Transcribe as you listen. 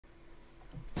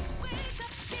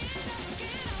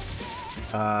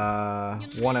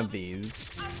one of these.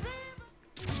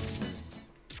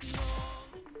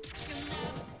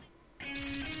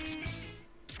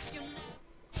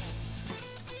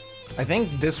 I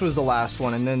think this was the last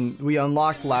one, and then we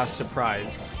unlocked Last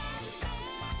Surprise.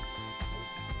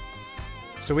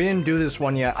 So we didn't do this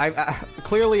one yet.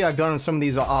 Clearly I've done some of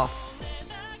these off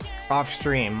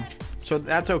stream, so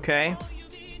that's okay.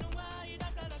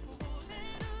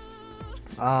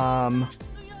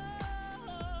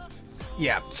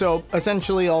 Yeah, so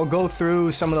essentially I'll go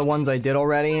through some of the ones I did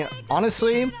already.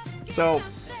 Honestly, so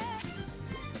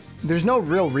there's no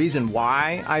real reason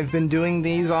why I've been doing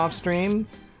these off stream.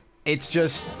 It's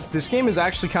just, this game is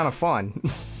actually kind of fun.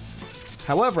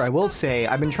 However, I will say,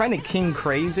 I've been trying to King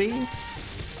Crazy,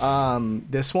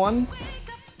 this one.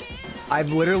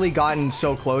 I've literally gotten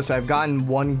so close. I've gotten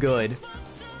one good.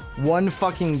 One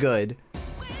fucking good.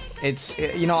 It's,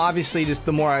 you know, obviously just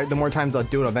the more times I'll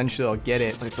do it, eventually I'll get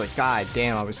it. But it's like, god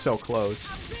damn, I was so close.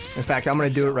 In fact, I'm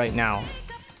gonna do it right now.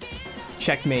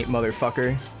 Checkmate,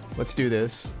 motherfucker. Let's do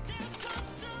this.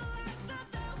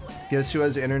 Guess who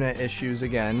has internet issues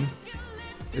again?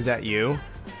 Is that you?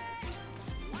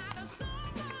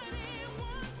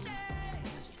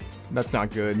 That's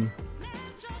not good.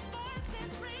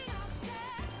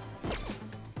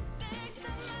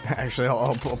 Actually,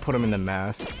 I'll put him in the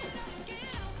mask.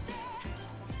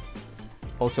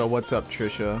 Also, what's up,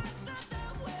 Trisha?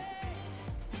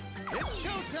 It's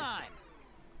showtime!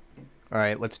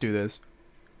 Alright, let's do this.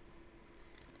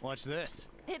 Watch this.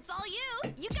 It's all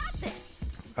you! You got this!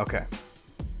 Okay.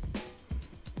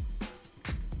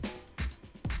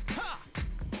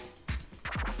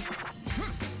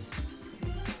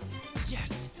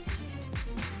 Yes.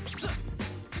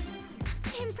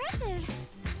 Impressive.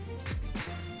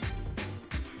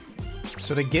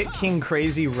 So to get King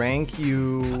Crazy rank,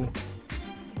 you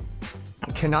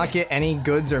cannot get any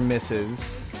goods or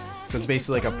misses. So it's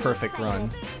basically like a perfect run.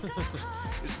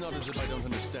 It's not as if I don't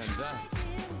understand that.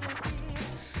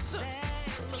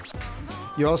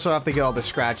 You also have to get all the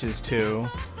scratches too.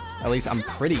 At least I'm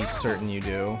pretty certain you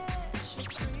do.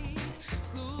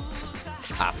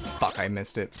 Ah, fuck, I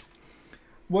missed it.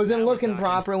 Wasn't looking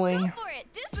properly. Go for it.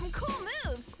 Do some cool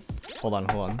moves. Hold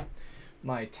on.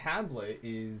 My tablet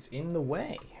is in the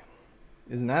way.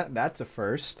 Isn't that's a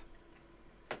first?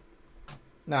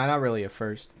 Nah, not really a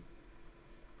first.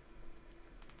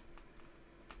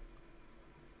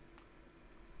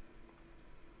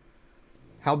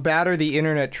 How bad are the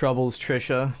internet troubles,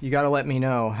 Trisha? You gotta let me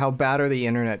know. How bad are the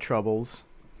internet troubles?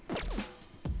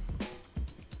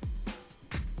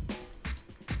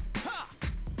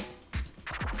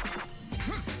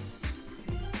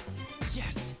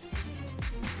 Yes.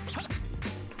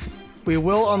 We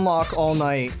will unlock all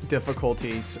night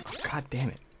difficulties. Oh, god damn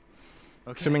it.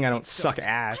 Okay, Assuming I don't suck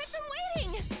ass. I've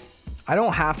been waiting. I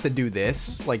don't have to do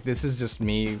this. Like, this is just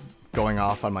me going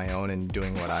off on my own and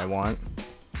doing what I want.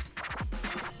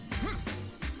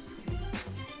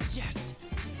 Yes.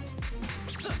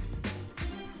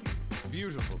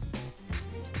 Beautiful.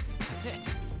 That's it.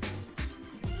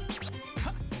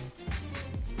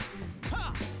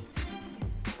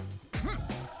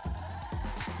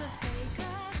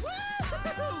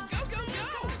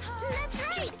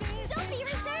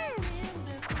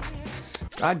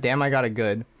 God damn, I got a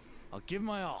good. I'll give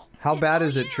my all. How bad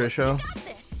is it, Trisha?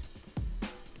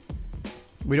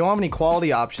 We don't have any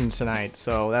quality options tonight,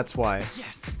 so that's why.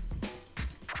 Yes.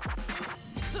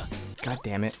 God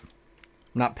damn it.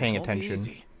 I'm not paying attention.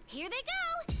 Here they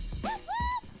go. Whoop,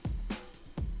 whoop.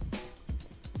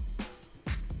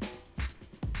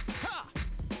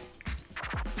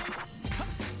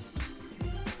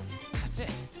 That's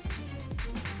it.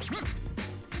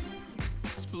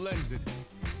 Splendid.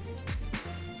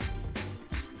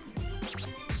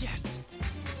 Yes.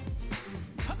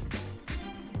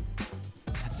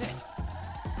 That's it.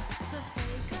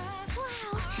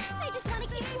 Wow. I just want to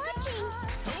keep watching.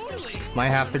 Totally. Might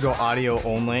have to go audio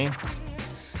only.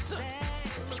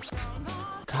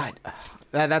 God,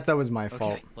 that was my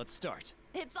fault. Okay, let's start.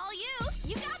 It's all you.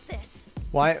 You got this.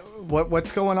 Why?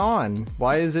 What's going on?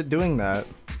 Why is it doing that?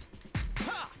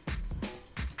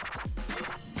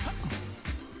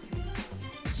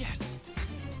 Yes.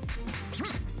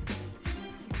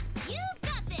 You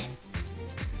got this.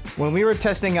 When we were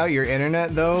testing out your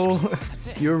internet, though,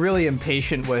 you were really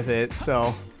impatient with it,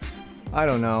 so I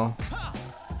don't know.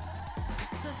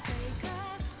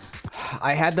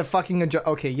 I had the fucking adjust.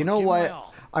 Okay, you know what?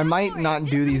 I might not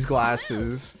do these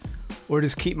glasses, or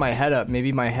just keep my head up.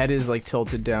 Maybe my head is like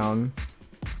tilted down.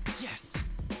 Yes.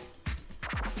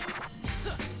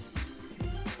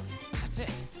 That's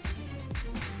it.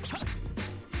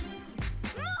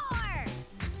 More.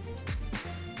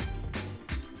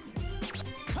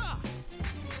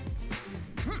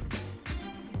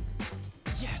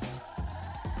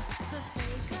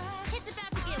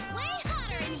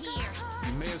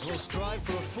 as well strive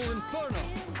for a full inferno.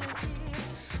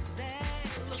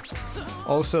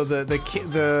 Also,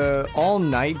 the all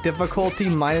night difficulty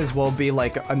might as well be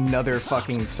like another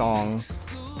fucking song.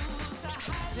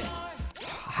 That's it.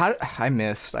 How I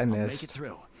missed. Make it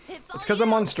through. It's because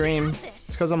I'm on stream. It's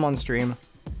because I'm on stream.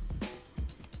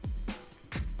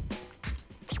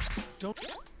 Don't.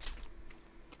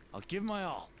 I'll give my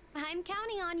all. I'm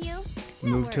counting on you.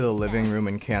 Move to the living room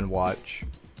and can watch.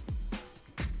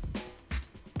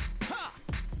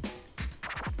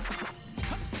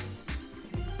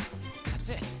 That's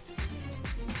it.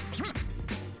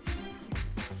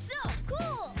 So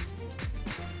cool.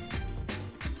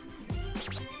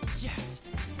 Yes.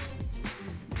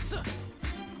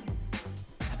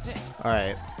 That's it. All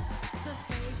right.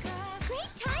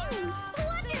 Great timing.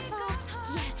 Wonderful.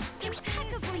 Yes,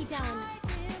 impeccably done.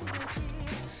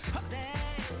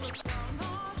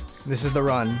 This is the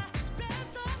run.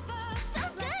 So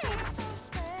good.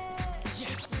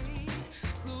 Yes.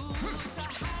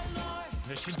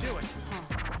 This should do it.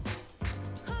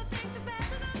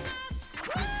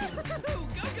 Go,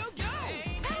 go, go!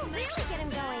 That'll really get him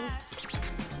going.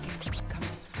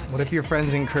 What if your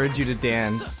friends encourage you to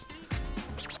dance?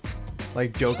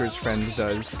 Like Joker's friends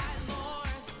does.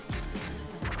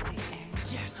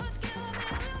 Yes.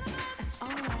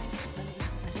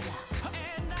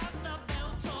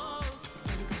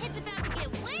 It's about to get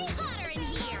way hotter in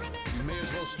here. You may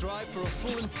as well strive for a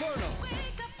full inferno.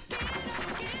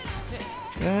 That's it.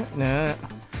 Nah.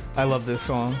 I love this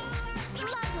song.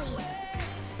 Lovely.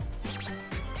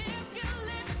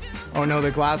 Oh no,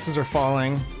 the glasses are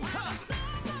falling.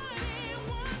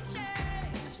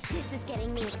 This is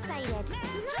getting me excited.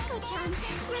 Mako-chan,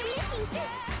 we're making this.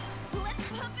 Let's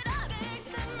pump it up.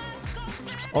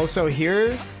 Also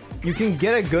here, you can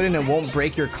get a good and it won't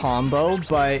break your combo,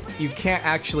 but you can't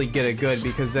actually get a good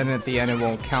because then at the end it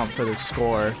won't count for the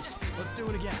score. Let's do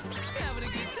it again. Having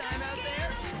a good time out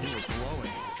there? You were glowing.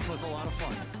 It was a lot of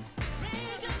fun.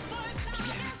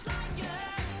 Yes.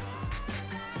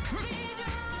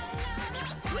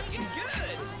 Looking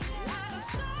good.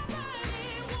 That's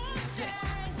it.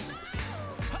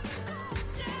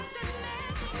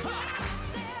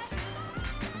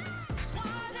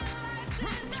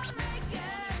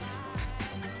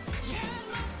 Yes.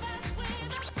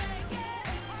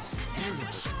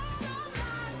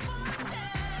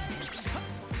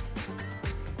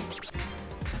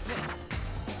 That's it.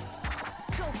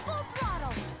 Go full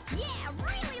throttle. Yeah,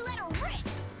 really let her rip.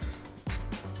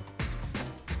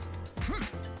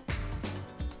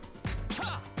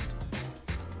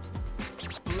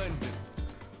 Splendid.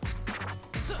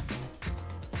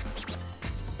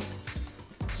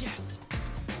 Yes.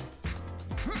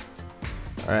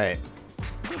 All right.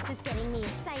 This is getting me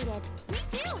excited. Me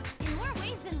too, in more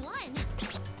ways than one.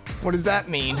 What does that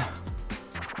mean?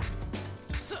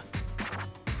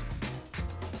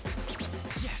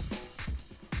 Yes.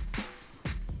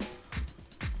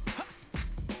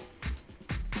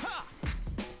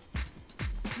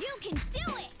 You can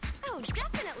do it. Oh,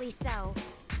 definitely so.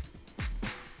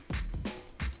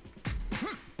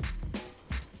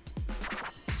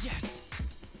 Yes.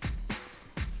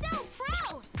 So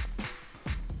proud.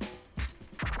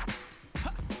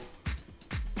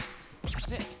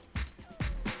 That's it.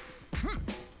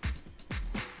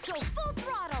 Go full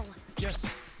throttle. Yes.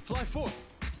 Fly forward.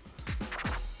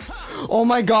 Oh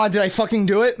my god, did I fucking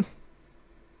do it?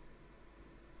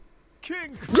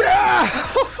 King. Yeah!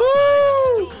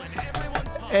 Stolen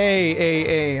everyone's heart.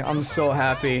 Hey, I'm so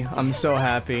happy. I'm so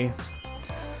happy.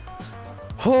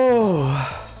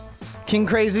 Oh. King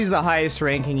Crazy's the highest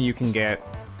ranking you can get.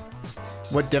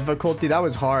 What difficulty? That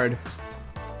was hard.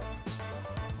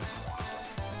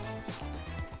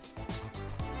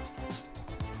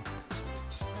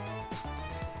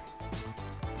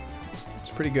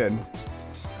 It's pretty good.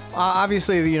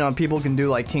 Obviously, you know, people can do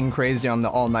like King Crazy on the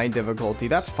all-night difficulty.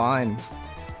 That's fine.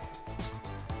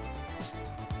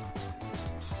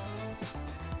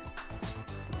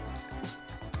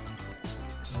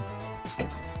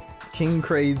 King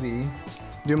Crazy.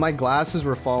 Dude, my glasses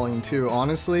were falling too.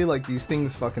 Honestly, like these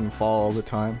things fucking fall all the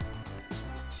time.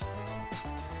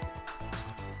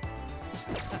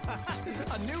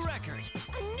 A new record.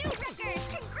 A new record.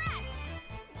 Congrats.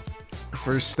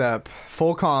 First step.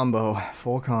 Full combo.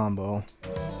 Full combo.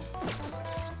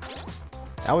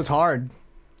 That was hard.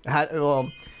 Had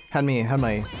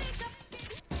my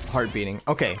heart beating.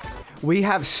 Okay. We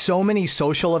have so many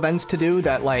social events to do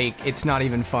that like it's not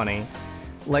even funny.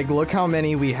 Like look how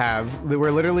many we have.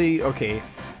 We're literally okay.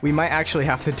 We might actually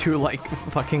have to do like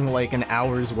fucking like an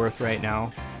hour's worth right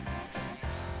now.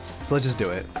 So let's just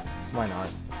do it. Why not?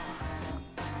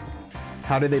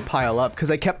 How did they pile up? Because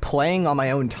I kept playing on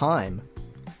my own time.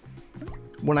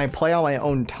 When I play on my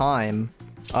own time,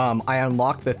 I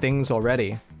unlock the things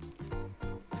already.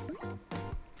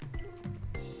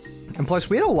 And plus,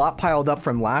 we had a lot piled up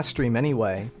from last stream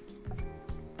anyway.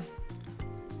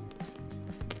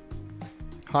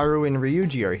 Haru and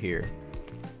Ryuji are here.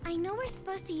 I know we're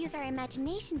supposed to use our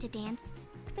imagination to dance,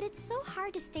 but it's so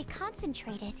hard to stay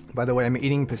concentrated. By the way, I'm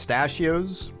eating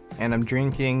pistachios, and I'm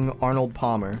drinking Arnold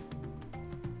Palmer.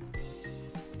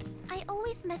 I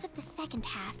always mess up the second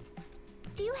half.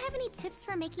 Do you have any tips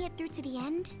for making it through to the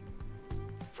end?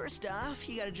 First off,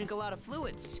 you gotta drink a lot of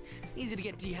fluids. Easy to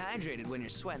get dehydrated when you're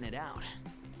sweating it out.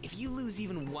 If you lose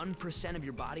even 1% of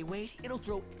your body weight, it'll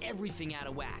throw everything out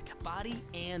of whack, body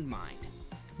and mind.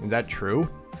 Is that true?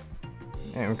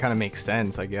 Yeah, it kind of makes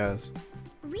sense, I guess.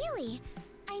 Really?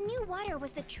 I knew water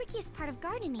was the trickiest part of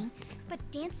gardening, but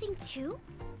dancing too?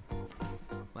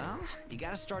 Well, you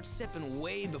gotta start sipping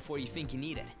way before you think you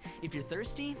need it. If you're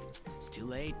thirsty, it's too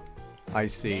late. I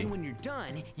see. Then when you're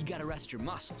done, you gotta rest your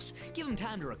muscles. Give them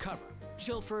time to recover.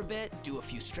 Chill for a bit, do a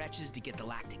few stretches to get the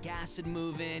lactic acid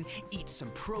moving, eat some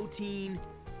protein.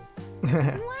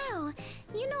 Wow,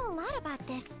 you know a lot about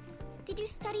this. Did you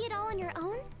study it all on your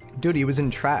own? Dude, he was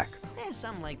in track.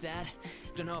 Something like that.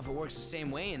 Don't know if it works the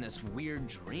same way in this weird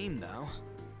dream, though.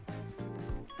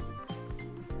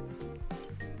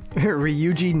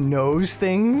 Ryuji knows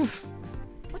things?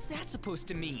 What's that supposed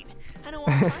to mean? I know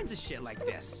all kinds of shit like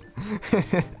this.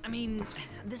 I mean,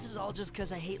 this is all just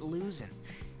because I hate losing.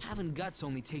 Having guts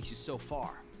only takes you so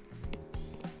far.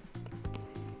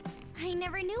 I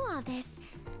never knew all this.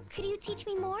 Could you teach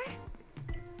me more?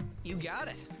 You got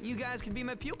it. You guys can be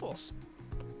my pupils.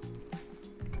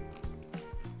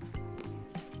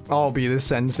 I'll be the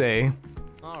sensei.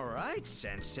 All right,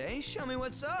 Sensei, show me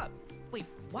what's up. Wait,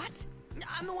 what?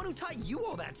 I'm the one who taught you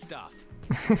all that stuff.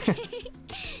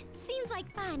 Seems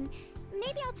like fun.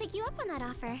 Maybe I'll take you up on that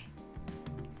offer.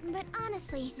 But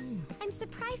honestly, I'm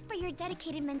surprised by your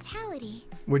dedicated mentality.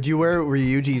 Would you wear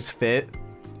Ryuji's fit?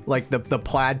 Like the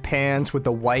plaid pants with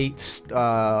the white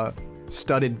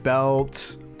studded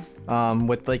belt,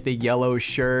 with like the yellow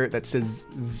shirt that says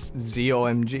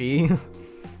ZOMG,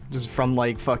 just from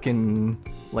like fucking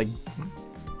like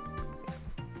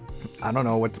I don't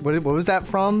know what was that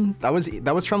from? That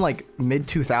was from like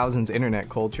mid-2000s internet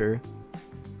culture.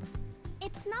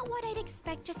 It's not what I'd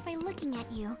expect just by looking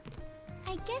at you.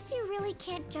 I guess you really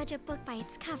can't judge a book by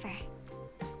its cover.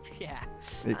 Yeah,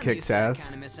 It I'm kicks used to that ass.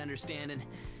 kind of misunderstanding,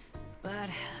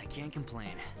 but I can't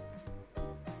complain.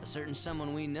 A certain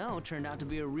someone we know turned out to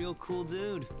be a real cool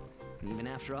dude, even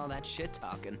after all that shit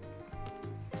talking.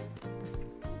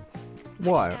 I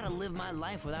What? just gotta live my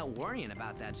life without worrying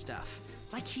about that stuff,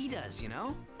 like he does, you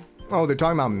know? Oh, they're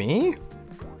talking about me?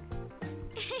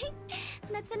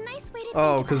 That's a nice way to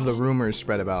Oh, think because about the it. rumors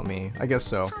spread about me. I guess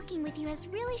so. Talking with you has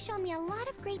really shown me a lot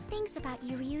of great things about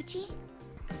you, Ryuji.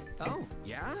 Oh,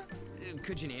 yeah?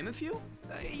 Could you name a few?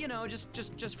 You know,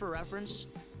 just for reference.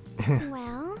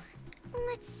 Well,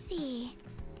 let's see.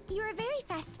 You're a very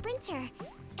fast sprinter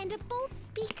and a bold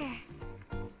speaker.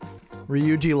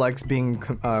 Ryuji likes being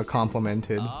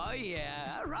complimented. Oh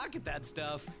yeah, I rock at that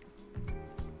stuff.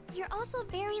 You're also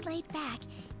very laid back.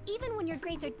 Even when your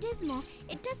grades are dismal,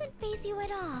 it doesn't faze you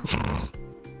at all.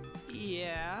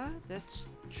 Yeah, that's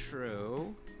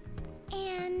true.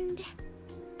 And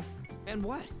And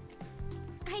what?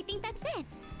 I think that's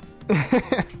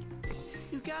it.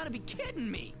 You gotta be kidding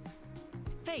me.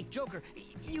 Hey, Joker,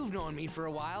 you've known me for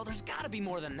a while. There's gotta be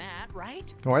more than that,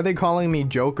 right? Why are they calling me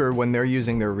Joker when they're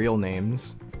using their real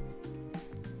names?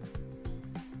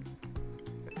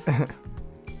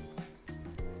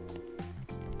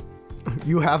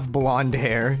 You have blonde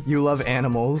hair. You love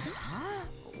animals. Huh?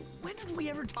 When did we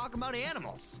ever talk about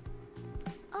animals?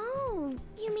 Oh,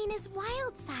 you mean his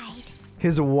wild side.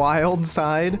 His wild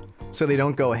side? So they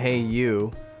don't go, hey,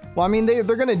 you. Well, I mean, they're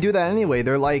gonna do that anyway.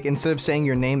 They're like, instead of saying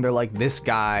your name, they're like, this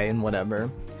guy and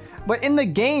whatever. But in the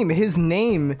game, his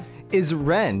name is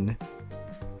Ren.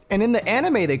 And in the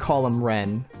anime, they call him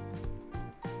Ren.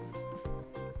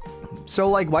 So,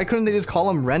 like, why couldn't they just call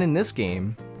him Ren in this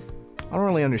game? I don't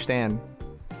really understand.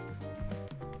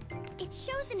 It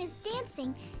shows in his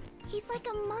dancing. He's like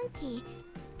a monkey.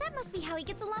 That must be how he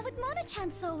gets along with Mona-chan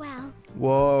so well.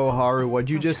 Whoa, Haru, what'd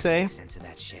you just say? Make sense of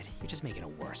that shit. You're just making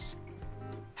it worse.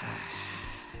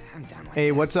 I'm done with Hey,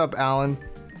 this. what's up, Alan?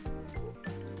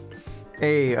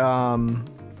 Hey, Alan,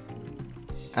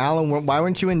 why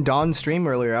weren't you in Dawn's stream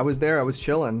earlier? I was there, I was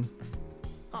chilling.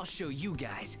 I'll show you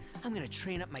guys. I'm gonna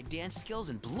train up my dance skills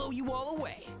and blow you all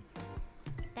away.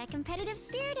 That competitive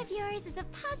spirit of yours is a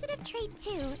positive trait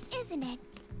too, isn't it?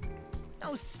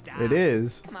 No, stop. It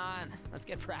is. Come on, let's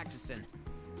get practicing.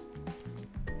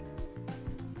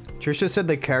 Trisha said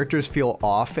the characters feel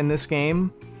off in this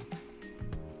game.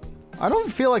 I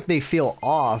don't feel like they feel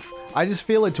off. I just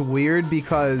feel it's weird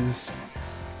because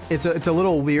it's a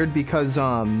little weird because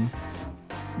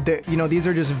you know, these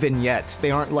are just vignettes.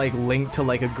 They aren't like linked to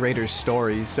like a greater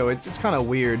story, so it's kind of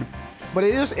weird. But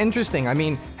it is interesting. I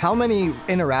mean, how many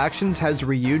interactions has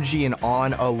Ryuji and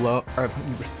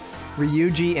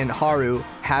Ryuji and Haru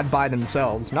had by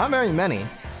themselves? Not very many.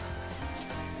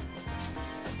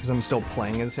 Because I'm still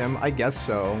playing as him? I guess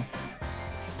so.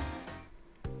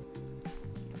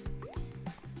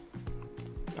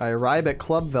 I arrive at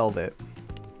Club Velvet.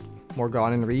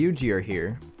 Morgana and Ryuji are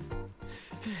here.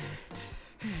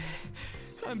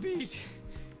 I'm beat.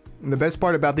 And the best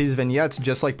part about these vignettes,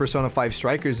 just like Persona 5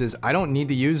 Strikers, is I don't need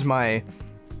to use my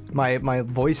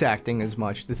voice acting as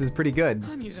much. This is pretty good.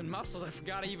 I'm using muscles I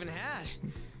forgot I even had.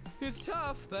 It's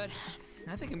tough, but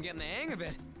I think I'm getting the hang of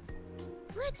it.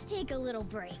 Let's take a little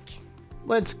break.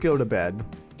 Let's go to bed.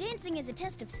 Dancing is a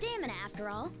test of stamina after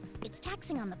all. It's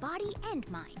taxing on the body and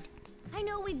mind. I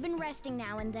know we've been resting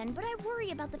now and then, but I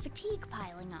worry about the fatigue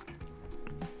piling up.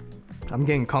 I'm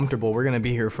getting comfortable. We're gonna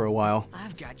be here for a while.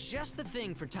 I've got just the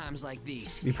thing for times like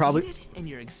these. We probably- Eat it and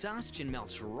your exhaustion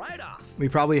melts right off. We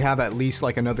probably have at least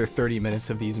like another 30 minutes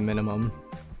of these minimum.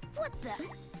 What the?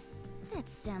 That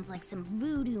sounds like some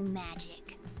voodoo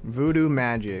magic. Voodoo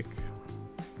magic.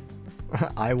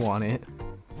 I want it.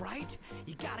 Right?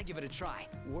 You gotta give it a try.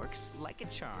 Works like a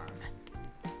charm.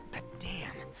 But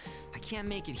damn, I can't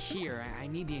make it here. I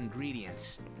need the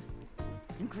ingredients.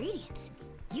 Ingredients?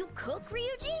 You cook,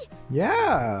 Ryuji?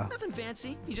 Yeah. Nothing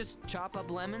fancy. You just chop up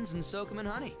lemons and soak them in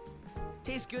honey.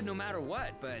 Tastes good no matter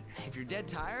what, but if you're dead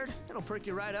tired, it'll perk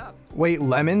you right up. Wait,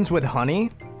 lemons with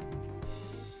honey?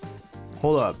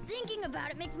 Hold up. Just thinking about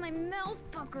it makes my mouth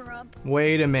pucker up.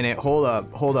 Wait a minute. Hold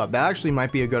up. Hold up. That actually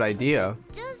might be a good idea.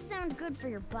 Does sound good for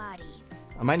your body.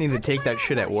 I might need to take that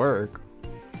shit at work.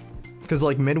 Because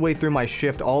like midway through my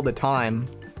shift all the time,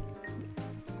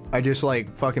 I just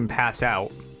like fucking pass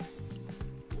out.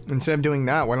 Instead of doing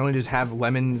that, why don't I just have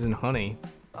lemons and honey?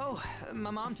 Oh,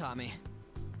 my mom taught me.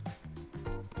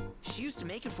 She used to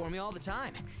make it for me all the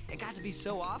time. It got to be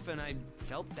so often I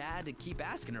felt bad to keep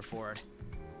asking her for it.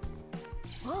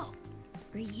 Whoa,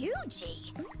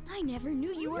 Ryuji! I never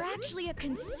knew you were actually a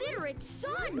considerate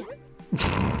son!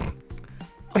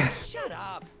 Oh, shut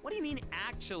up! What do you mean,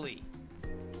 actually?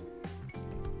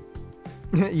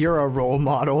 You're a role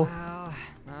model. Well,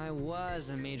 I was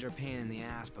a major pain in the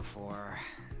ass before.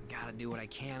 Gotta do what I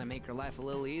can to make her life a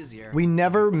little easier. We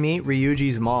never meet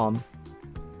Ryuji's mom.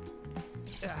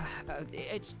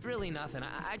 It's really nothing.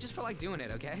 I just felt like doing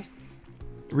it, okay?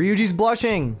 Ryuji's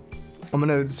blushing! I'm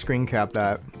gonna screen cap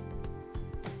that.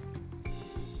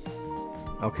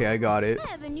 Okay, I got it. I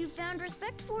have a newfound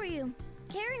respect for you.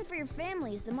 Caring for your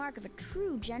family is the mark of a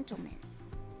true gentleman.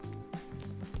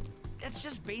 That's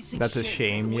just basic That's a shit.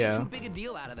 shame, Make way yeah. too big a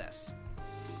deal out of this.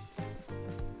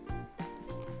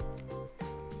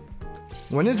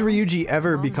 When has Ryuji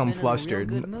ever Mom's become been in a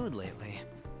flustered? real good mood lately.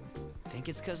 Think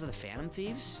it's because of the Phantom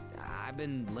Thieves? I've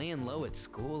been laying low at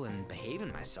school and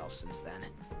behaving myself since then.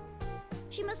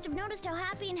 She must have noticed how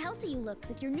happy and healthy you looked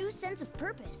with your new sense of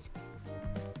purpose.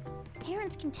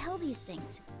 Parents can tell these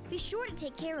things. Be sure to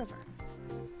take care of her.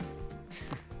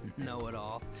 Know it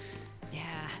all.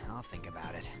 Yeah, I'll think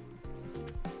about it.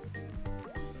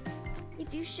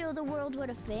 If you show the world what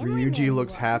a family man Ryuji you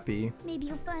looks are, happy. maybe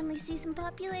you'll finally see some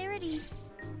popularity.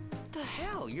 What the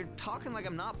hell? You're talking like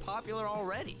I'm not popular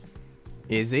already.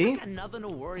 Is I he? got nothing to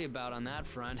worry about on that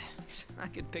front. I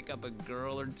could pick up a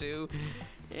girl or two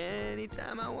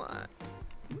anytime I want.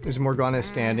 Is Morgana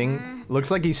standing? Looks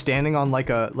like he's standing on like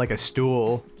a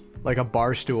stool, like a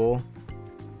bar stool.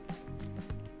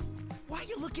 Why are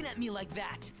you looking at me like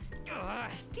that? Ugh,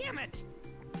 damn it!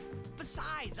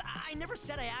 Besides, I never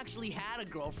said I actually had a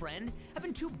girlfriend. I've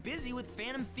been too busy with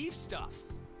Phantom Thief stuff.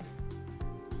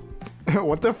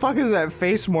 What the fuck is that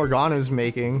face Morgana's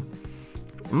making?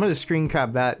 I'm gonna screen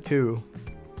cap that too.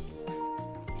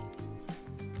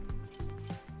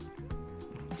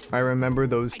 I remember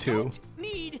those two. I don't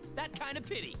need that kind of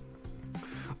pity.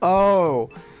 Oh,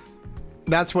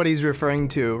 that's what he's referring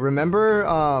to. Remember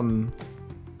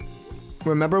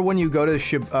when you go to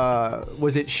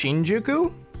was it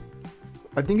Shinjuku?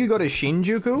 I think you go to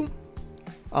Shinjuku.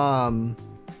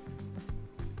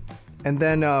 And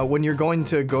then when you're going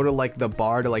to go to like the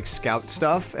bar to like scout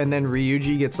stuff, and then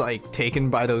Ryuji gets like taken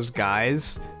by those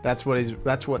guys. That's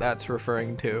what that's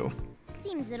referring to.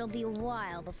 Seems it'll be a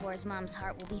while before his mom's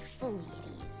heart will be fully at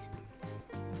ease.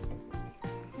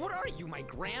 What are you, my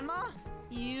grandma?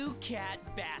 You cat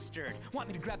bastard. Want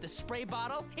me to grab the spray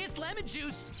bottle? It's lemon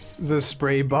juice. The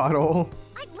spray bottle.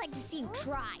 I'd like to see you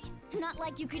try. Not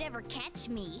like you could ever catch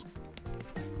me.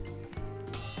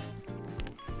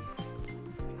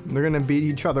 They're gonna beat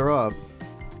each other up.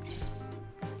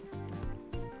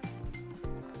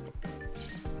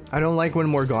 I don't like when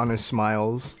Morgana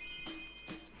smiles.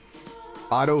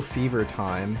 Auto fever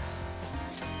time.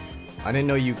 I didn't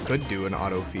know you could do an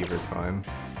auto fever time.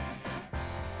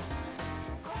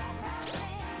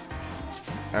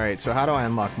 Alright, so how do I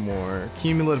unlock more?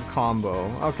 Cumulative combo.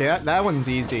 Okay, that one's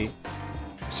easy.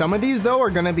 Some of these, though, are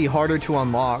gonna be harder to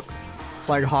unlock.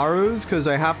 Like Haru's, because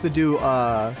I have to do,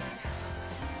 I'm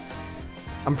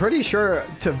pretty sure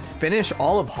to finish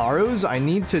all of Haru's, I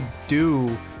need to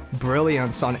do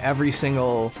Brilliance on every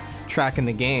single track in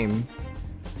the game.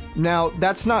 Now,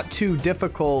 that's not too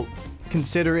difficult,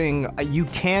 considering you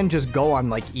can just go on,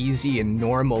 like, easy and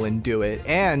normal and do it.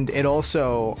 And it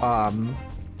also,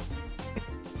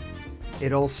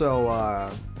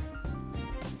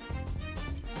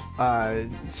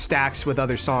 stacks with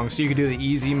other songs, so you can do the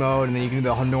easy mode, and then you can do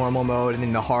the normal mode, and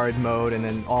then the hard mode, and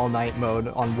then all night mode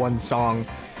on one song.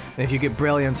 And if you get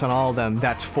Brilliance on all of them,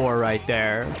 that's 4 right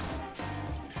there.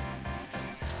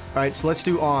 Alright, so let's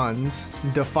do Ons.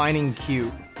 Defining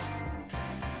cute.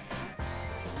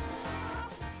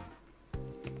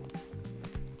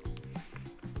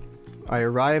 I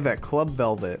arrive at Club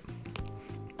Velvet.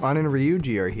 On and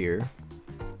Ryuji are here.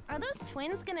 Are those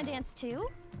twins gonna dance too?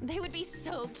 They would be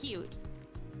so cute.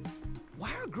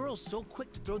 Why are girls so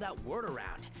quick to throw that word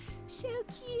around? So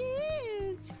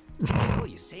cute. Oh,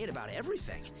 you say it about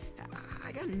everything.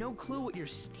 I got no clue what your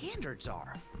standards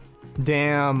are.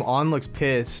 Damn, On looks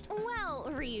pissed. Well,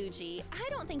 Ryuji, I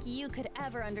don't think you could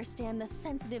ever understand the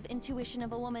sensitive intuition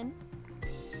of a woman.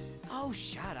 Oh,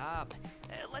 shut up.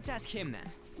 Let's ask him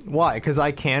then. Why? Because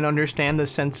I can understand the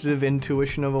sensitive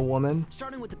intuition of a woman?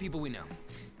 Starting with the people we know.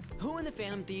 Who in the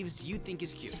Phantom Thieves do you think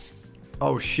is cute?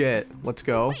 Oh shit, let's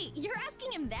go. Wait, you're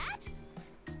asking him that?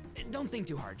 Don't think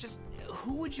too hard. Just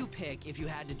who would you pick if you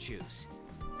had to choose?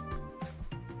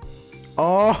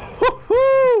 Oh,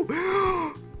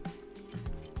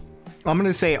 I'm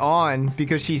gonna say On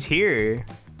because she's here.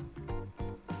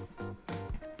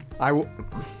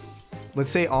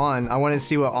 Let's say On. I want to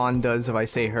see what On does if I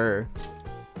say her.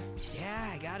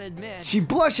 Yeah, I gotta admit. She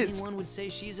blushes. Anyone would say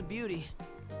she's a beauty.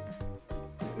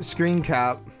 Screen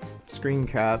cap. Screen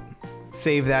cap.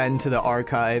 Save that into the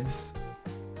archives.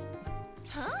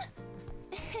 Huh?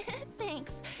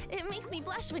 Thanks. It makes me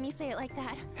blush when you say it like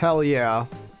that. Hell yeah.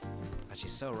 But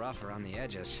she's so rough around the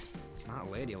edges. It's not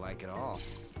ladylike at all.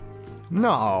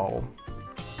 No.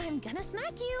 I'm gonna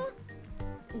smack you.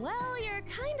 Well, you're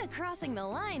kinda crossing the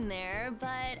line there,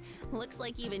 but looks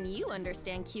like even you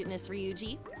understand cuteness,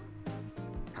 Ryuji.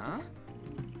 Huh?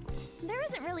 There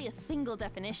isn't really a single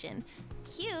definition.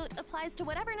 Cute applies to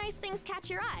whatever nice things catch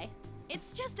your eye.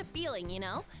 It's just a feeling, you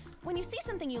know? When you see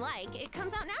something you like, it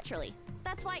comes out naturally.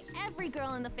 That's why every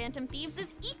girl in the Phantom Thieves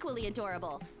is equally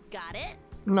adorable. Got it?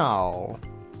 No.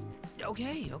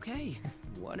 Okay.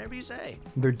 Whatever you say.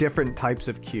 They're different types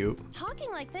of cute.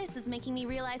 Talking like this is making me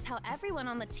realize how everyone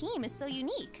on the team is so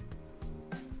unique.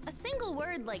 A single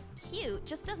word like cute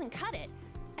just doesn't cut it.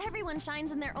 Everyone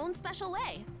shines in their own special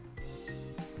way.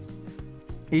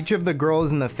 Each of the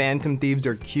girls in the Phantom Thieves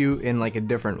are cute in like a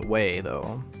different way,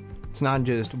 though. It's not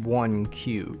just one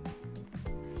cute.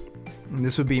 And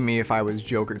this would be me if I was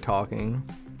Joker talking.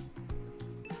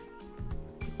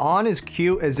 On is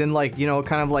cute as in like, you know,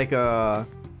 kind of like a,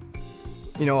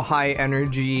 you know, high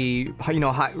energy, you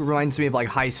know, reminds me of like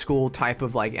high school type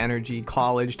of like energy,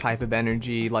 college type of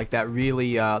energy, like that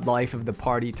really life of the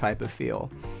party type of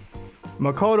feel.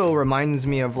 Makoto reminds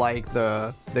me of like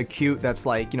the cute that's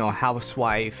like, you know,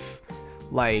 housewife,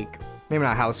 like maybe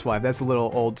not housewife, that's a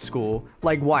little old school,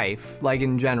 like wife, like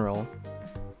in general,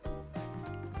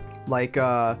 like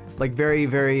very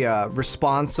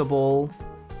responsible.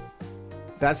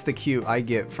 That's the cute I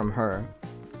get from her.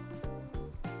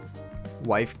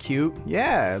 Wife cute?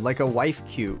 Yeah, like a wife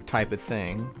cute type of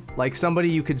thing, like somebody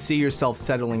you could see yourself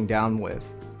settling down with.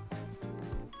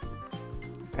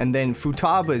 And then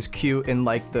Futaba is cute in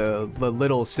like the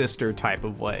little sister type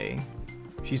of way.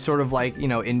 She's sort of like, you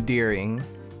know, endearing.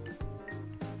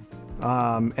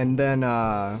 And then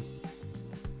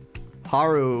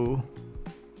Haru.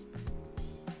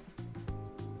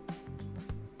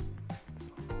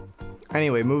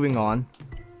 Anyway, moving on.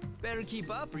 Better keep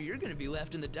up or you're gonna be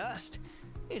left in the dust.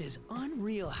 It is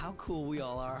unreal how cool we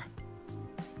all are.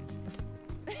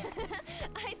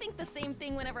 I think the same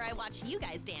thing whenever I watch you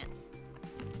guys dance.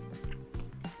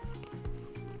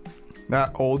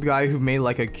 That old guy who made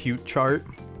like a cute chart.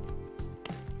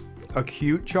 A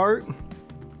cute chart?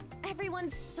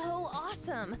 Everyone's so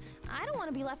awesome. I don't want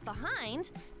to be left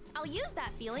behind. I'll use that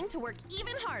feeling to work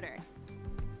even harder.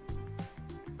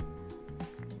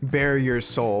 Bare your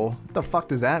soul. What the fuck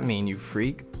does that mean, you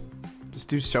freak? Just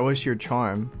do show us your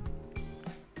charm.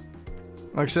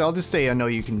 Actually, I'll just say I know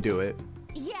you can do it.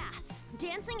 Yeah,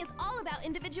 dancing is all about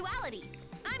individuality.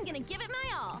 I'm gonna give it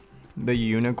my all. The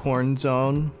unicorn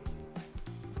zone.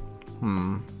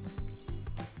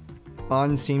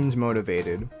 On seems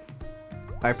motivated.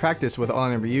 I practiced with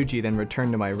On and Ryuji, then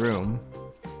returned to my room.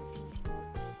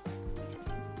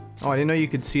 Oh, I didn't know you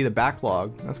could see the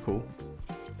backlog. That's cool.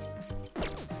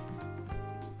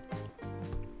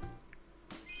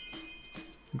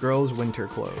 Girls' winter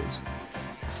clothes.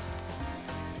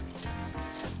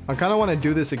 I kind of want to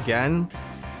do this again.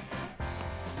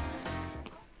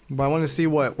 But I want to see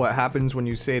what happens when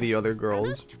you say the other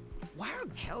girls. Why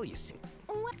the hell you sing?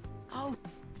 What? Oh,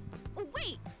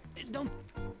 Wait, don't.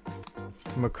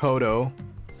 Makoto.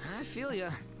 I feel ya.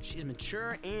 She's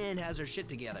mature and has her shit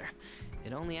together.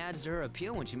 It only adds to her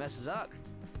appeal when she messes up.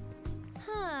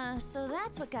 huh, so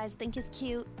that's what guys think is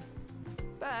cute.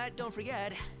 But don't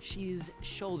forget, she's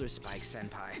Shoulder Spike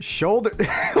Senpai. Shoulder.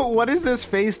 What is this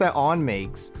face that On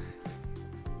makes?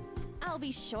 I'll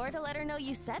be sure to let her know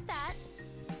you said that.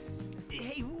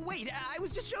 Hey, wait, I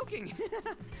was just joking.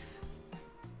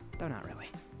 Though not really.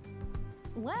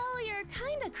 Well, you're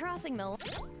kinda crossing the...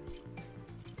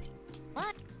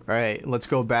 What? Alright, let's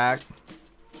go back.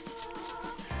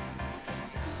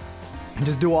 And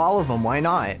just do all of them, why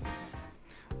not?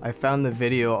 I found the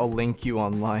video, I'll link you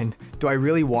online. Do I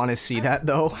really want to see that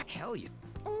though? What the hell you?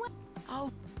 What?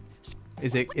 Oh,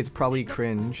 It's probably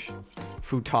cringe.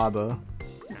 Futaba.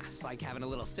 it's like having a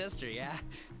little sister, yeah?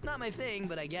 Not my thing,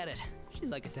 but I get it. She's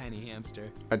like a tiny hamster.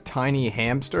 A tiny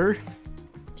hamster?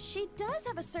 She does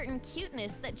have a certain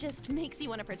cuteness that just makes you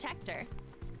want to protect her.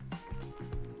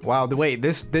 Wow, wait,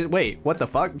 wait, what the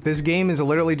fuck? This game is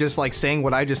literally just like saying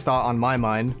what I just thought on my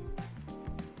mind.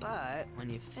 But when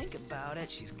you think about it,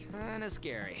 she's kinda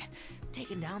scary.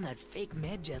 Taking down that fake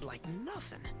medjet like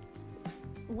nothing.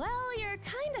 Well, you're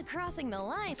kinda crossing the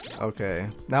line. Okay,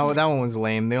 that one was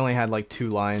lame. They only had like 2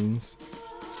 lines.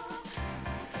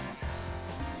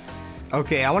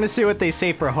 Okay, I want to see what they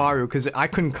say for Haru, because I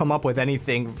couldn't come up with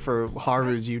anything for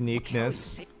Haru's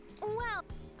uniqueness. Well,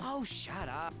 Oh, shut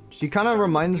up. She kind of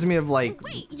reminds me of like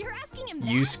wait, you're asking him that?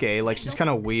 Yusuke. Like she's kind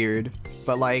of weird,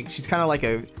 but like she's kind of like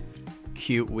a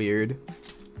cute weird.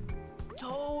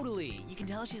 Totally. You can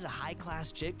tell she's a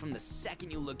high-class chick from the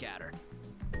second you look at her.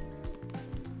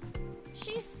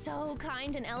 She's so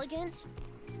kind and elegant.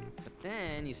 But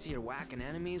then you see her whacking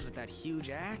enemies with that huge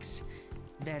axe.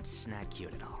 That's not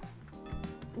cute at all.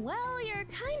 Well, you're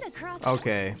kinda crossing...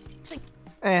 Okay.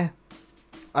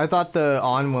 I thought the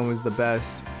On one was the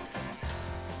best.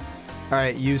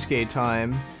 Alright, Yusuke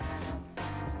time.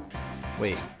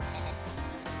 Wait.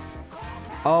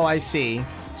 Oh, I see.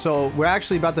 So we're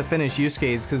actually about to finish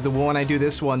Yusuke's, because when I do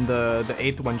this one, the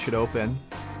 8th one should open.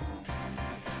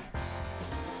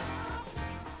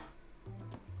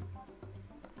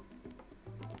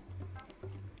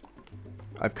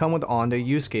 I've come with On to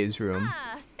Yusuke's room.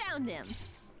 Ah, found him.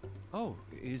 Oh,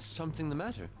 is something the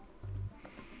matter?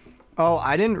 Oh,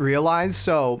 I didn't realize,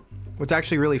 so what's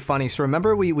actually really funny, so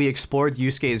remember we explored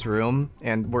Yusuke's room,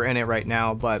 and we're in it right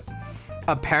now, but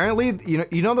apparently,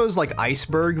 you know those like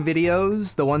iceberg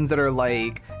videos? The ones that are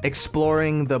like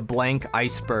exploring the blank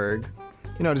iceberg,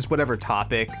 you know, just whatever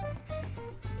topic.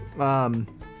 There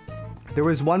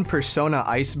was one Persona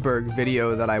iceberg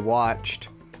video that I watched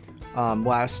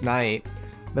last night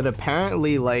that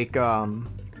apparently like on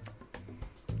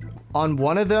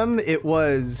one of them it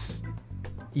was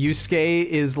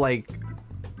Yusuke's like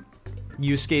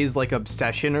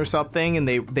obsession or something, and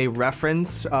they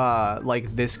reference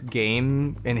like this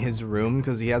game in his room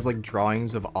because he has like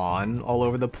drawings of On all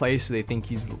over the place, so they think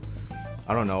he's,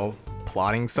 I don't know,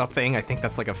 plotting something. I think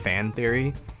that's like a fan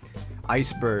theory.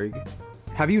 Iceberg.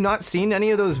 Have you not seen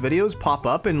any of those videos pop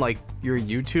up in like your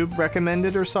YouTube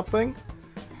recommended or something?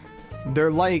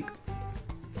 They're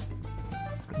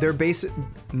basic.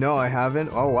 No, I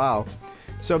haven't. Oh wow.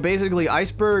 So basically,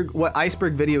 what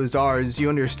iceberg videos are is, you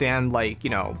understand, like,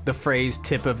 you know, the phrase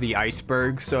tip of the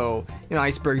iceberg. So, you know,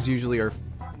 icebergs usually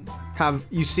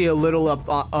you see a little up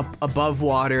above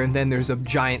water, and then there's a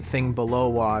giant thing below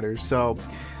water. So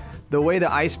the way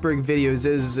the iceberg videos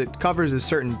is it covers a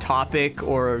certain topic,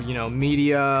 or, you know,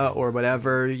 media or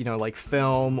whatever, you know, like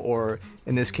film, or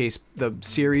in this case, the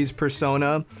series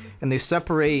Persona, and they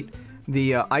separate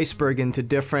the iceberg into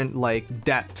different like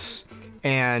depths,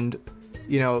 and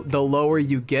you know, the lower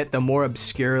you get, the more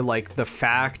obscure like the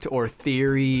fact or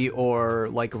theory or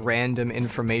like random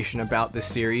information about the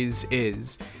series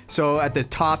is. So at the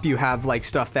top you have like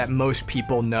stuff that most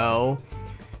people know,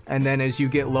 and then as you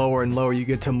get lower and lower you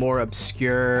get to more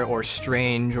obscure or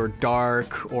strange or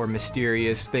dark or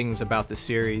mysterious things about the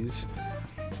series.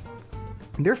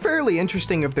 They're fairly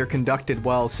interesting if they're conducted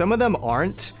well. Some of them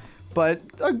aren't, but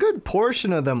a good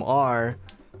portion of them are.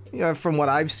 You know, from what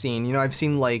I've seen, you know, I've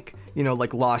seen like, you know,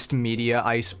 like lost media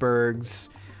icebergs,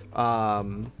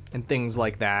 and things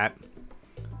like that.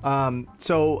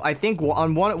 So I think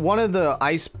on one of the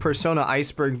Persona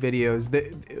iceberg videos,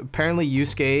 apparently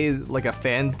Yusuke, like a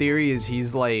fan theory is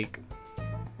he's like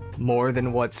more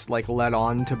than what's like led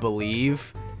on to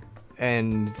believe,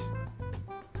 and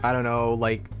I don't know,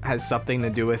 like has something to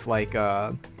do with like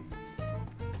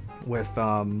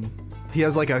he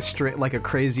has like a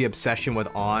crazy obsession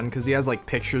with Ann, because he has like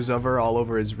pictures of her all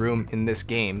over his room in this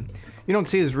game. You don't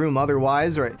see his room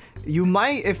otherwise, or you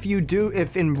might if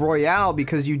in Royale,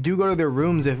 because you do go to their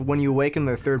rooms when you awaken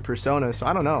their third persona, so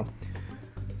I don't know.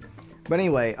 But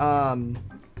anyway,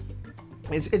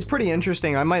 it's pretty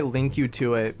interesting. I might link you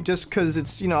to it, just because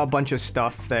it's, you know, a bunch of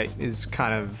stuff that is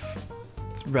kind of,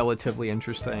 it's relatively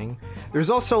interesting. There's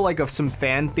also like some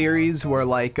fan theories where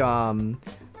like,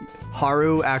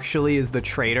 Haru actually is the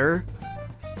traitor.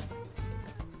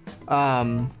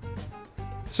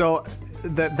 So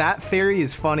that theory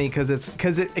is funny because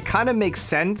it kind of makes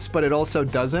sense, but it also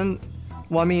doesn't.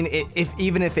 Well, I mean,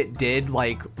 even if it did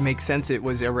like make sense, it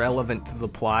was irrelevant to the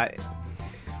plot.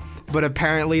 But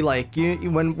apparently, like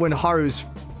when Haru's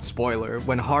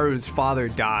when Haru's father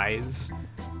dies,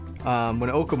 when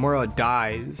Okamura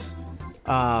dies,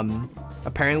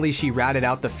 apparently she ratted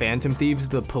out the Phantom Thieves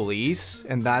to the police,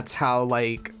 and that's how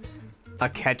like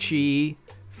Akechi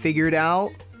figured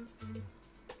out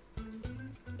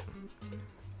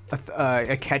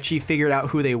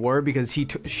who they were, because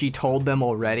she told them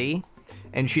already,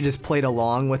 and she just played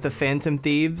along with the Phantom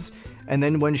Thieves. And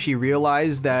then when she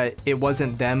realized that it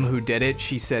wasn't them who did it,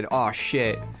 she said, "Oh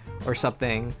shit," or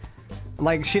something.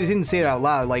 Like, she didn't say it out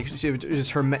loud, like,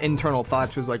 just her internal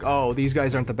thoughts was like, "Oh, these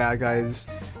guys aren't the bad guys,"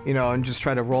 you know, and just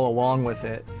try to roll along with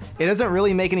it. It doesn't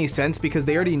really make any sense because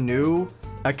they already knew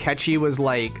Akechi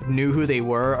knew who they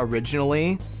were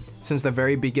originally since the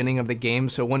very beginning of the game,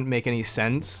 so it wouldn't make any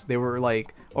sense. They were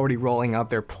like already rolling out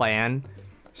their plan.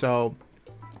 So,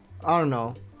 I don't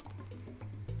know.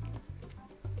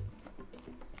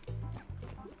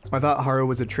 I thought Haru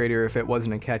was a traitor if it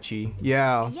wasn't Akechi.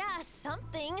 Yeah. Yeah,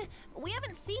 something. We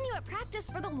haven't seen you at practice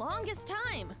for the longest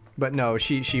time. But no,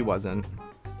 she wasn't.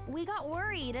 We got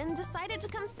worried and decided to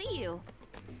come see you.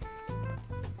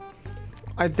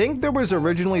 I think there was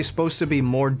originally supposed to be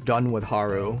more done with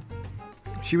Haru.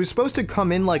 She was supposed to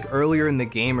come in like earlier in the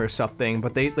game or something,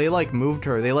 but they like moved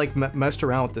her. They like messed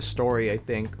around with the story, I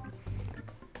think.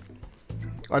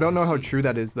 I don't know how true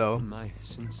that is though. My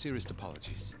sincerest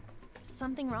apologies.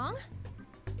 Something wrong?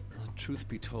 Truth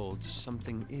be told,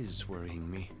 something is worrying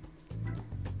me.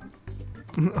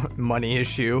 Money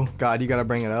issue. God, you gotta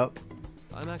bring it up.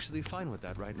 I'm actually fine with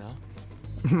that right now.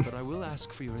 But I will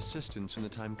ask for your assistance when the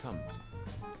time comes.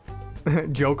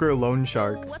 Joker loan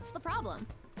shark. So what's the problem?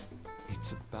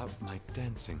 It's about my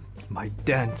dancing. My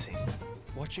dancing.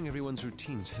 Watching everyone's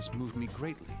routines has moved me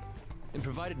greatly and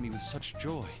provided me with such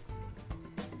joy.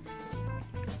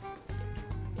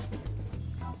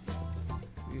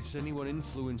 Is anyone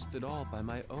influenced at all by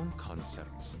my own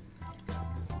concepts?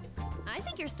 I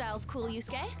think your style's cool,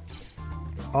 Yusuke.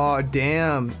 Aw,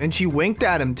 damn. And she winked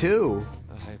at him too.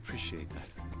 I appreciate that.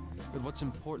 But what's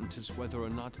important is whether or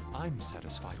not I'm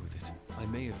satisfied with it. I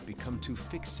may have become too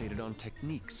fixated on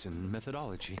techniques and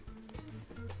methodology.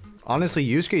 Honestly,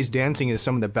 Yusuke's dancing is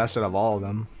some of the best out of all of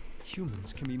them.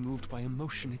 Humans can be moved by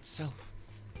emotion itself.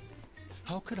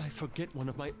 How could I forget one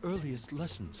of my earliest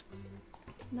lessons?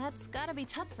 That's gotta be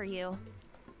tough for you.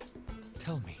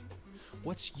 Tell me,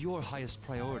 what's your highest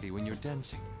priority when you're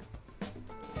dancing?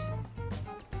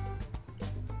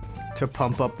 To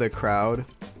pump up the crowd.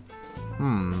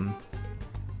 To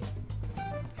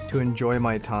enjoy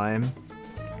my time.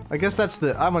 I guess that's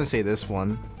I want to say this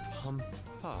one. Pump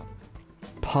up.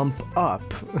 Pump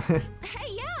up.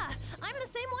 Hey, yeah! I'm the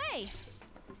same way!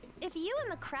 If you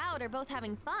and the crowd are both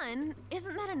having fun,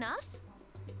 isn't that enough?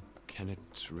 Can it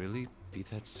really be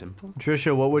that simple?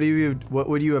 Trisha, what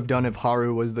would you have done if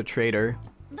Haru was the traitor?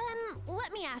 Then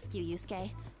let me ask you,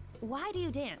 Yusuke. Why do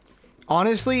you dance?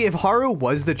 Honestly, if Haru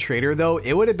was the traitor though,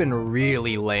 it would have been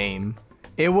really lame.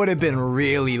 It would have been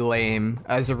really lame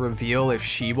as a reveal if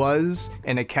she was,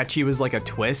 and Akechi was like a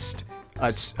twist.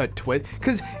 a twist,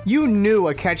 because you knew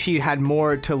Akechi had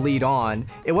more to lead on.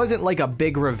 It wasn't like a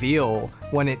big reveal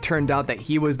when it turned out that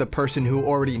he was the person who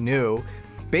already knew.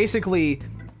 Basically,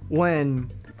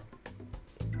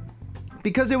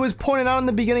 because it was pointed out in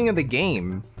the beginning of the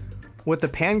game with the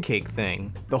pancake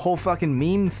thing, the whole fucking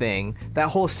meme thing, that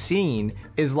whole scene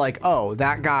is like, oh,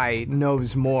 that guy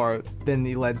knows more than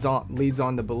he leads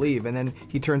on to believe, and then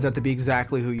he turns out to be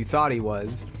exactly who you thought he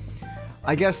was.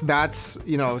 I guess that's,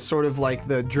 you know, sort of like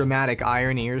the dramatic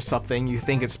irony or something. You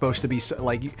think it's supposed to be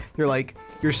like,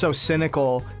 you're so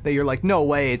cynical that you're like, no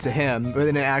way, it's a him, but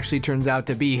then it actually turns out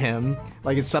to be him.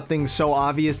 Like, it's something so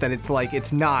obvious that it's like,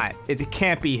 it's not, it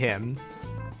can't be him.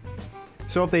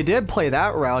 So if they did play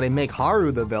that route and make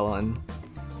Haru the villain,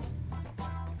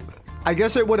 I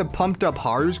guess it would have pumped up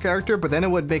Haru's character, but then it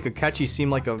would make Akechi seem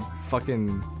like a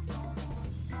fucking,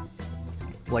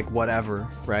 like, whatever,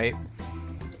 right?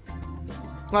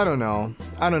 I don't know.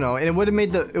 And it would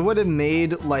have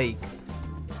made like,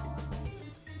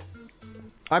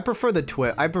 I prefer the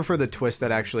twist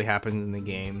that actually happens in the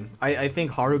game. I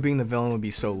think Haru being the villain would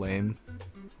be so lame.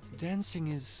 Dancing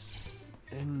is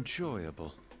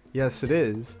enjoyable. Yes, it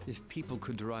is. If people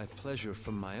could derive pleasure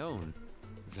from my own,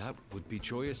 that would be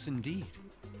joyous indeed.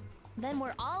 Then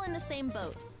we're all in the same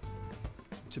boat.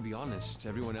 To be honest,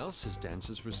 everyone else's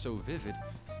dances were so vivid,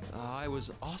 I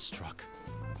was awestruck.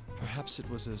 Perhaps it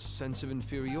was a sense of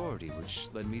inferiority which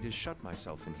led me to shut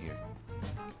myself in here.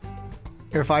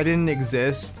 If I didn't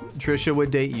exist, Trisha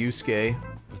would date Yusuke.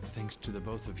 But thanks to the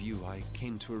both of you, I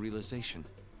came to a realization.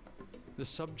 The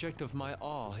subject of my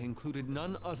awe included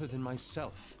none other than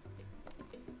myself.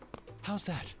 How's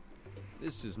that?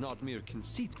 This is not mere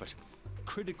conceit, but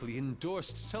critically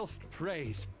endorsed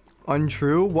self-praise.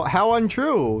 Untrue? How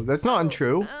untrue? That's not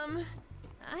untrue.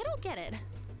 I don't get it.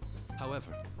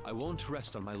 However, I won't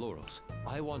rest on my laurels.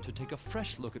 I want to take a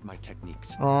fresh look at my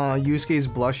techniques. Aw, Yusuke's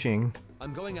blushing.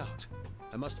 I'm going out.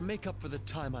 I must make up for the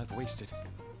time I've wasted.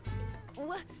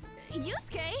 What?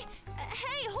 Yusuke?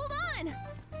 Hey, hold on!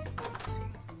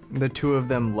 The two of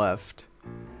them left.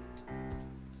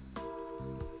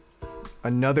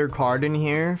 Another card in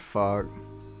here? Fuck.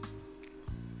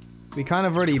 We kind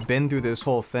of already been through this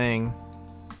whole thing.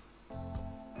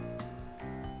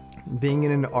 Being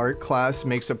in an art class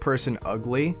makes a person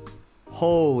ugly?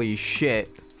 Holy shit.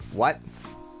 What?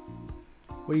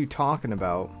 What are you talking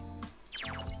about?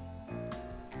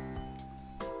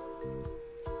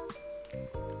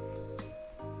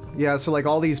 Yeah, so like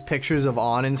all these pictures of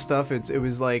An and stuff, it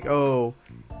was like, oh,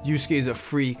 Yusuke's a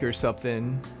freak or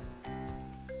something.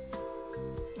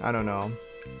 I don't know.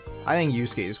 I think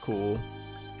Yusuke is cool.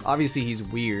 Obviously he's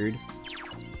weird.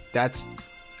 That's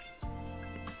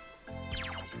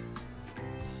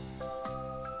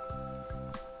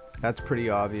pretty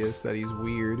obvious that he's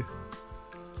weird.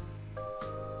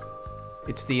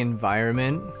 It's the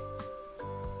environment.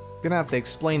 You're gonna have to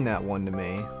explain that one to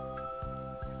me.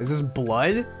 Is this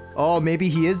blood? Oh, maybe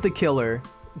he is the killer.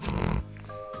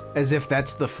 As if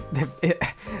that's the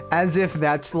as if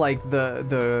that's like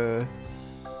the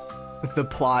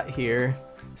plot here.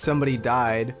 Somebody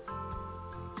died.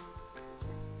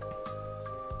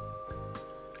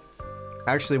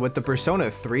 Actually, with the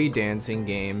Persona 3 dancing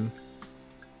game,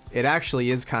 it actually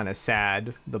is kind of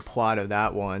sad, the plot of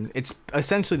that one. It's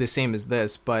essentially the same as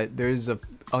this, but there's a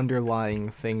underlying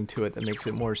thing to it that makes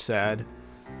it more sad.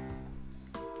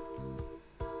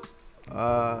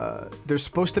 There's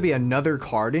supposed to be another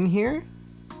card in here?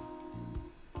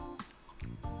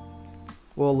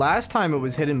 Well, last time it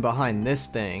was hidden behind this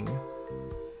thing.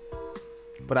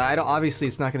 But obviously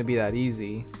it's not going to be that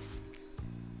easy.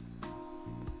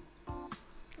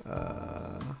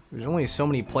 There's only so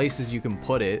many places you can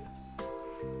put it.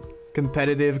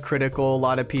 Competitive, critical, a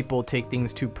lot of people take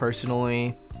things too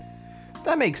personally.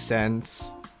 That makes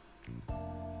sense.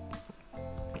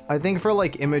 I think for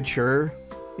like immature,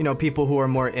 you know, people who are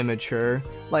more immature,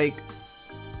 like,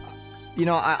 you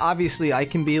know, obviously I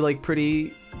can be like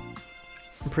pretty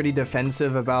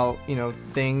defensive about, you know,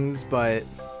 things, but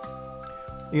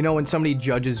you know, when somebody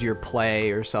judges your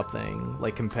play or something,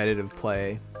 like competitive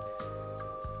play,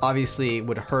 obviously it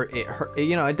would hurt.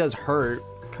 You know, it does hurt,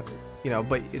 you know,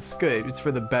 but it's good. It's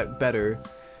for the better,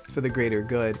 for the greater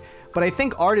good. But I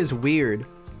think art is weird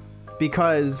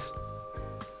because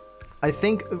I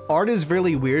think art is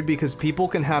really weird because people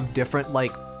can have different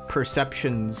like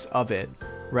perceptions of it,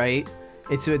 right?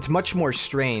 It's much more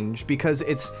strange because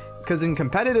in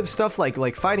competitive stuff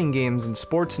like fighting games and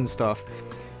sports and stuff,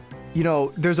 you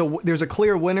know, there's a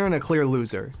clear winner and a clear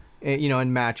loser, you know,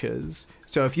 in matches.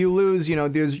 So if you lose, you know,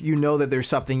 that there's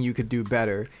something you could do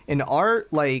better. In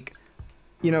art, like,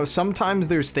 you know, sometimes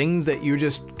there's things that you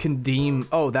just can deem,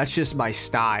 oh, that's just my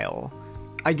style.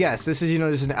 I guess this is, you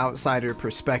know, just an outsider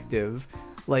perspective.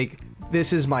 Like,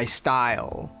 this is my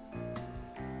style.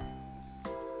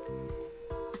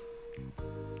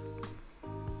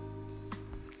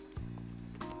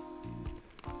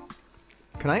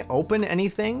 Can I open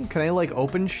anything? Can I, like,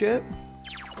 open shit?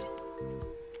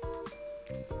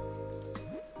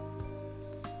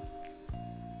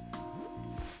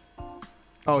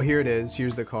 Oh, here it is.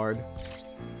 Here's the card.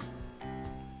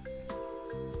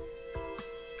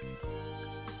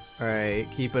 Alright,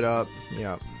 keep it up.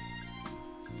 Yep.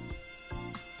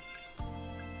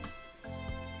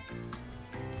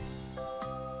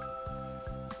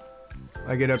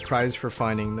 I get a prize for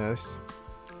finding this.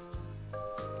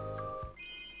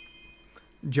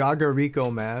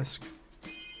 Jagariko mask.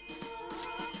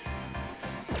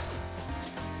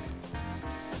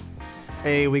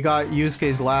 Hey, we got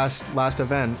Yusuke's last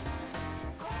event.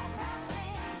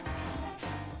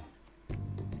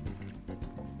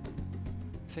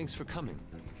 Thanks for coming.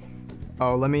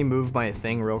 Oh, let me move my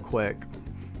thing real quick.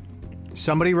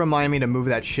 Somebody remind me to move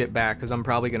that shit back, because I'm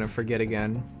probably gonna forget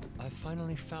again. I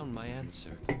finally found my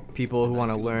answer. People who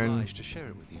want to learn, obliged to share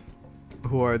it with you.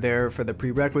 who are there for the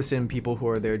prerequisite, and people who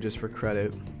are there just for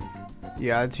credit.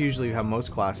 Yeah, that's usually how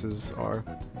most classes are.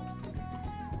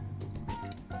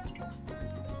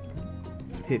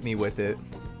 Hit me with it.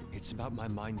 It's about my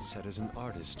mindset as an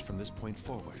artist from this point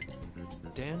forward.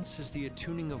 Dance is the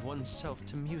attuning of oneself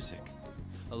to music,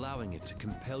 allowing it to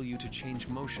compel you to change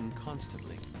motion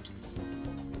constantly.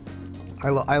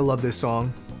 I love this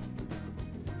song.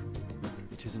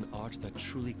 It is an art that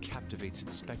truly captivates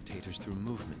its spectators through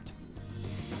movement.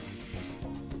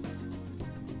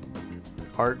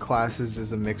 Art classes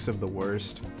is a mix of the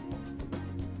worst.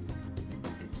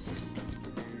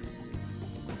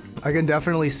 I can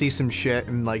definitely see some shit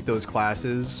in like those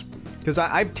classes, because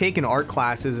I've taken art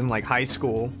classes in like high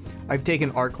school. I've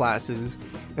taken art classes,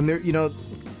 and they're, you know,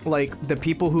 like the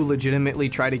people who legitimately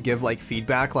try to give like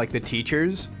feedback, like the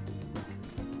teachers.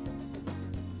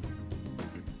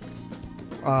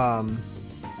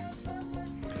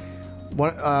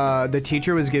 The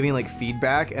teacher was giving like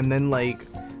feedback, and then like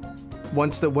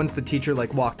once the teacher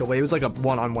like walked away, it was like a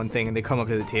one-on-one thing, and they come up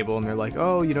to the table and they're like,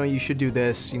 oh, you know, you should do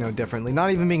this, you know, differently.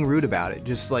 Not even being rude about it,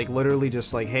 just like literally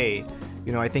just like, hey,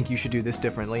 you know, I think you should do this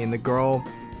differently. And the girl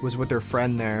was with her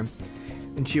friend there,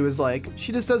 and she was like,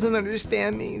 she just doesn't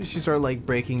understand me. And she started like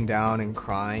breaking down and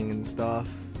crying and stuff.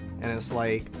 And it's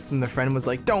like, and the friend was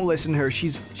like, don't listen to her,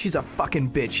 she's a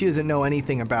fucking bitch, she doesn't know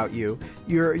anything about you.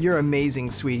 You're amazing,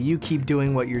 sweetie, you keep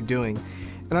doing what you're doing.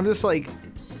 And I'm just like,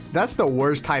 that's the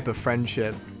worst type of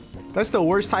friendship. That's the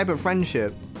worst type of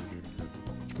friendship.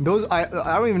 Those, I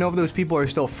don't even know if those people are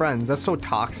still friends. That's so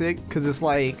toxic, because it's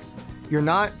like, you're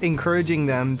not encouraging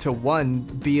them to, one,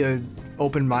 be a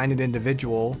open-minded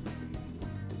individual,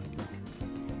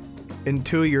 and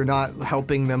two, you're not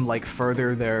helping them like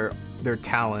further their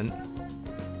talent.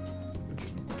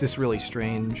 It's just really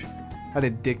strange. Had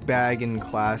a dickbag in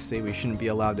class say we shouldn't be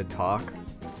allowed to talk.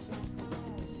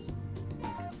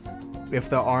 If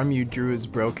the arm you drew is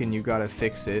broken, you gotta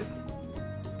fix it.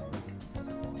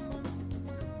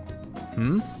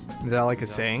 Is that like a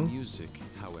saying? Music,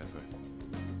 however,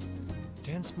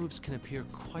 dance moves can appear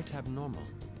quite abnormal.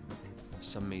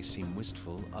 Some may seem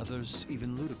wistful, others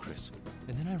even ludicrous.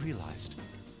 And then I realized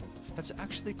that's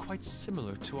actually quite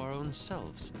similar to our own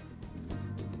selves.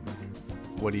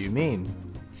 What do you mean?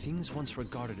 Things once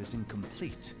regarded as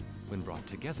incomplete, when brought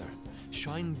together,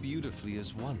 shine beautifully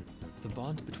as one. The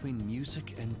bond between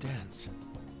music and dance.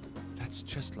 That's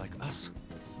just like us.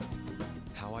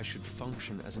 How I should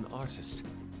function as an artist.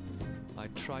 I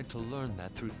tried to learn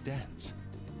that through dance.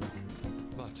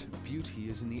 But beauty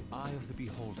is in the eye of the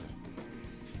beholder.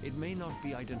 It may not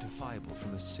be identifiable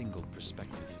from a single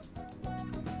perspective.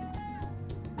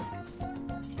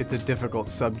 It's a difficult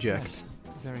subject. Yes,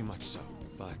 very much so.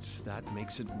 But that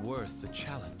makes it worth the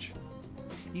challenge.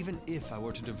 Even if I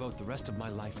were to devote the rest of my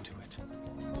life to it.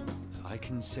 I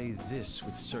can say this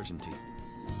with certainty.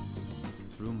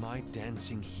 Through my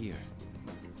dancing here,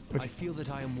 I feel that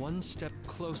I am one step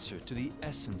closer to the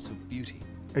essence of beauty.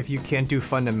 If you can't do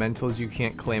fundamentals, you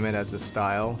can't claim it as a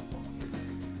style.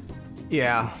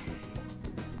 Yeah.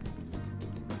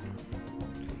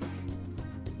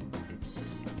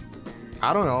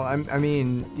 I don't know. I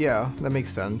mean, yeah, that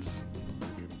makes sense.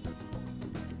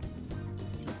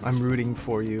 I'm rooting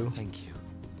for you. Thank you.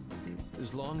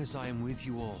 As long as I am with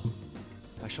you all,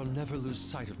 I shall never lose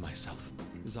sight of myself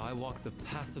as I walk the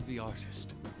path of the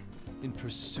artist in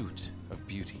pursuit of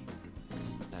beauty.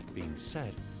 That being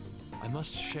said, I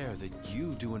must share that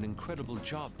you do an incredible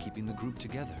job keeping the group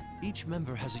together. Each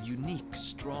member has a unique,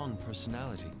 strong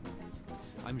personality.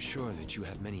 I'm sure that you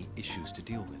have many issues to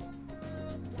deal with.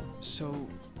 So,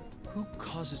 who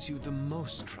causes you the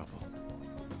most trouble?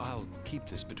 I'll keep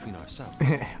this between ourselves.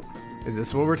 Is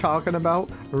this what we're talking about?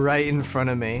 Right in front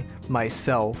of me.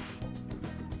 Myself.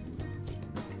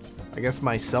 I guess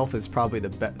myself is probably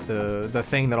the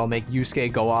thing that'll make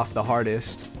Yusuke go off the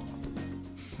hardest.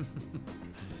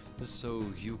 So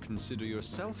you consider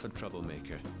yourself a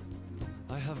troublemaker?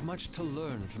 I have much to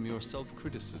learn from your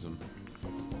self-criticism.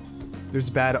 There's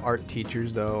bad art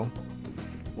teachers though.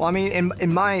 Well, I mean,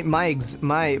 in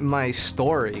my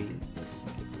story,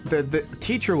 the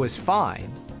teacher was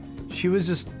fine. She was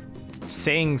just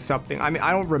saying something. I mean,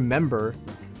 I don't remember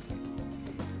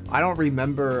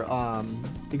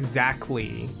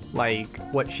exactly like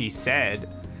what she said,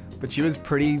 but she was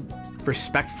pretty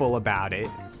respectful about it.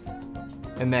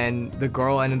 And then the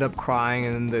girl ended up crying,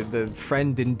 and the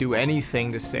friend didn't do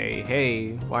anything to say,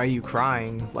 hey, why are you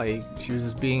crying? Like, she was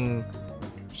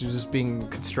just being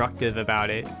constructive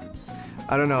about it.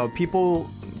 I don't know, people,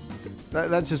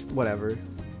 that's just whatever.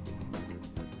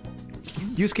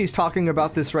 Yusuke's talking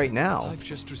about this right now. I've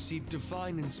just received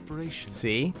divine inspiration.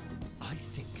 See? I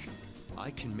think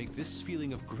I can make this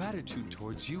feeling of gratitude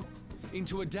towards you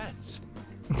into a dance.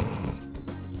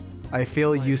 I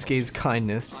feel Yusuke's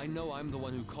kindness. I know I'm the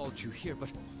one who called you here, but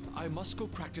I must go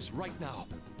practice right now,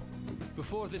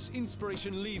 before this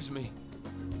inspiration leaves me.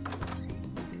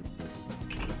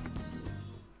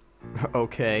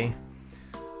 Okay.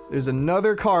 There's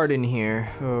another card in here.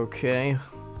 Okay.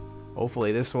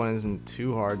 Hopefully this one isn't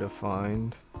too hard to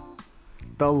find.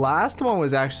 The last one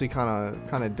was actually kind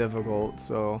of difficult,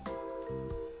 so...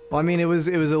 Well, I mean, it was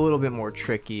a little bit more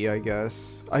tricky, I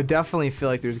guess. I definitely feel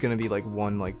like there's gonna be like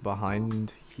one like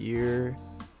behind here.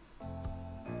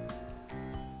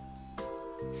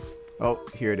 Oh,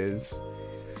 here it is.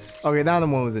 Okay, now the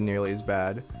one wasn't nearly as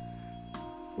bad.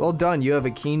 Well done, you have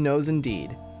a keen nose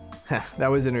indeed. That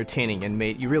was entertaining,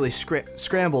 inmate. You really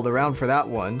scrambled around for that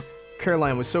one.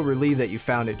 Caroline was so relieved that you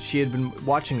found it. She had been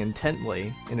watching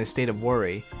intently, in a state of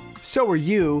worry. So were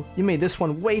you. You made this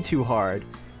one way too hard.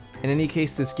 In any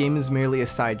case, this game is merely a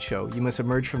sideshow. You must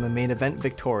emerge from the main event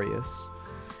victorious.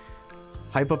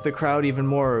 Hype up the crowd even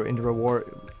more with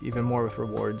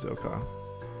rewards. Okay.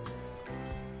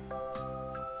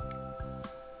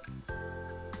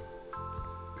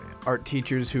 Art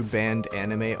teachers who banned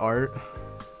anime art.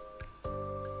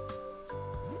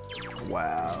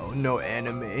 Wow, no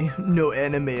anime. No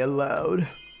anime allowed.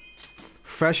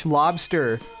 Fresh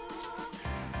lobster.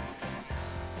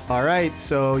 Alright,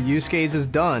 so Yusuke's is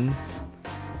done.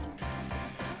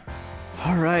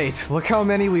 Alright, look how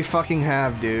many we fucking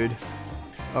have, dude.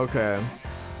 Okay.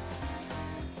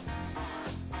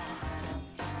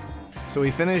 So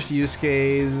we finished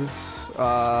Yusuke's.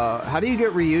 How do you get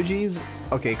Ryuji's?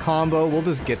 Okay, combo, we'll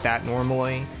just get that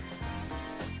normally.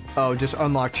 Oh, just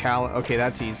unlock challenge. Okay,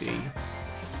 that's easy.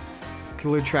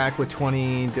 Killer track with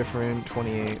 20 different,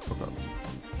 28. Okay.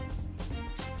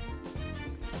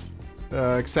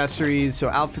 Accessories, so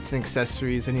outfits and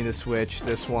accessories, I need to switch.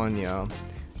 This one, yeah.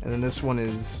 And then this one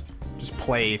is just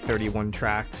play 31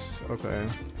 tracks. Okay.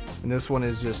 And this one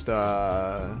is just,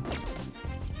 yeah.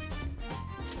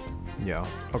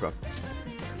 Okay.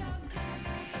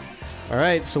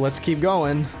 Alright, so let's keep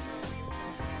going.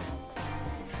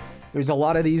 There's a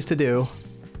lot of these to do.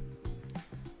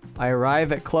 I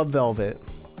arrive at Club Velvet.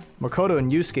 Makoto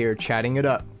and Yusuke are chatting it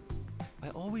up. I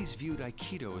always viewed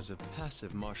Aikido as a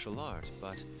passive martial art,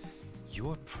 but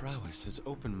your prowess has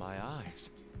opened my eyes.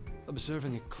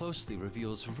 Observing it closely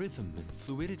reveals rhythm and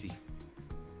fluidity.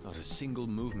 Not a single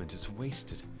movement is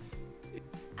wasted.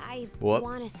 I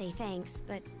want to say thanks,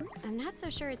 but I'm not so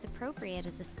sure it's appropriate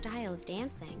as a style of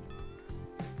dancing.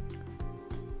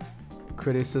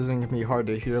 Criticism can be hard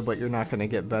to hear, but you're not going to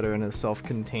get better in a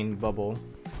self-contained bubble.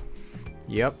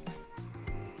 Yep.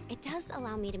 It does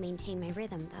allow me to maintain my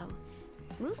rhythm, though.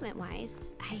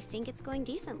 Movement-wise, I think it's going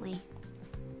decently.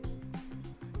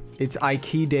 It's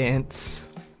Aiki dance.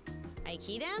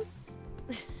 Aiki dance?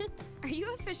 Are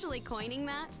you officially coining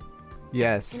that?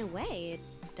 Yes. In a way,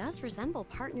 it does resemble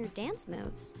partnered dance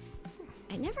moves.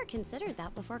 I never considered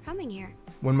that before coming here.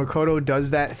 When Makoto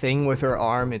does that thing with her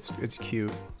arm, it's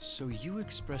cute. So you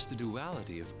express the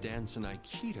duality of dance and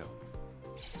Aikido.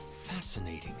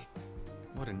 Fascinating.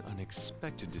 What an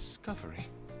unexpected discovery.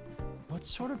 What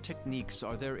sort of techniques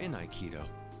are there in Aikido?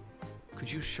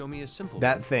 Could you show me a simple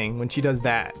That thing, when she does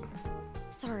that.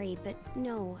 Sorry, but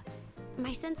no.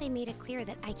 My sensei made it clear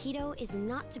that Aikido is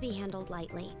not to be handled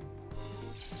lightly.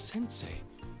 Sensei?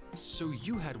 So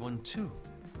you had one too?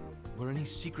 Were any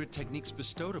secret techniques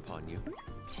bestowed upon you?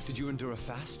 Did you endure a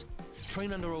fast?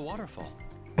 Train under a waterfall?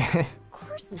 Of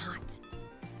course not.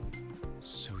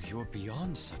 So you're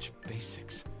beyond such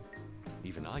basics.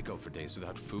 Even I go for days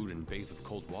without food and bathe with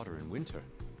cold water in winter.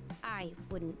 I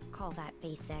wouldn't call that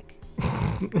basic.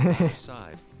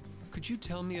 Aside, could you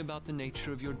tell me about the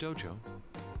nature of your dojo?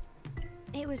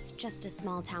 It was just a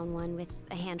small town one with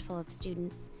a handful of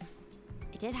students.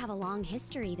 It did have a long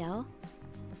history, though.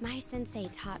 My sensei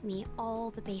taught me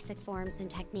all the basic forms and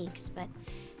techniques, but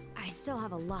I still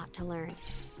have a lot to learn.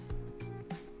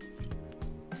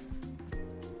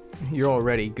 You're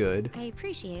already good. I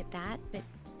appreciate that, but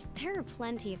there are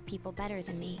plenty of people better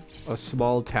than me. A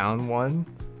small town one?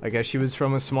 I guess she was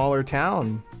from a smaller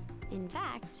town. In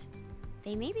fact,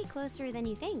 they may be closer than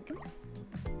you think.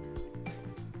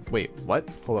 Wait, what?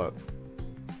 Hold up.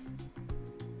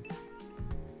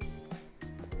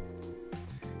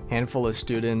 Handful of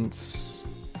students.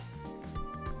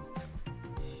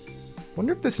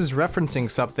 Wonder if this is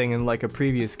referencing something in like a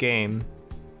previous game.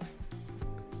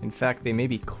 In fact, they may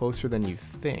be closer than you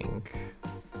think.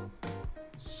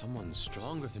 Someone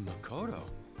stronger than Makoto.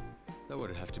 That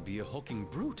would have to be a hulking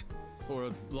brute. Or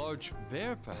a large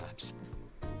bear, perhaps.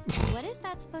 What is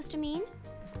that supposed to mean?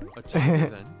 A tiger,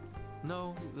 then?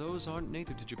 No, those aren't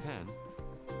native to Japan.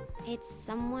 It's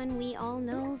someone we all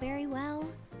know very well.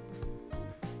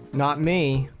 Not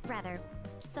me. Rather,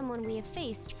 someone we have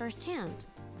faced firsthand.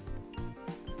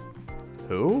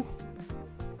 Who?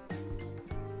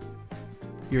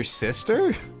 Your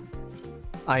sister?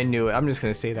 I knew it. I'm just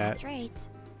gonna say that. That's right.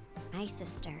 My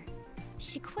sister.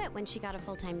 She quit when she got a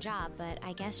full-time job, but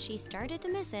I guess she started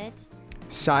to miss it.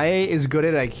 Sae is good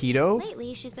at Aikido.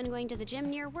 Lately, she's been going to the gym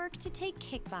near work to take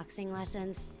kickboxing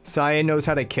lessons. Sae knows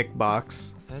how to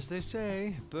kickbox. As they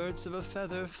say, birds of a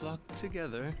feather flock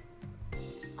together.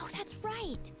 Oh, that's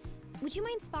right. Would you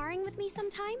mind sparring with me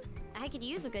sometime? I could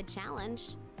use a good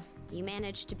challenge. You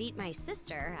managed to beat my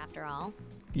sister, after all.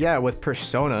 Yeah, with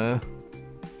Persona.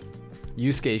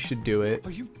 Yusuke should do it.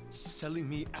 Are you selling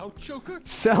me out, Joker?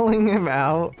 Selling him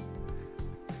out?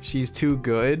 She's too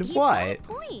good? He's What?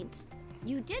 got a point.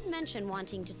 You did mention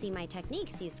wanting to see my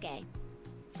techniques, Yusuke.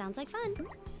 Sounds like fun.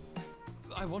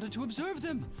 I wanted to observe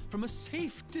them from a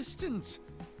safe distance,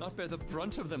 not bear the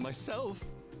brunt of them myself.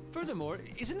 Furthermore,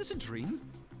 isn't this a dream?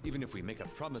 Even if we make a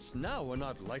promise now, we're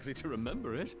not likely to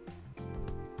remember it.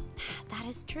 That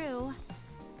is true.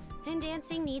 And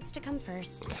dancing needs to come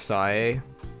first. Sae.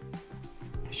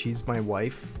 She's my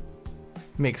wife.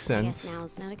 Makes I sense. guess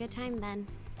now's not a good time then.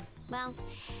 Well,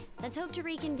 let's hope to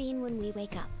reconvene when we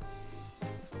wake up.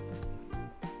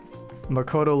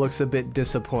 Makoto looks a bit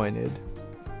disappointed.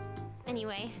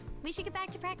 Anyway, we should get back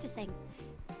to practicing.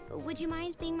 Would you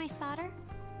mind being my spotter?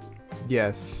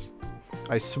 Yes.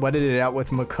 I sweated it out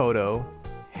with Makoto.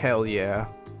 Hell yeah.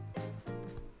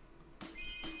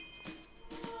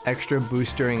 Extra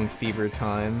boost during fever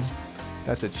time.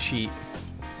 That's a cheat.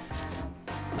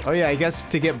 Oh yeah, I guess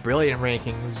to get brilliant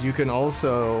rankings, you could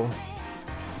also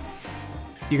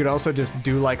just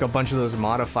do like a bunch of those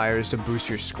modifiers to boost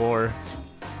your score.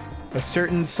 A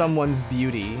certain someone's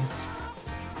beauty.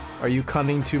 Are you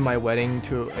coming to my wedding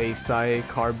to a Sae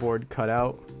cardboard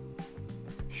cutout?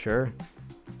 Sure.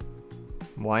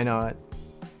 Why not?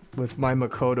 With my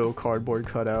Makoto cardboard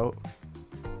cutout.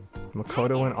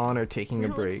 Makoto and On are taking a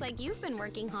break. Looks like you've been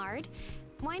working hard.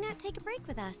 Why not take a break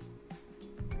with us?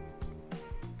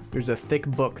 There's a thick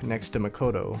book next to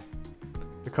Makoto.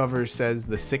 The cover says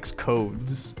the 6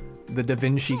 codes. The Da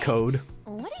Vinci Code.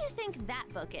 What do you think that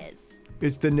book is?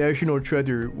 It's the national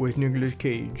treasure with Nicolas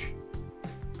Cage.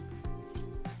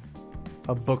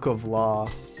 A book of law.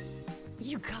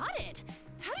 You got it!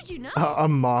 How did you know? A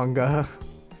manga.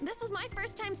 This was my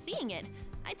first time seeing it.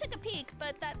 I took a peek,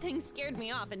 but that thing scared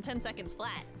me off in 10 seconds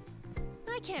flat.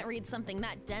 I can't read something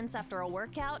that dense after a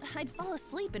workout. I'd fall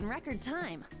asleep in record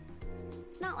time.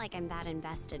 It's not like I'm that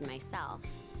invested myself.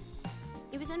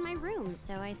 It was in my room,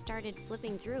 so I started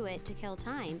flipping through it to kill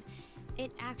time.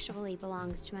 It actually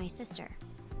belongs to my sister.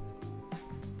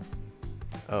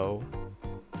 Oh.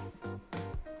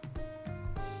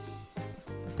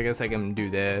 I guess I can do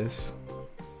this.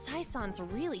 Sae-san's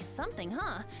really something,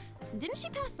 huh? Didn't she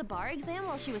pass the bar exam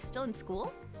while she was still in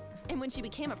school? And when she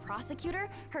became a prosecutor,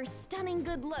 her stunning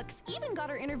good looks even got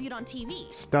her interviewed on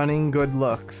TV. Stunning good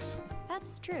looks.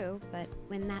 That's true, but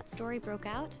when that story broke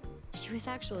out, she was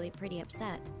actually pretty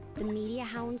upset. The media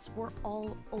hounds were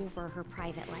all over her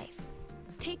private life.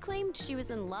 They claimed she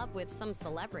was in love with some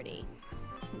celebrity.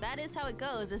 That is how it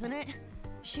goes, isn't it?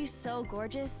 She's so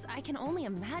gorgeous, I can only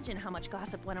imagine how much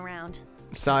gossip went around.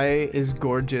 Sae is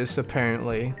gorgeous,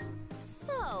 apparently.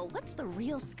 So,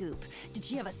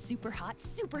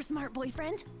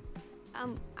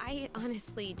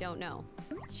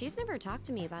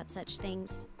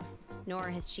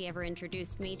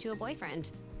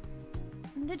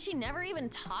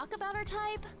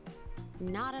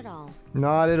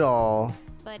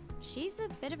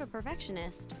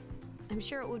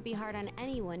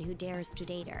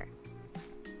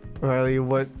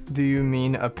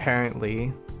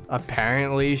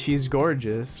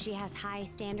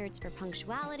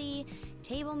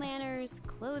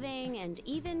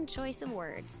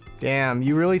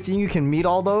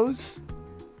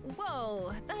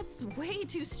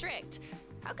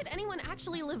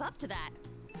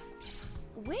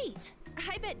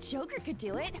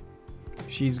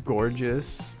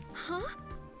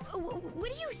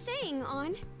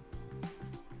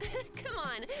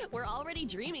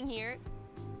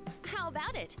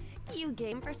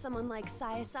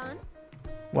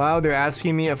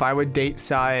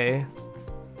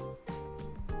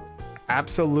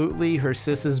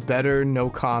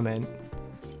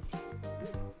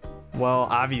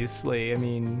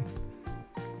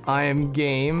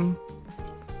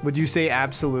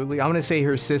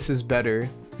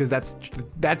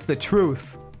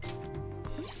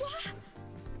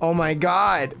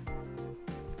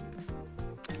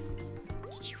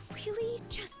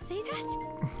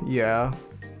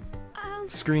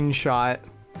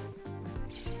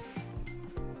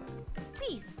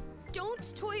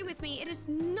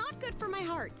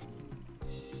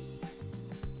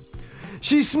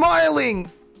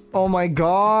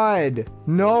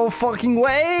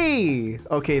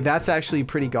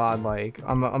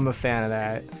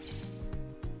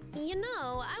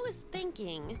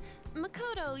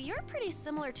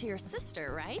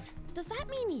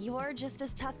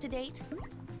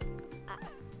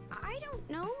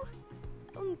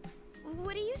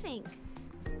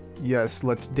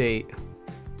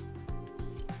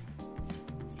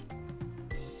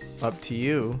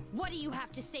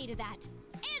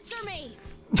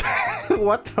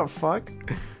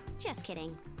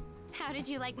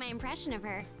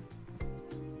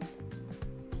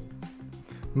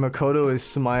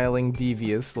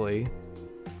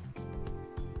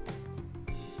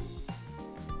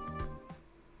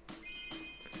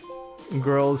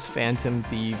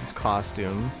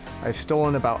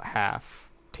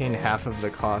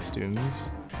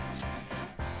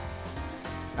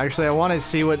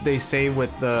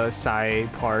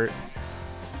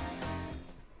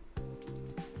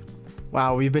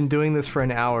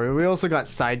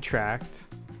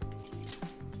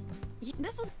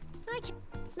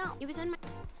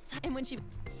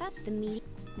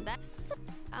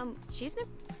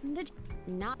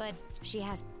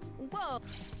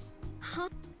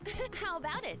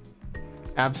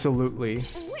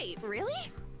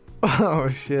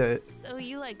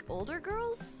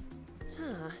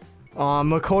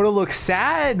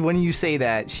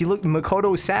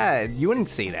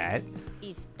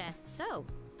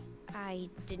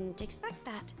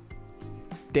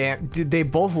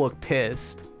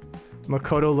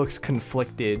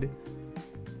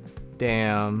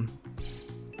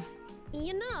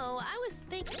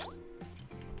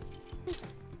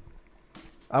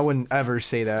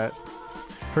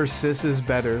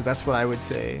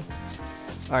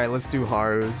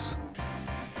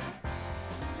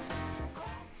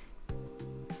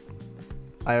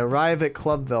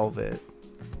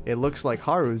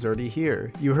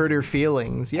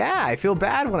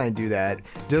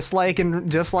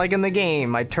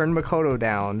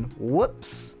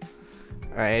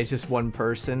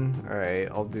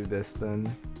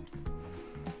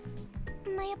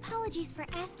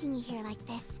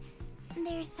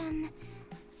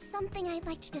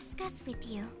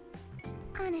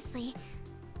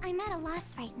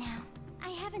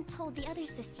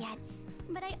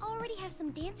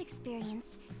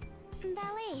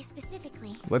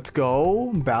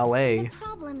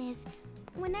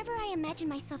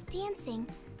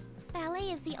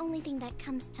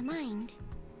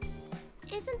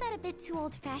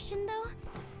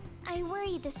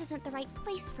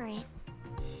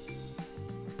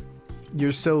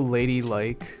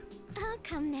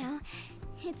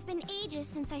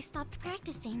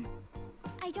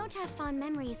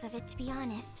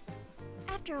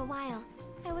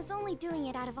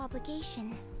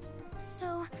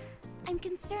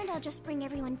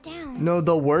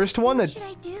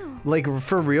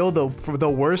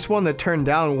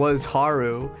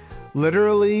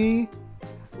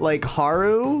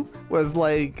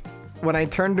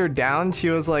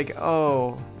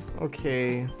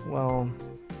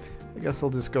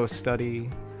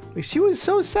 Like, she was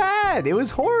so sad. It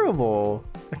was horrible.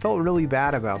 I felt really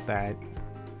bad about that.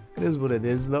 It is what it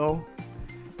is, though.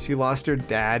 She lost her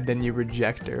dad, then you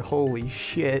reject her. Holy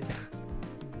shit.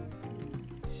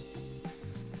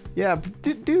 Yeah,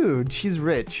 dude, she's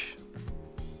rich.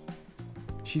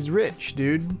 She's rich,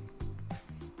 dude.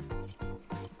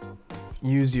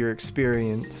 Use your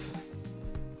experience.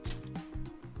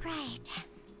 Right.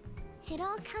 It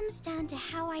all comes down to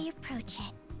how I approach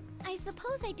it. I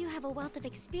suppose I do have a wealth of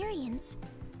experience.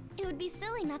 It would be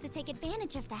silly not to take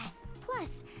advantage of that.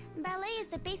 Plus, ballet is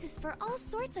the basis for all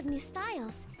sorts of new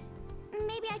styles.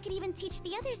 Maybe I could even teach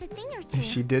the others a thing or two.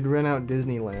 She did rent out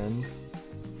Disneyland.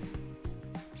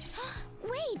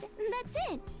 Wait, that's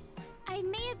it. I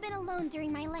may have been alone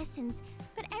during my lessons,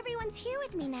 but everyone's here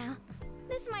with me now.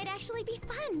 This might actually be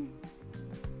fun.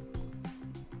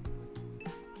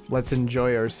 Let's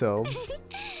enjoy ourselves.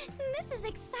 This is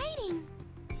exciting.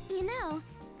 You know,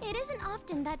 it isn't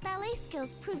often that ballet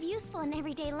skills prove useful in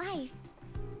everyday life.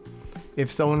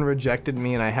 If someone rejected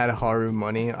me and I had Haru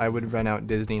money, I would rent out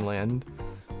Disneyland.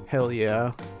 Hell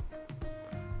yeah.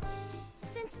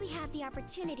 Since we have the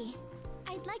opportunity,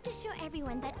 I'd like to show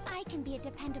everyone that I can be a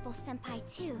dependable senpai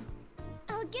too.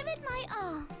 I'll give it my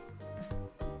all.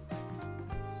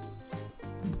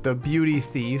 The beauty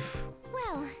thief.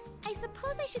 Well, I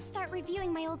suppose I should start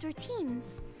reviewing my old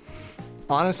routines.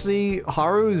 Honestly,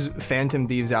 Haru's Phantom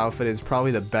Thieves outfit is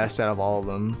probably the best out of all of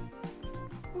them.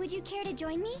 Would you care to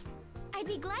join me? I'd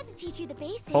be glad to teach you the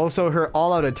basics. Also, her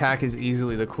all-out attack is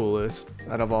easily the coolest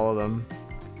out of all of them.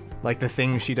 Like the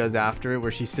thing she does after it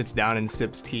where she sits down and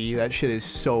sips tea. That shit is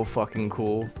so fucking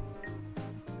cool.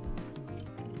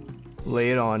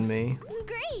 Lay it on me.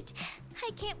 Great!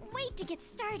 I can't wait to get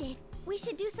started. We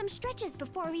should do some stretches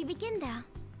before we begin though.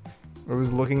 I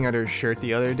was looking at her shirt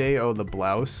the other day. Oh, the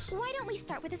blouse. Why don't we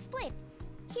start with a split?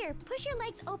 Here, push your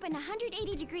legs open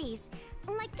 180 degrees.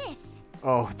 Like this.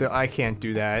 Oh, I can't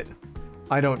do that.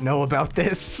 I don't know about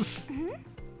this.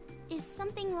 Is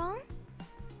something wrong?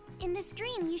 In this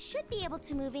dream, you should be able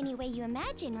to move any way you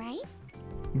imagine, right?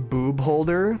 Boob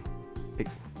holder?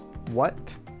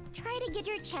 What? Try to get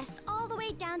your chest all the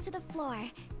way down to the floor.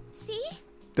 See?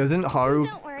 Doesn't Haru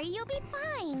Don't worry, you'll be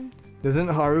fine.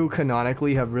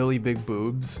 canonically have really big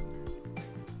boobs?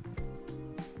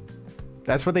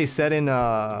 That's what they said in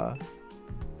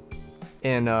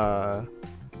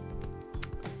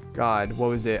God, what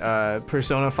was it?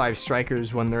 Persona 5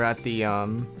 Strikers when they're at the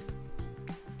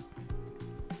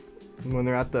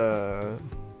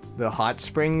hot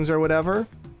springs or whatever.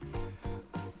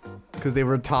 Because they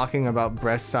were talking about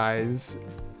breast size.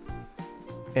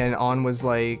 And An was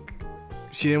like,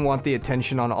 she didn't want the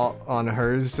attention on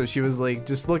hers, so she was like,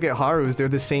 just look at Haru's, they're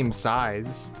the same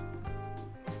size.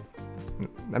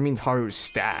 That means Haru's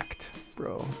stacked,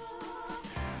 bro.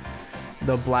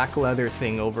 The black leather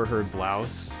thing over her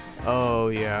blouse. Oh,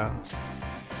 yeah.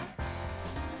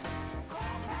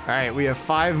 Alright, we have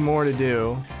 5 more to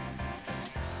do.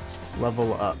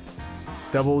 Level up.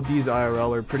 Double D's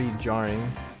IRL are pretty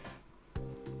jarring.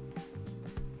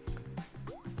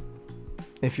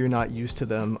 If you're not used to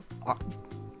them.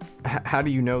 How do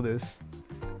you know this?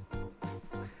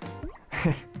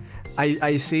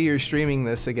 I see you're streaming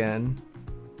this again.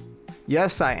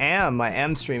 Yes, I am. I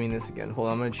am streaming this again. Hold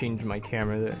on, I'm gonna change my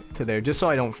camera to there just so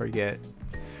I don't forget.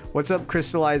 What's up,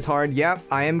 Crystallized Hard? Yep,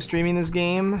 I am streaming this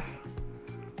game.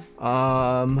 Did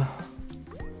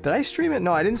I stream it?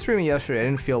 No, I didn't stream it yesterday. I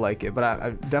didn't feel like it, but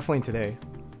I definitely today.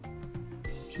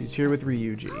 She's here with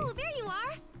Ryuji. Oh, there you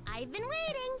are. I've been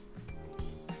waiting.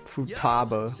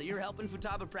 Futaba. Yo, so you're helping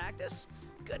Futaba practice?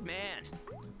 Good man.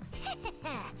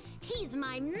 He's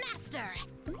my master.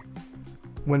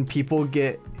 When people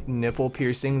get nipple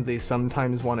piercings, they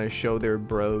sometimes want to show their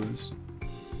bros.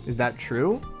 Is that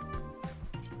true?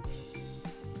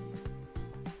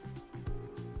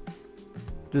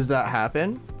 Does that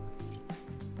happen?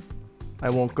 I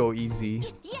won't go easy.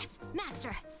 Yes,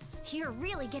 master. You're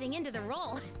really getting into the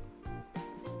role.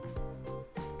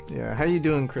 Yeah, how you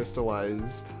doing,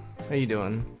 Crystallized? How you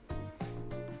doing?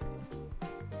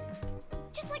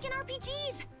 Just like in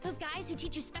RPGs. Those guys who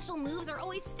teach you special moves are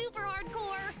always super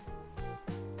hardcore.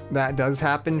 That does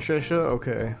happen, Trisha?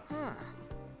 Okay. Huh.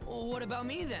 Well, what about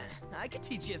me then? I could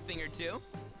teach you a thing or two.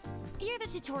 You're the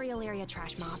tutorial area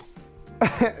trash mob.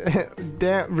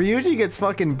 Damn, Ryuji gets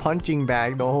fucking punching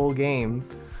bagged the whole game.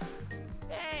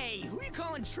 Hey, who you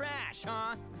calling trash,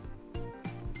 huh?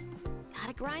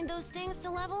 Gotta grind those things to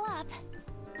level up.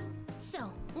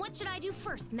 So, what should I do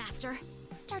first, master?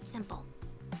 Start simple.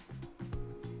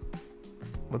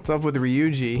 What's up with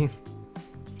Ryuji?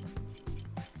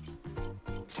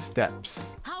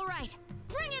 Steps. All right,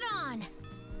 bring it on.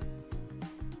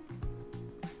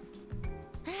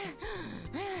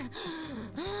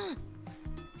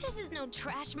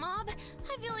 Mob.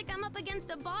 I feel like I'm up against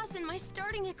a boss in my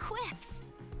starting equips.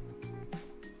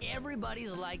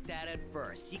 Everybody's like that at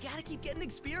first. You gotta keep getting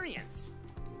experience.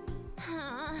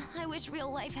 I wish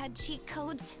real life had cheat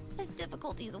codes. This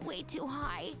difficulty's way too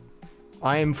high.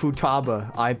 I am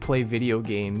Futaba. I play video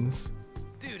games.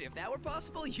 Dude, if that were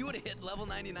possible, you would've hit level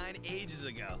 99 ages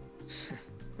ago.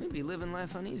 We'd be living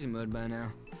life on easy mode by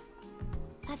now.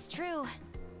 That's true.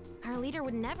 Our leader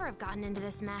would never have gotten into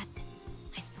this mess.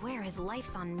 I swear his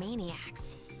life's on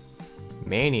Maniacs.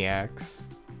 Maniacs?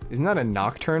 Isn't that a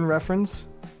Nocturne reference?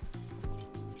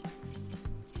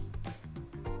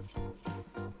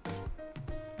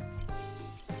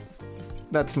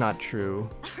 That's not true.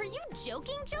 Are you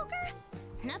joking, Joker?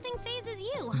 Nothing phases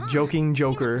you, huh? Joking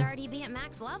Joker. You must already be at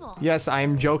max level. Yes, I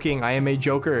am joking. I am a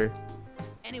Joker.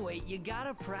 Anyway, you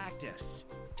gotta practice.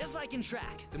 Just like in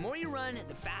track, the more you run,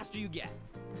 the faster you get.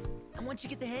 And once you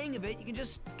get the hang of it, you can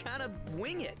just kind of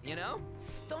wing it, you know?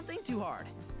 Don't think too hard.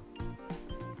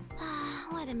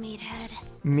 What a meathead.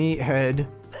 Meathead.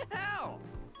 The hell?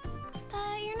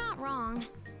 But you're not wrong.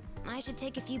 I should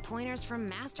take a few pointers from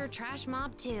Master Trash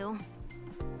Mob too.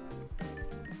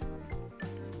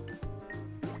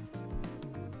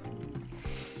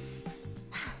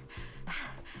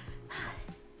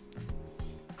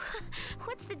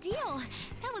 What's the deal?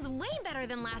 That was way better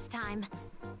than last time.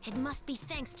 It must be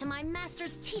thanks to my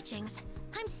master's teachings.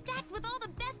 I'm stacked with all the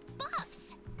best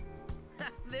buffs.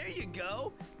 There you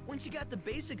go. Once you got the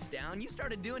basics down, you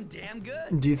started doing damn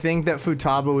good. Do you think that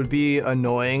Futaba would be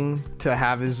annoying to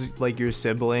have as, like, your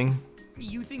sibling?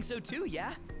 You think so too,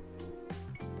 yeah?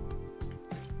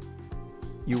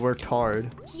 You worked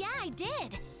hard. Yeah, I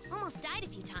did. Almost died a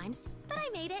few times, but I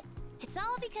made it. It's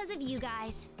all because of you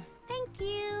guys. Thank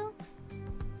you.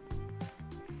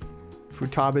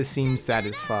 Futaba seems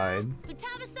satisfied.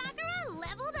 Futaba Sakura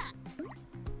leveled up.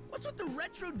 What's with the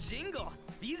retro jingle?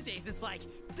 These days it's like,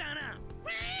 da-na.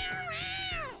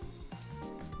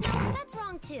 That's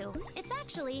wrong too. It's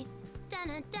actually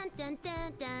dun dun dun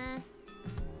dun dun.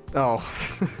 Oh.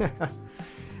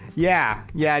 yeah,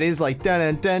 it is like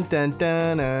dun dun dun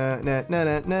dun na na na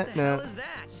na What the hell na. is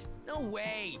that? No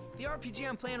way. The RPG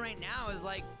I'm playing right now is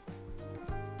like...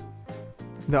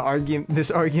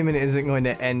 This argument isn't going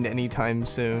to end anytime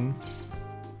soon.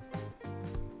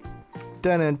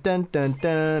 Dun dun dun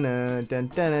dun dun dun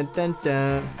dun dun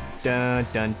dun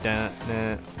dun dun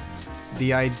dun.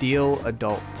 The ideal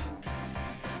adult.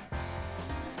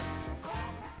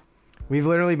 We've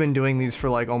literally been doing these for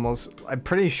like almost, I'm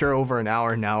pretty sure over an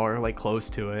hour now, or like close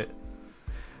to it.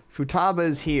 Futaba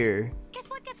is here. Guess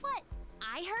what?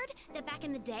 I heard that back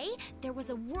in the day, there was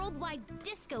a worldwide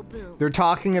disco boom. They're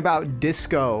talking about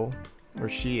disco, where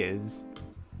she is.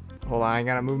 Hold on, I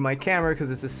gotta move my camera because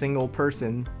it's a single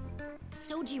person.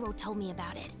 Sojiro told me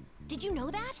about it. Did you know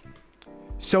that?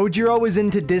 Sojiro was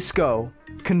into disco.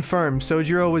 Confirmed,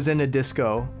 Sojiro was into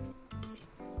disco.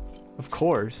 Of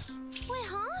course. Wait,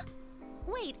 huh?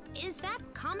 Wait, is that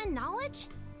common knowledge?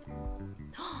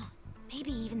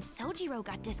 Maybe even Sojiro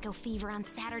got disco fever on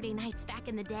Saturday nights back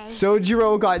in the day.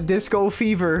 Sojiro got disco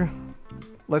fever.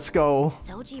 Let's go.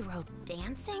 Sojiro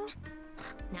dancing?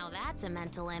 Now that's a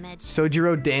mental image.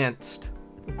 Sojiro danced.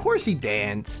 Of course he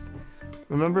danced.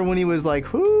 Remember when he was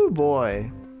like, whoo boy.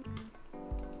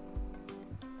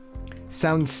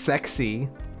 Sounds sexy.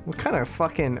 What kind of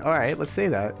fucking... Alright, let's say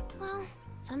that. Well,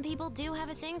 some people do have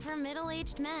a thing for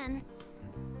middle-aged men.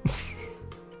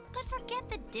 But forget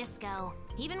the disco.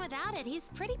 Even without it, he's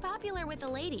pretty popular with the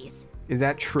ladies. Is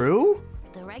that true?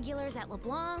 The regulars at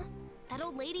LeBlanc, that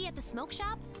old lady at the smoke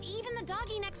shop, even the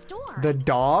doggy next door. The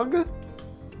dog?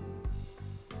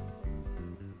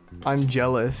 I'm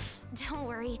jealous. Don't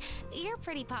worry, you're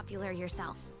pretty popular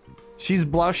yourself. She's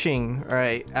blushing.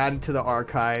 Alright, add it to the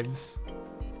archives.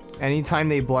 Anytime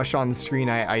they blush on screen,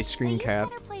 I screen But cap. you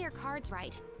better play your cards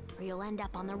right, or you'll end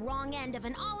up on the wrong end of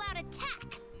an all-out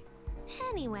attack.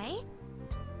 Anyway,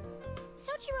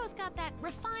 Sojiro's got that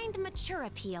refined, mature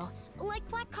appeal, like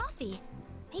black coffee.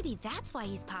 Maybe that's why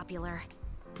he's popular.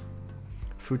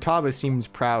 Futaba seems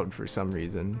proud for some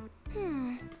reason.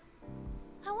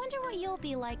 I wonder what you'll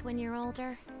be like when you're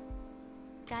older.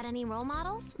 Got any role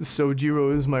models?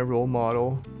 Sojiro is my role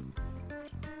model.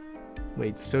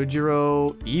 Wait,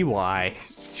 Sojiro EY.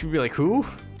 She'd be like, who?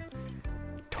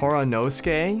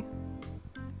 Toranosuke?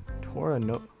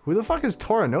 Who the fuck is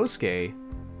Toranosuke?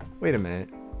 Wait a minute.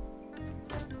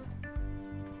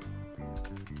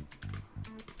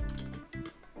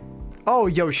 Oh,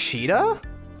 Yoshida?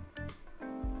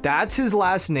 That's his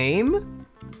last name?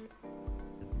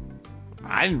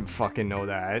 I didn't fucking know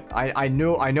that. I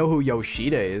know who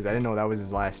Yoshida is. I didn't know that was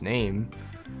his last name.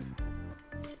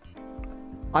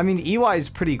 I mean, EY is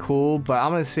pretty cool, but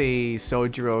I'm gonna say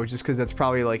Sojiro just because that's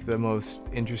probably like the most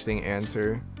interesting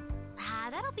answer. Ah,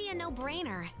 that'll be a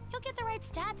no-brainer. You'll get the right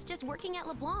stats just working at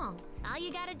LeBlanc. All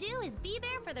you gotta do is be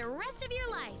there for the rest of your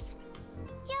life.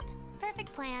 Yep,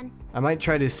 perfect plan. I might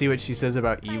try to see what she says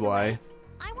about By the EY. way,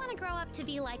 I want to grow up to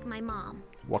be like my mom.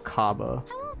 Wakaba.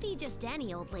 I won't be just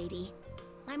any old lady.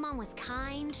 My mom was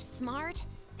kind, smart,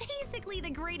 basically the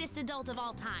greatest adult of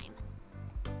all time.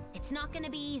 It's not gonna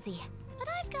be easy, but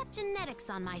I've got genetics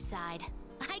on my side.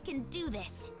 I can do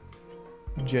this.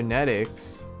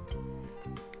 Genetics.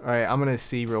 Alright, I'm gonna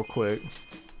see real quick.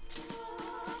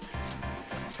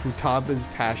 Futaba's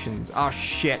passions. Oh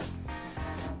shit.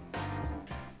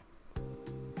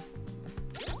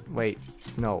 Wait,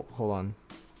 no, hold on.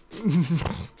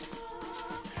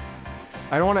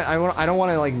 I don't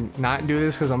wanna like not do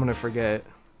this because I'm gonna forget.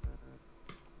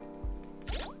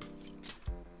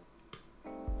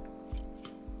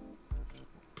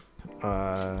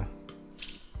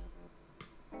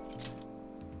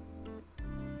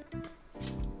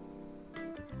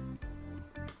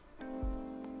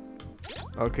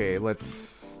 Okay,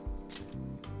 let's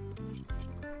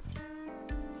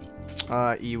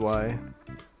EY.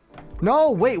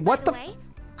 No, wait, what the? By the way,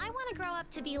 I want to grow up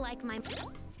to be like my.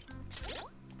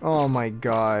 Oh my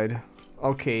god.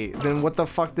 Okay, then what the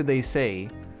fuck did they say?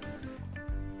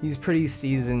 He's pretty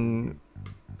seasoned.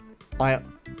 I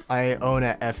own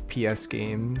a FPS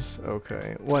games.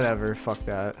 Okay, whatever. Fuck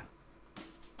that.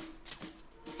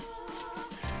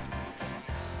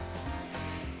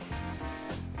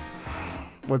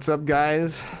 What's up,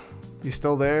 guys? You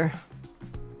still there?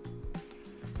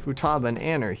 Futaba and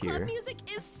Ann are Club here. music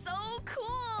is so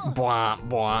cool! Blah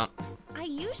blah. I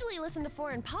usually listen to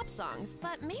foreign pop songs,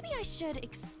 but maybe I should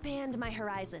expand my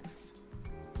horizons.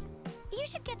 You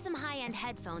should get some high-end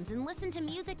headphones and listen to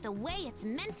music the way it's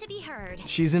meant to be heard.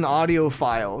 She's an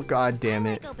audiophile. God damn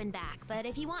I it. like open back, but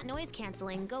if you want noise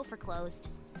canceling, go for closed.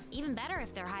 Even better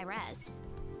if they're high res.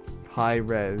 High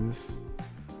res.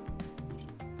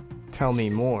 Tell me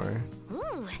more.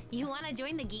 Ooh, you want to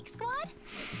join the Geek Squad?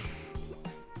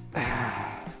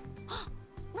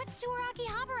 Let's do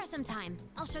Arakihabara sometime.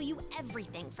 I'll show you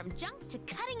everything from junk to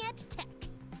cutting-edge tech.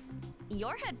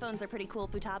 Your headphones are pretty cool,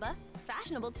 Futaba.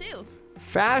 Fashionable too.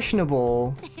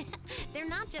 Fashionable? They're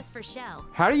not just for show.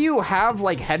 How do you have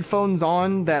like headphones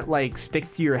on that like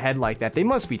stick to your head like that? They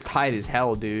must be tight as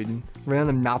hell, dude. For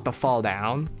them not to fall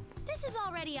down. This is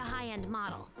already a high-end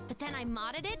model, but then I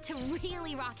modded it to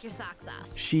really rock your socks off.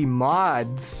 She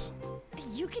mods.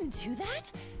 You can do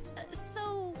that?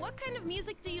 So, what kind of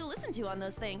music do you listen to on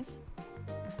those things?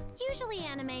 Usually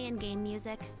anime and game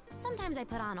music. Sometimes I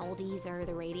put on oldies or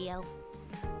the radio.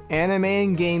 Anime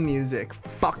and game music.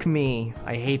 Fuck me.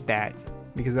 I hate that.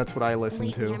 Because that's what I listen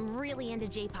Lately, to. I'm really into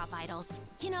J-pop idols.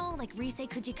 You know, like Rise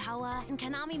Kujikawa and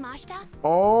Kanami Mashita.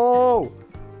 Oh!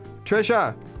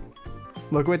 Trisha!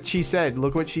 Look what she said.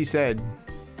 Look what she said.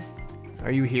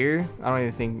 Are you here? I don't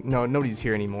even think... No, nobody's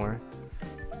here anymore.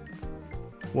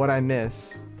 What'd I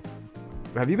miss?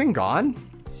 Have you been gone?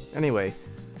 Anyway.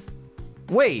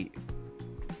 Wait.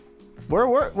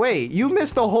 Wait, you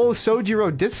missed the whole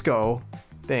Sojiro disco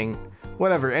thing.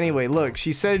 Whatever. Anyway, look.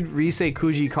 She said Rise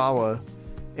Kujikawa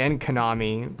and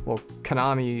Kanami. Well,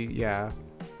 Kanami, yeah.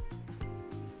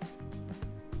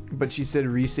 But she said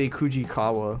Rise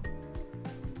Kujikawa.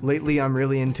 Lately, I'm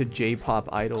really into J-pop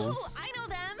idols. Oh, I know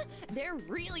them! They're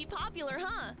really popular,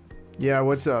 huh? Yeah,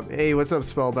 what's up? Hey, what's up,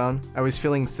 Spellbound? I was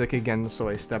feeling sick again, so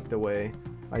I stepped away.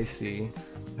 I see.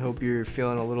 I hope you're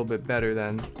feeling a little bit better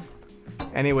then.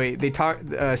 Anyway, they talked.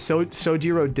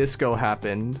 Sojiro Disco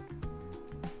happened.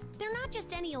 They're not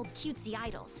just any old cutesy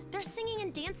idols. Their singing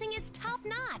and dancing is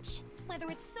top-notch. Whether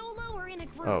it's solo or in a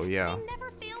group, Oh, yeah. they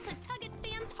never fail to tug at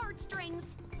fans'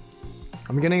 heartstrings.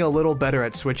 I'm getting a little better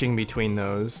at switching between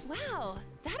those. Wow,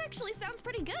 that actually sounds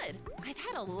pretty good. I've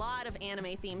had a lot of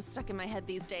anime themes stuck in my head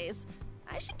these days.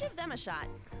 I should give them a shot.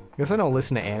 I guess I don't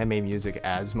listen to anime music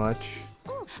as much.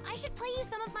 Ooh, I should play you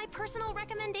some of my personal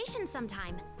recommendations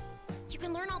sometime. You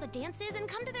can learn all the dances and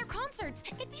come to their concerts.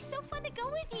 It'd be so fun to go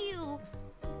with you.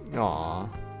 Aw.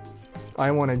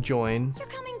 I want to join. You're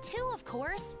coming too, of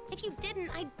course. If you didn't,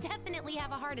 I'd definitely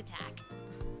have a heart attack.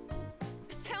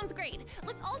 Sounds great.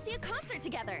 Let's all see a concert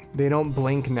together. They don't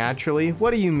blink naturally?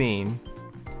 What do you mean?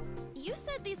 You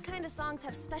said these kind of songs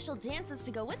have special dances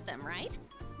to go with them, right?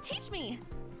 Teach me.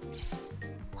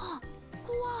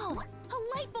 Whoa,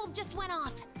 a light bulb just went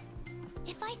off.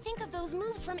 If I think of those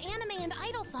moves from anime and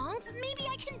idol songs, maybe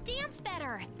I can dance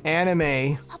better.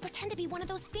 Anime. I'll pretend to be one of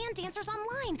those fan dancers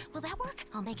online. Will that work?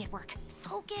 I'll make it work.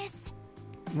 Focus.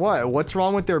 What? What's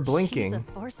wrong with their blinking? She's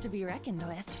a force to be reckoned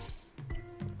with.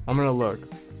 I'm gonna look.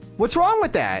 What's wrong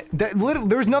with that?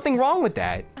 There's nothing wrong with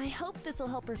that. I hope this will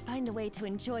help her find a way to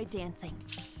enjoy dancing.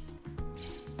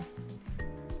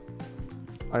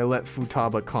 I let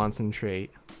Futaba concentrate.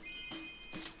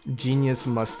 Genius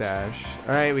mustache.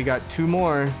 Alright, we got 2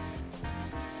 more.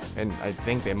 And I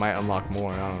think they might unlock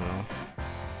more, I don't know.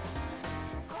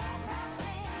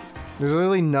 There's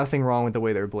literally nothing wrong with the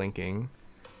way they're blinking.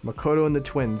 Makoto and the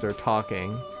twins are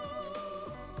talking.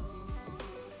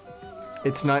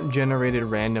 It's not generated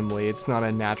randomly, it's not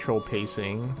a natural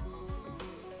pacing.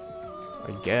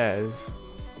 I guess.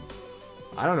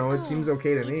 I don't know, it seems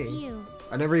okay to me. You.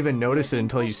 I never even noticed it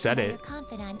until you said it. Your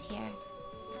confidant here.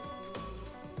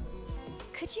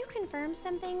 Could you confirm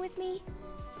something with me?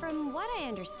 From what I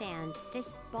understand,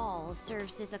 this ball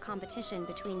serves as a competition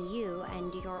between you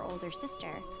and your older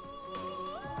sister.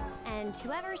 And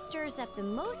whoever stirs up the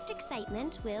most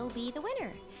excitement will be the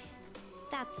winner.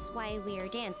 That's why we're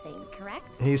dancing,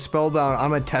 correct? He's spellbound.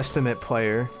 I'm a Testament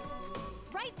player.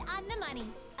 Right on the money.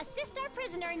 Assist our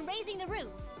prisoner in raising the roof.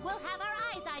 We'll have our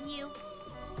eyes on you.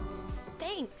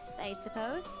 Thanks, I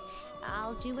suppose.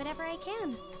 I'll do whatever I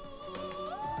can.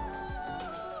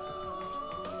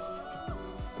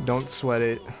 Don't sweat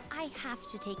it. I have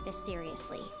to take this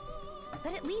seriously.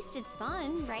 But at least it's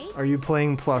fun, right? Are you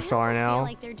playing Plus R now? Feel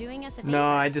like they're doing us a favor. No,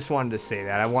 I just wanted to say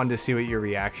that. I wanted to see what your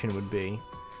reaction would be.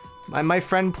 My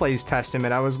friend plays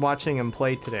Testament. I was watching him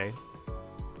play today.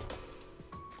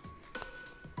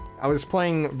 I was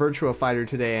playing Virtua Fighter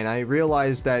today, and I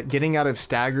realized that getting out of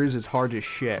staggers is hard as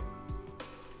shit.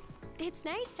 It's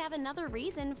nice to have another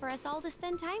reason for us all to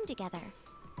spend time together.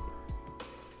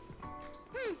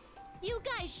 You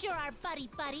guys sure are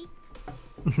buddy-buddy.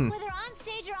 Whether on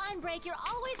stage or on break, you're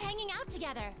always hanging out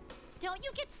together. Don't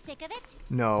you get sick of it?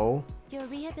 No. Your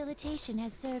rehabilitation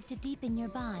has served to deepen your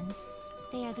bonds.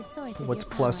 They are the source of What's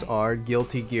your plus power. R?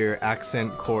 Guilty Gear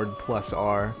accent chord plus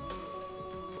R.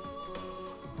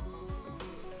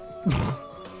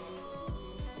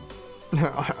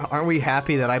 Aren't we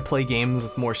happy that I play games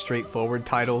with more straightforward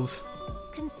titles?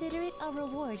 Consider it a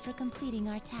reward for completing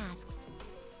our tasks.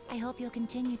 I hope you'll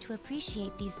continue to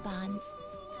appreciate these bonds.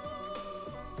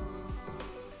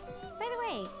 By the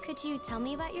way, could you tell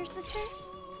me about your sister?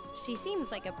 She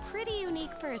seems like a pretty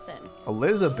unique person.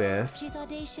 Elizabeth? She's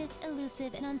audacious,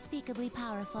 elusive, and unspeakably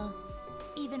powerful.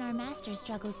 Even our master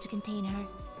struggles to contain her.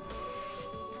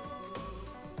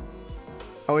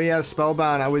 Oh yeah,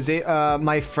 Spellbound. I was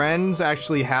my friends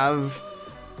actually have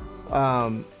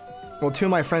well, 2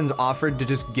 of my friends offered to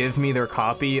just give me their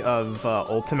copy of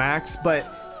Ultimax,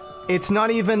 but it's not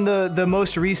even the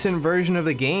most recent version of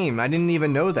the game. I didn't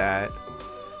even know that.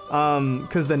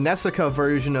 Because the Nessica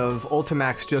version of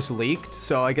Ultimax just leaked,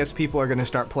 so I guess people are gonna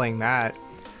start playing that.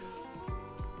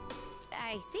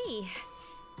 I see.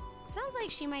 Sounds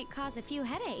like she might cause a few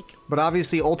headaches. But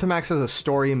obviously Ultimax has a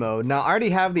story mode. Now I already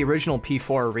have the original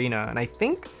P4 Arena, and I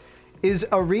think is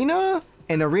Arena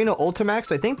and Arena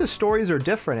Ultimax, I think the stories are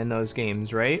different in those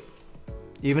games, right?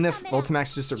 Even if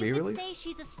Ultimax is just a re-release? You could say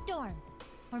she's a storm,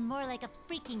 or more like a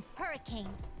freaking hurricane.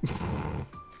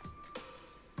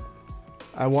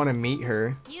 I want to meet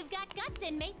her. You've got guts,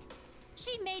 inmate.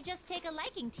 She may just take a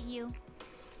liking to you.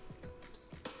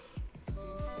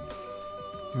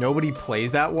 Nobody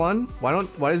plays that one? Why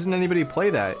doesn't anybody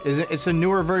play that? It's a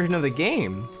newer version of the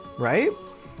game, right?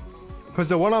 Because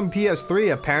the one on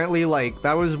PS3 apparently, like,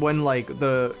 that was when, like, it's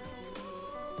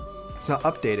not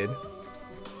updated.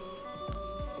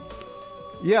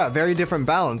 Yeah, very different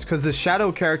balance, because the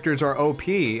shadow characters are OP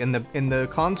in the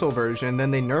console version, and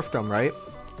then they nerfed them, right?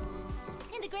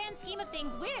 In the grand scheme of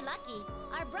things, we're lucky.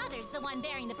 Our brother's the one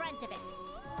bearing the brunt of it.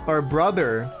 Our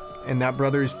brother, and that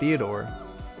brother's Theodore.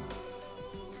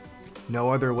 No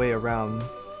other way around.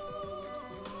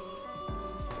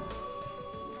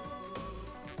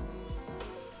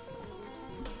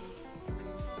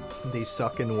 They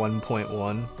suck in 1.1.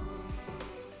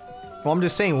 Well, I'm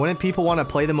just saying, wouldn't people want to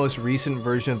play the most recent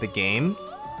version of the game?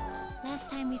 Last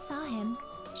time we saw him,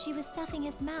 she was stuffing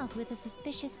his mouth with a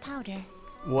suspicious powder.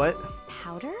 What?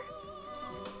 Powder?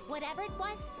 Whatever it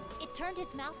was, it turned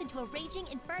his mouth into a raging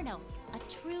inferno. A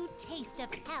true taste of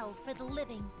hell for the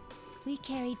living. We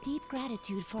carry deep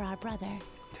gratitude for our brother.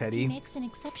 Teddy? He makes an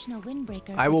exceptional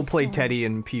windbreaker. I for will the play storm. Teddy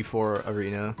in P4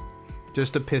 Arena.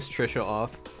 Just to piss Trisha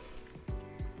off.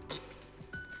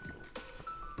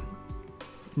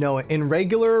 No, in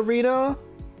regular Arena,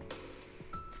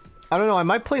 I don't know, I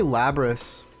might play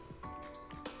Labras.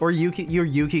 Or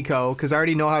Yukiko, because I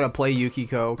already know how to play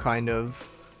Yukiko, kind of.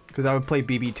 Because I would play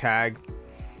BB Tag.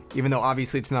 Even though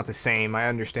obviously it's not the same, I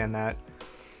understand that.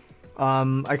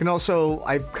 I can also,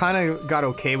 I kind of got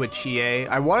okay with Chie.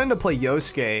 I wanted to play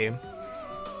Yosuke,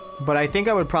 But I think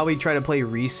I would probably try to play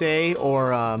Rise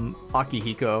or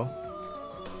Akihiko.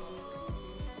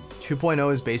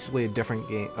 2.0 is basically a different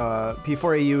game.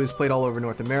 P4AU is played all over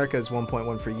North America as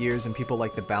 1.1 for years, and people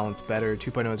like the balance better.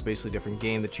 2.0 is basically a different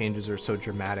game. The changes are so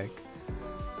dramatic.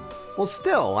 Well,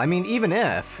 still, I mean, even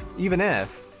if.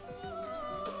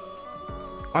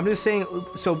 I'm just saying,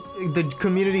 so the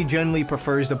community generally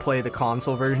prefers to play the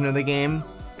console version of the game.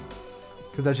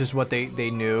 Because that's just what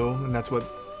they knew, and that's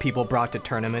what people brought to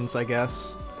tournaments, I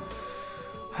guess.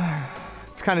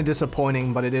 It's kind of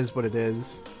disappointing, but it is what it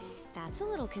is. That's a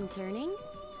little concerning,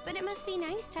 but it must be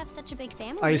nice to have such a big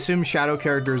family. I assume shadow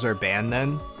characters are banned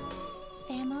then?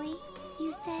 Family,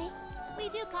 you say? We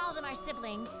do call them our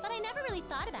siblings, but I never really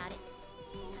thought about it.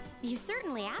 You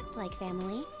certainly act like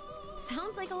family.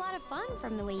 Sounds like a lot of fun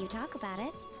from the way you talk about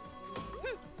it.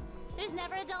 There's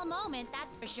never a dull moment,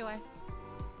 that's for sure.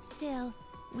 Still,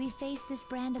 we face this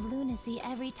brand of lunacy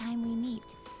every time we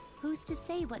meet. Who's to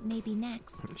say what may be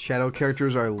next? Shadow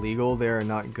characters are legal, they are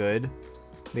not good.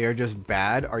 They are just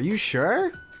bad. Are you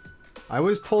sure? I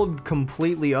was told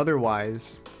completely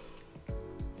otherwise.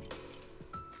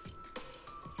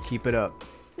 Keep it up.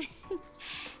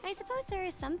 I suppose there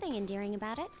is something endearing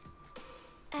about it.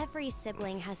 Every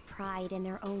sibling has pride in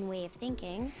their own way of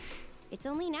thinking. It's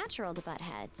only natural to butt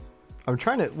heads. I'm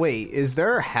trying to... Wait, is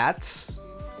there hats?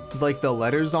 Like the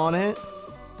letters on it?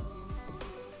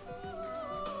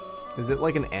 Is it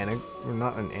like an or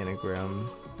not an anagram?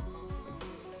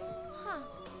 Huh.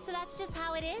 So that's just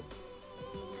how it is?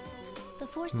 The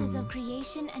forces of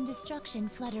creation and destruction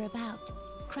flutter about,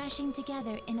 crashing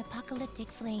together in apocalyptic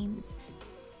flames.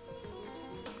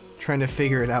 Trying to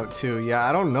figure it out too. Yeah,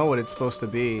 I don't know what it's supposed to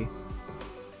be.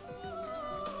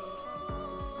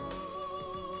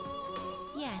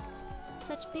 Yes,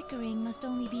 such bickering must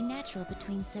only be natural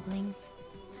between siblings.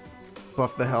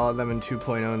 Buffed the hell out of them in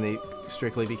 2.0 and they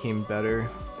strictly became better.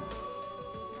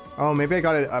 Oh, maybe I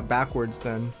got it backwards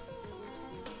then.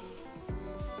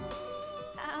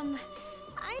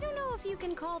 I don't know if you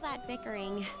can call that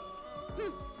bickering.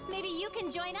 Maybe you can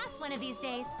join us one of these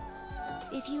days.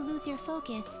 If you lose your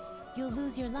focus, you'll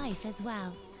lose your life as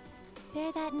well.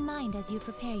 Bear that in mind as you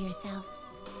prepare yourself.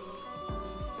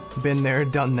 Been there,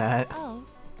 done that. Oh,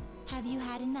 have you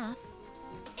had enough?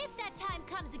 If that time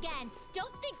comes again,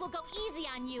 don't think we'll go easy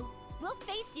on you. We'll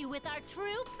face you with our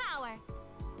true power.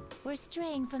 We're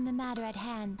straying from the matter at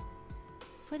hand.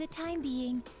 For the time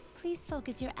being, please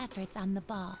focus your efforts on the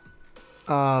ball.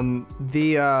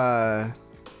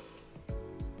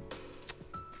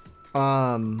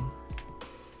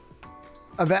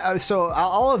 So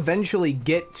I'll eventually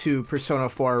get to Persona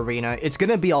 4 Arena. It's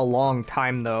gonna be a long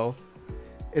time though.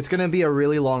 It's gonna be a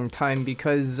really long time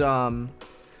because I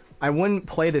wouldn't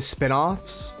play the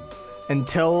spin-offs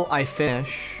until I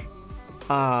finish.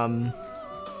 I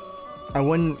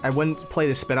wouldn't play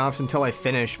the spin-offs until I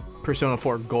finish Persona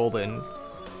 4 Golden.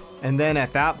 And then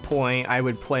at that point I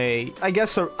would play, I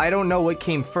guess, I don't know what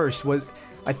came first.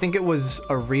 I think it was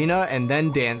Arena and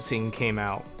then Dancing came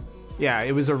out. Yeah,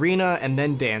 it was Arena and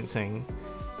then Dancing.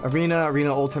 Arena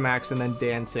Ultimax and then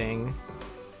Dancing.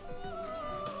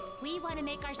 We want to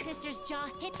make our sister's jaw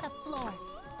hit the floor.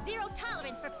 Zero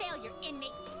tolerance for failure,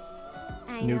 inmate.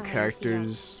 I New know how you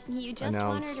characters feel. You just want her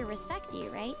announced to respect you,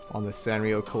 right? on the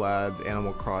Sanrio collab,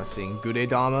 Animal Crossing,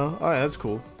 Gudedama. Oh, yeah, that's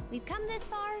cool. We've come this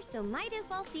far, so might as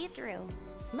well see it through.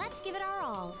 Let's give it our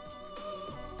all.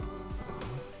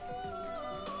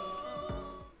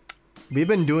 We've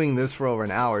been doing this for over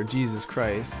an hour. Jesus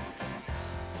Christ.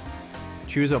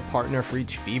 Choose a partner for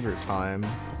each fever time.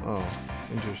 Oh,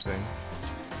 interesting.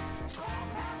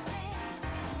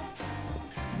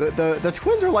 The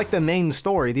twins are like the main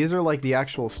story. These are like the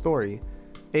actual story.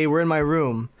 Hey, we're in my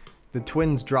room. The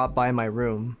twins dropped by my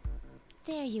room.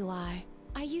 There you are.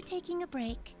 Are you taking a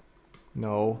break?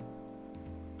 No.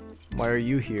 Why are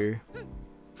you here?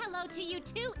 Hello to you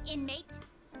too, inmate.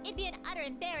 It'd be an utter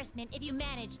embarrassment if you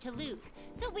managed to lose,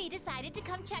 so we decided to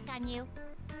come check on you.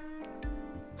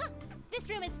 Huh, this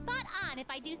room is spot on if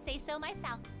I do say so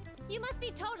myself. You must be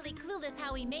totally clueless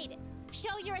how we made it.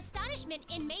 Show your astonishment,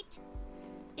 inmate.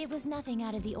 It was nothing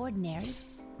out of the ordinary.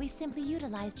 We simply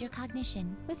utilized your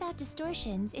cognition. Without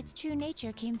distortions, its true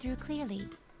nature came through clearly.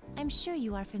 I'm sure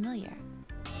you are familiar.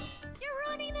 You're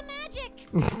ruining the magic!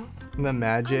 The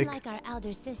magic. Unlike our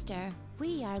elder sister,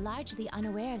 we are largely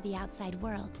unaware of the outside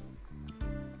world.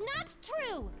 Not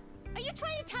true! Are you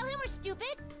trying to tell him we're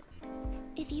stupid?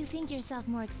 If you think yourself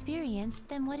more experienced,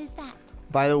 then what is that?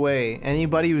 By the way,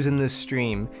 anybody who's in this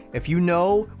stream, if you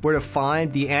know where to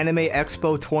find the Anime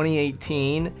Expo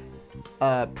 2018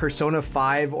 Persona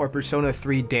 5 or Persona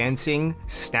 3 Dancing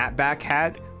snapback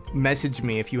hat, message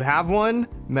me. If you have one,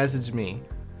 message me.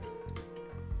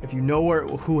 If you know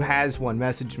who has one,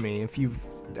 message me. If you've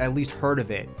at least heard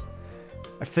of it.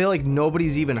 I feel like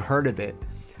nobody's even heard of it.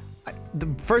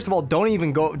 First of all,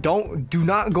 do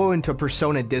not go into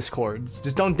Persona Discords.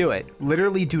 Just don't do it.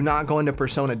 Literally do not go into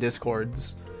Persona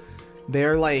Discords.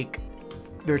 They're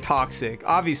toxic.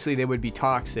 Obviously they would be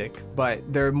toxic, but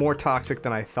they're more toxic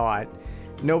than I thought.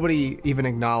 Nobody even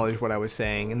acknowledged what I was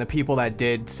saying, and the people that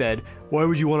did said, why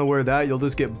would you want to wear that? You'll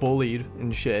just get bullied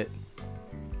and shit.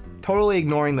 Totally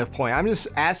ignoring the point. I'm just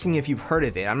asking if you've heard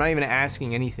of it. I'm not even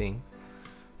asking anything.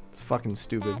 It's fucking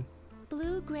stupid. That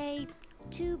blue-gray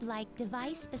tube-like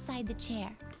device beside the chair.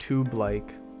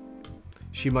 Tube-like.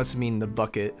 She must mean the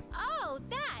bucket. Oh,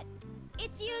 that!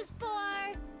 It's used for...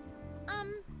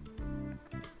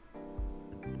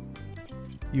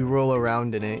 You roll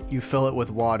around in it. You fill it with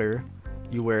water.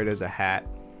 You wear it as a hat.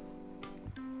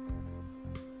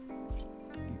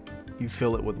 You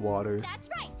fill it with water. That's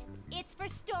right! It's for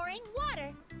storing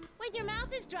water. When your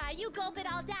mouth is dry, you gulp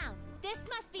it all down. This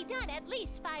must be done at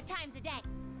least 5 times a day.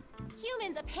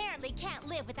 Humans apparently can't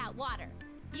live without water.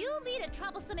 You lead a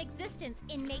troublesome existence,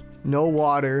 inmate. No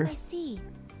water. I see.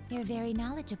 You're very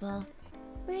knowledgeable.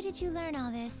 Where did you learn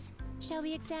all this? Shall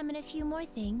we examine a few more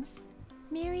things?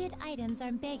 Myriad items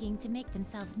are begging to make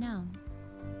themselves known.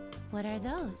 What are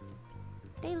those?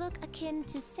 They look akin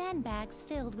to sandbags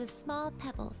filled with small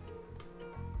pebbles.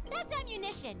 That's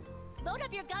ammunition. Load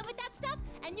up your gun with that stuff,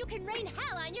 and you can rain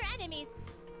hell on your enemies.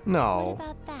 No. What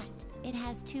about that? It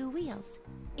has 2 wheels.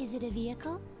 Is it a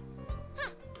vehicle?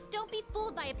 Huh. Don't be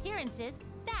fooled by appearances.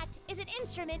 That is an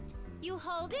instrument. You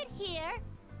hold it here,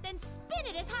 then spin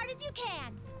it as hard as you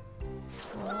can.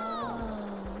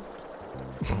 Whoa!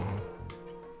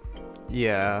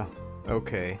 Yeah.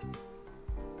 Okay.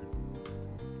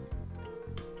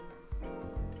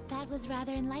 That was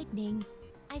rather enlightening.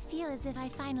 I feel as if I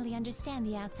finally understand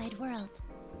the outside world.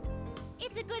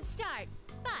 It's a good start,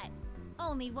 but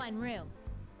only one room.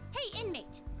 Hey,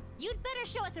 inmate, you'd better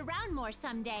show us around more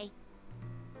someday.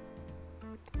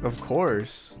 Of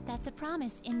course. That's a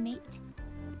promise, inmate.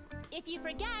 If you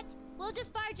forget, we'll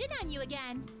just barge in on you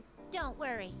again. Don't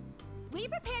worry. We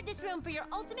prepared this room for your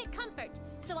ultimate comfort,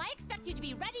 so I expect you to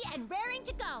be ready and raring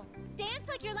to go. Dance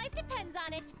like your life depends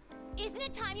on it. Isn't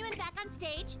it time you went back on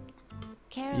stage?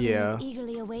 Caroline is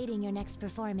eagerly awaiting your next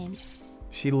performance.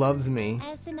 She loves me.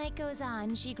 As the night goes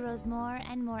on, she grows more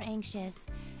and more anxious.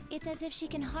 It's as if she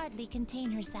can hardly contain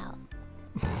herself.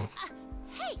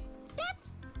 Hey, that's...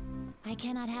 I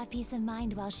cannot have peace of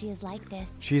mind while she is like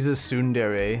this. She's a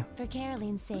tsundere. For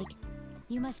Caroline's sake,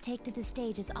 you must take to the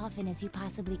stage as often as you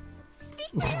possibly...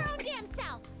 Speak for your own damn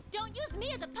self! Don't use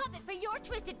me as a puppet for your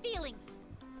twisted feelings!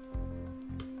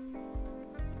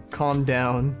 Calm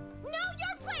down. Know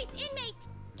your place, inmate!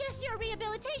 Guess your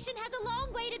rehabilitation has a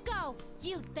long way to go.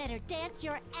 You'd better dance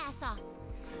your ass off.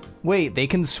 Wait, they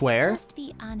can swear? Just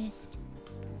be honest.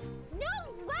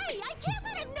 No way! I can't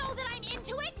let him know that I'm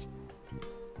into it!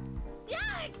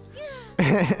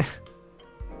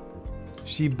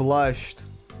 She blushed.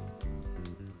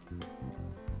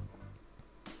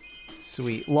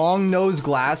 Sweet. Long nose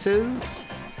glasses?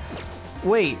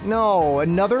 Wait, no,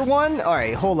 another one?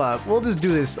 Alright, hold up. We'll just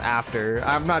do this after.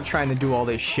 I'm not trying to do all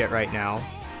this shit right now.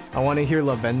 I want to hear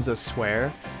Lavenza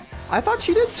swear. I thought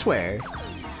she did swear.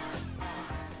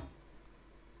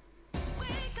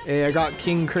 Hey, I got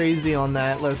King Crazy on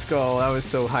that. Let's go. That was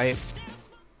so hype.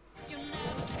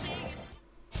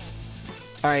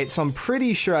 Alright, so I'm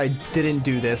pretty sure I didn't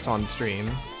do this on stream.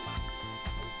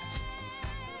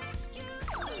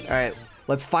 Alright,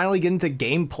 let's finally get into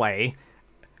gameplay.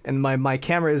 And my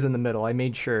camera is in the middle, I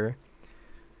made sure.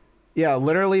 Yeah,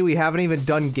 literally we haven't even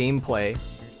done gameplay.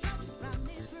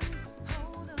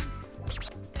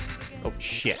 Oh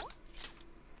shit.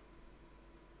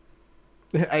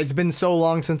 It's been so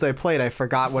long since I played, I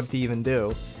forgot what to even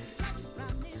do.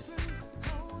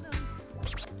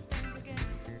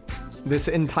 This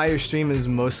entire stream has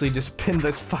mostly just been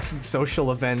this fucking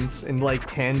social events and like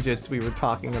tangents we were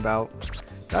talking about.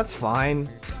 That's fine.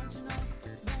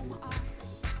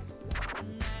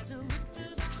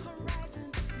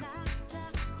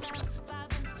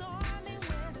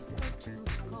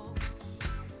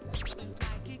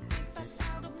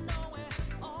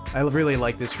 I really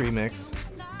like this remix.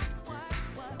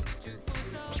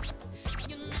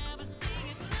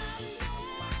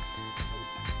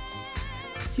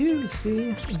 You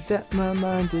see that my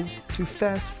mind is too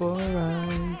fast for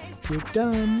eyes. You're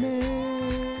done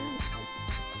it.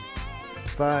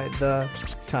 By the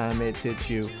time it's hit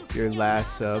you, your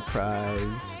last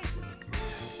surprise.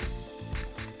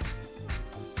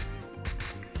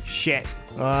 Shit.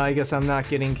 I guess I'm not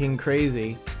getting King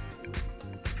Crazy.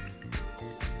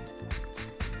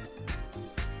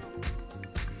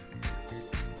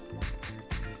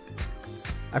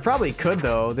 I probably could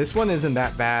though. This one isn't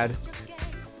that bad.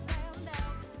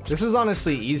 This is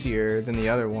honestly easier than the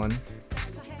other one.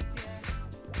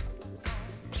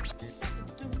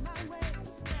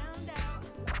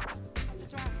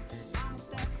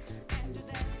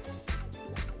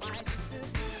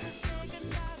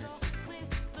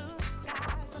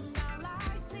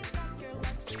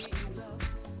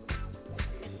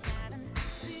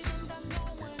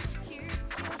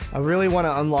 I really want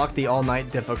to unlock the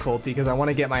all-night difficulty because I want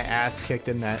to get my ass kicked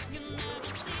in that.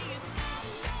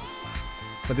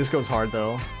 But this goes hard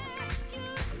though.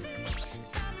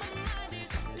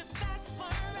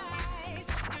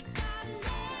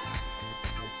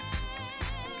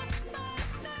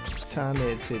 Time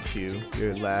it's hit you,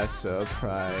 your last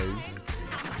surprise.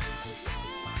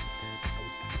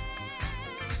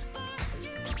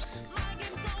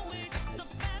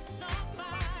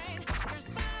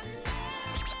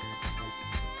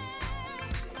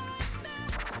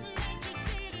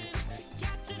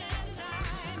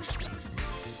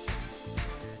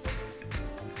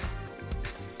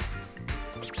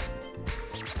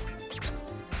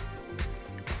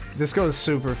 This goes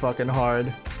super fucking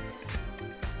hard.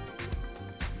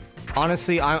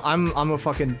 Honestly, I'm a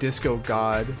fucking disco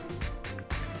god.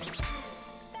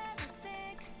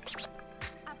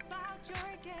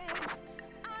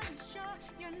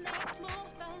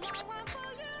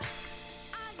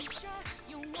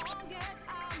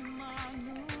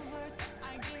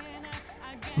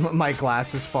 My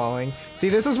glass is falling. See,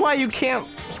 this is why you can't.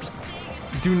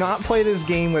 Do not play this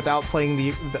game without playing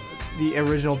the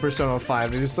original Persona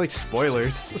 5. It's like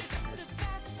spoilers.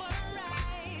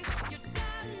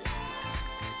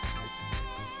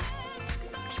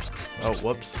 Oh,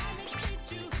 whoops.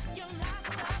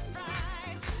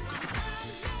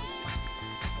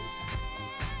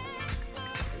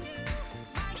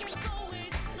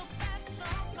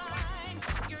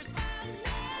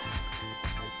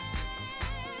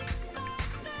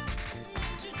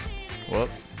 Whoop.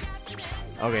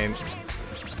 Okay.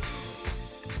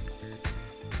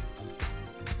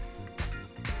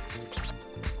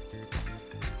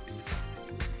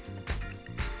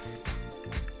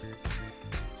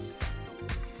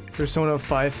 Persona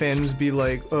 5 fans be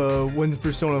like, when's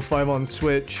Persona 5 on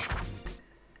Switch?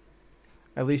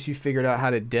 At least you figured out how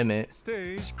to dim it.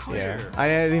 Stage clear. Yeah, I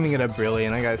didn't even get a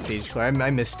Brilliant. I got stage clear. I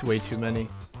missed way too many.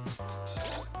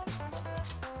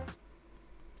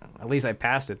 At least I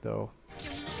passed it though.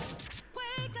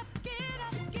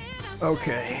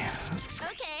 Okay.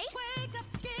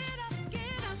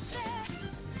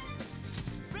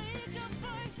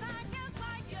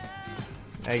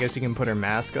 I guess you can put her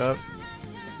mask up.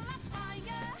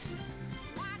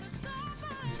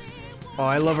 Oh,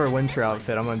 I love her winter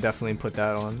outfit. I'm gonna definitely put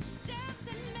that on.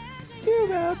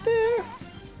 You out there.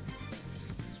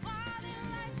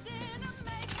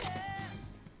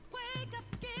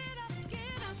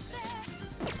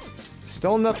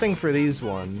 Still nothing for these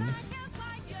ones.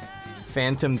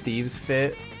 Phantom Thieves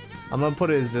fit. I'm gonna put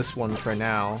it as this one for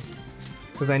now.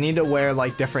 Because I need to wear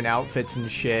like different outfits and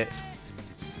shit.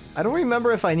 I don't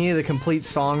remember if I needed to complete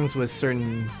songs with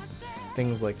certain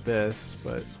things like this,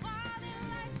 but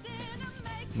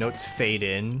notes fade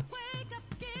in.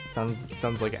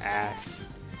 Sounds like ass.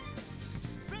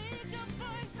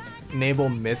 Enable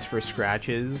miss for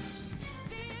scratches.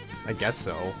 I guess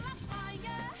so.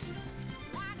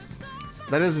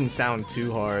 That doesn't sound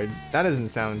too hard. That doesn't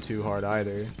sound too hard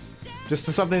either. Just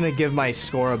something to give my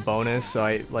score a bonus, so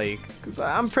I like. Cause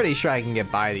I'm pretty sure I can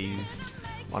get by these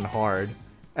on hard.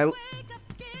 Oh,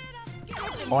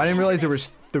 I didn't realize there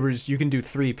was. You can do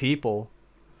 3 people.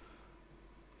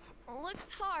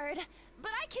 Looks hard,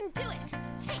 but I can do it.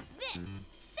 Take this,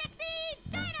 sexy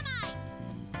dynamite!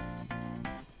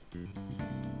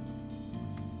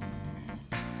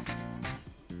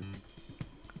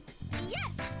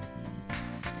 Yes!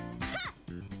 Ha!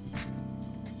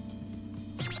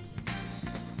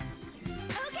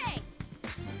 Okay.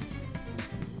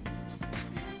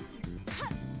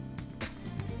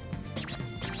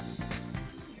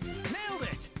 Nailed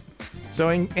it! So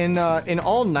in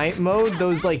all night mode,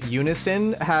 those like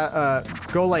unison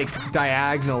go like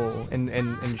diagonal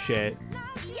and shit.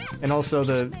 Yes! And also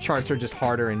the charts are just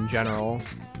harder in general.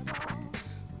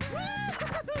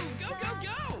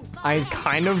 I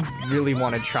kind of really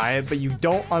want to try it, but you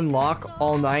don't unlock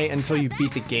all night until you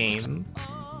beat the game,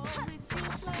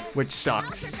 which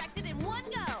sucks. Perfected in one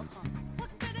go.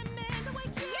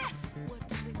 Yes!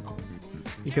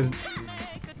 Because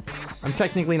I'm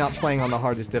technically not playing on the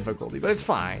hardest difficulty, but it's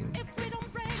fine.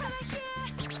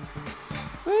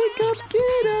 Wake up,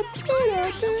 get up, get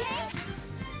up.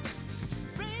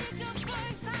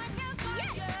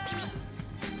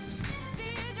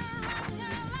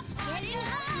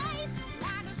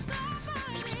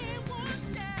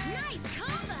 Nice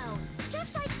combo!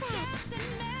 Just like that!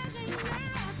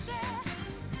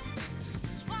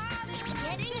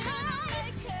 Getting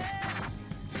high!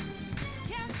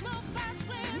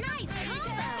 Nice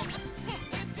combo!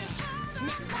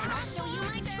 Next time I'll show you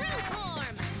my true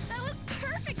form! That was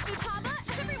perfect, Futaba!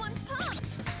 Everyone's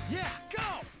pumped! Yeah, go!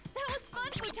 That was fun,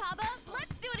 Futaba!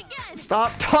 Let's do it again!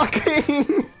 Stop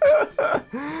talking!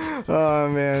 Oh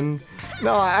man.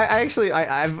 No,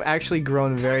 I've actually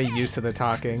grown very used to the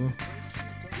talking.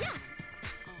 Yeah!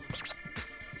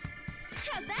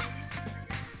 How's that?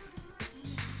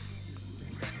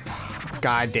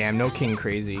 God damn, no King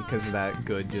Crazy because of that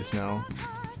good just now.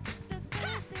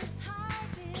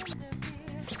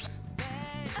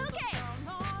 Okay!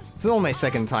 This is only my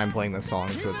second time playing this song,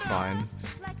 so it's fine.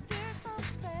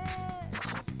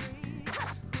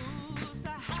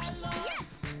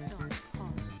 Yes!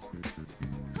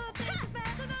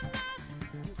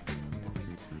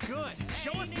 Good.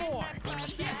 Show us more.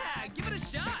 Yeah, give it a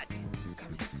shot.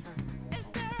 How's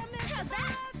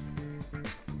that?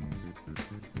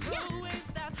 Yeah!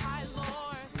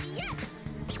 Yes!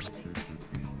 More!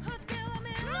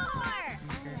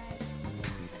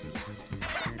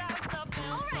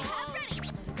 Alright, I'm ready!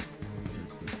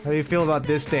 How do you feel about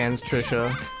this dance, Trisha?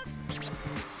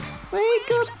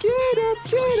 Wake up, get up,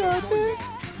 get up.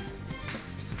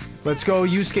 Let's go,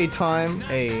 Yusuke time.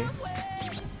 Hey.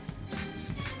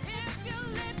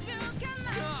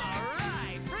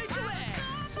 Alright, break the leg.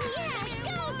 Yeah,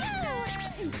 go,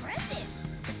 go! Impressive!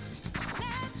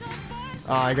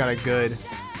 Oh, I got it good.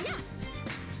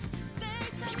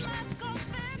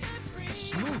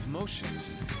 Smooth motions.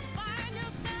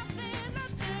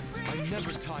 I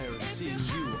never tire of seeing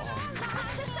you on.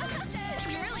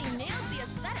 You really nailed the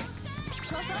aesthetics!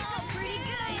 Oh, pretty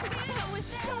good! That was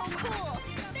so cool!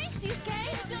 Thanks, Yusuke!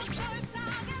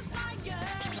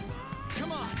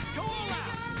 Come on, go all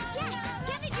out. Yes!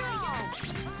 Give it your all!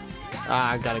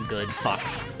 Ah, I got it good. Fuck.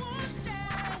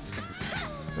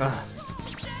 Ah.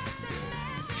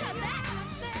 How's that?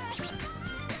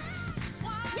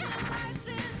 Yeah!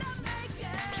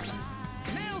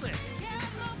 Nailed it.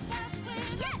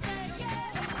 Yes!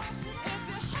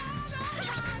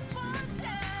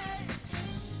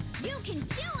 You can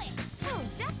do it! Oh,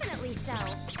 definitely so!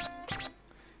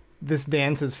 This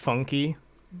dance is funky.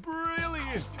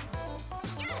 Brilliant.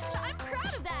 Yes! I'm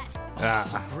proud of that!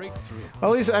 Ah. Breakthrough. At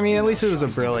least it was a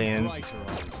brilliant. Brighter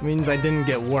on. Means I didn't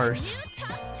get worse. New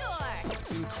top score!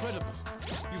 Incredible.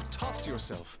 You've topped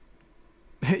yourself.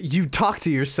 You talk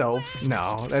to yourself.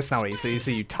 No, that's not what you say. You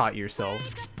say you taught yourself.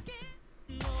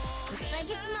 Looks like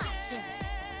it's my turn.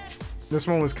 This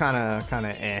one was kind of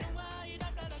eh.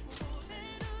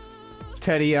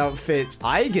 Teddy outfit,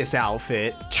 Aegis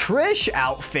outfit, Trish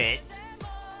outfit,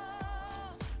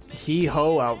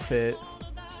 He-Ho outfit.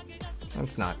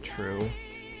 That's not true.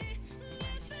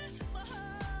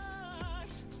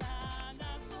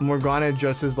 Morgana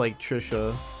dresses like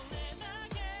Trisha.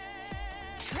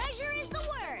 Treasure is the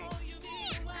word!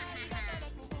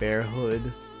 Bear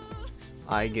hood,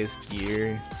 Aegis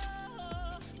gear,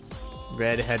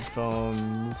 red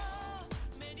headphones,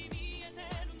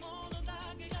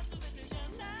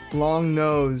 long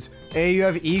nose. Hey, you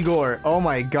have Igor. Oh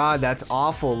my god, that's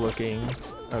awful looking.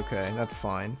 Okay, that's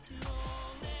fine.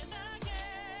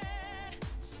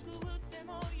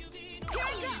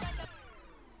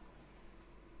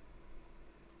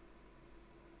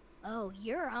 Oh,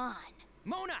 you're on.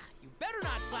 Mona, you better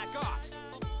not slack off.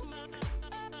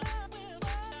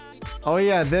 Oh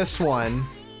yeah, this one.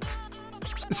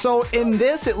 So in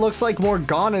this, it looks like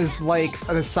Morgana's like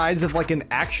the size of like an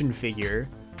action figure.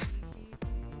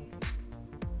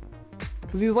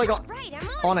 Cause he's like Right, I'm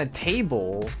on a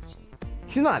table.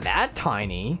 He's not that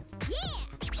tiny. Yeah!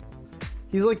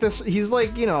 He's like this. He's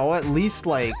like, you know, at least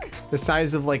like the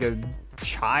size of like a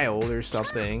child or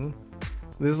something.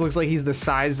 This looks like he's the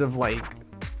size of like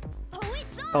Oh,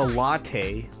 it's a on!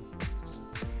 latte.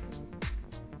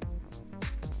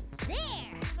 There!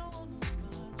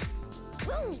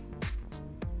 Woo!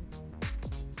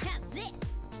 How's this?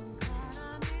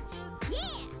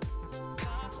 Yeah!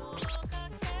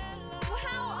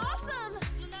 Wow, awesome!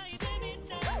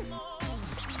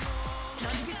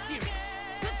 Time to get serious.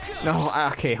 Let's go. No,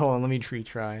 okay, hold on. Let me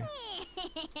retry.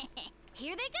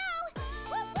 Here they go!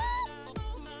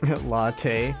 Woo, woo!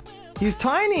 Latte. He's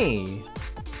tiny.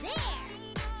 There!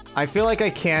 I feel like I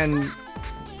can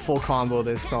full combo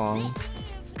this song.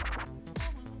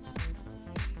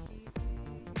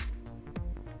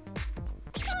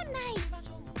 Oh, nice.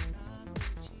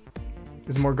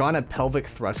 Is Morgana pelvic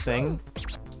thrusting?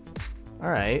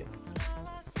 Alright.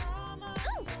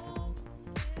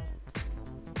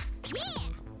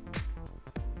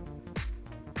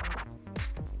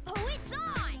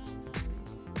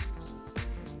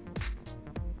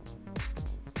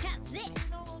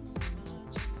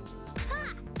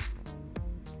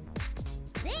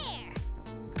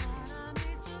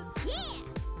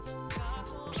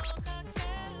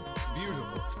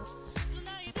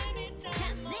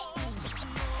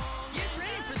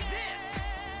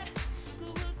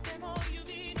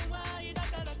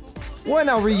 What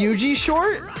now, Ryuji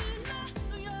short?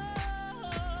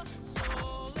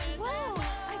 Whoa,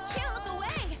 I can't look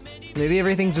away. Maybe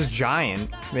everything's just giant.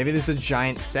 Maybe this is a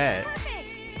giant set.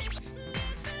 Perfect.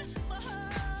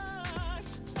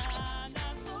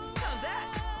 How's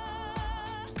that?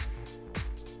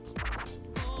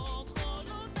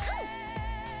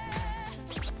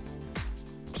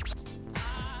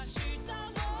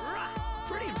 Rah,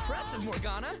 pretty impressive,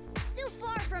 Morgana. Still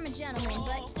far from a gentleman,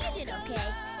 but you did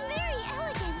okay. Very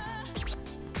elegant.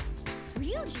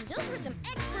 Ryuji, those were some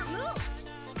expert moves.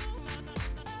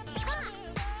 Ha!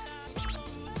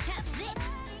 Have this.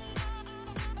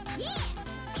 Yeah.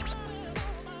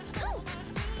 Ooh.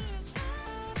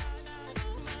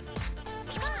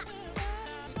 Ha!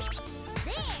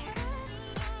 There.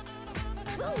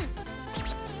 Ooh.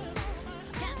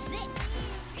 Have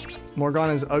this.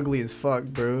 Morgana's ugly as fuck,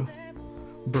 bro.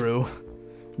 Brew?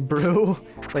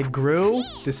 Like Gru?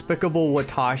 Despicable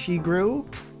Watashi Gru?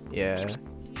 Yeah.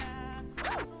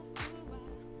 Ha!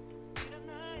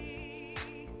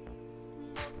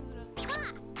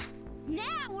 Now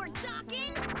we're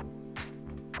talking.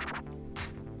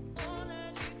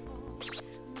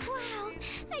 Wow,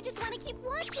 I just want to keep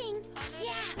watching.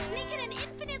 Yeah, make it an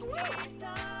infinite loop.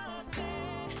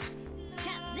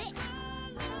 Have this.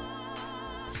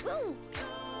 Ooh.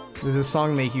 Does this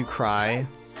song make you cry?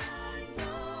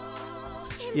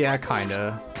 Yeah,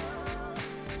 kinda.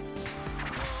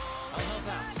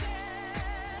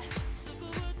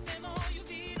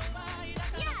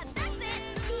 Yeah, that's it.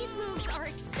 These moves are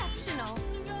exceptional.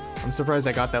 I'm surprised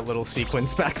I got that little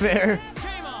sequence back there.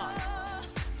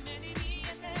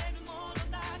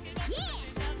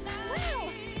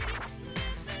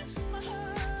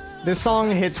 This song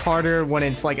hits harder when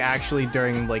it's like actually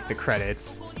during like the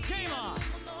credits.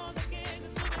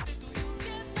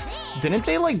 Didn't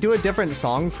they like do a different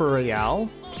song for Royale?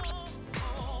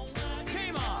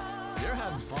 You're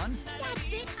having fun.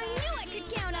 That's it. I knew I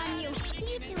could count on you.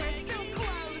 You two are so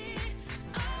close.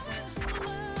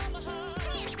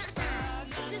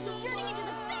 This is turning into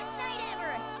the best night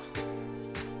ever.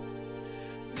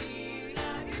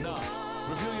 Now,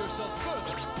 reveal yourself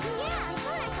further. Yeah, I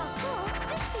thought I felt cool.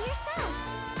 Just be yourself.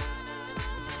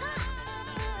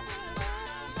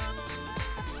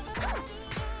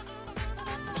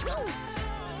 Ooh.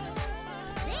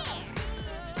 There.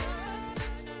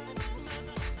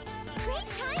 Great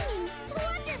timing.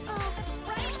 Wonderful.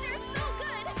 Right? They're so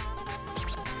good.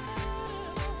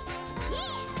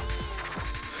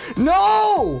 Yeah.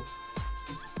 No!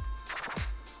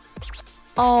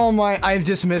 Oh my, I've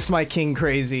just missed my King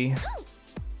Crazy.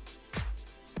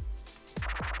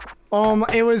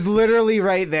 It was literally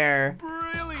right there.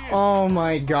 Brilliant. Oh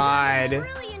my god.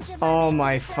 Brilliant of Oh us.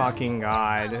 my fucking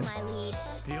god. Follow my lead.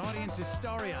 The audience is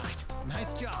starry-eyed.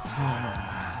 Nice job.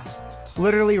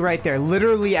 Literally right there.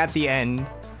 Literally at the end.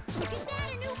 Look at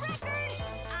that, a new record.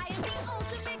 I am the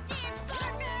ultimate dance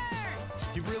partner.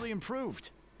 You've really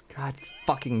improved. God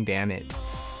fucking damn it.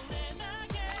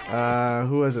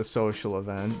 Who has a social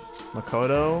event?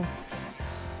 Makoto?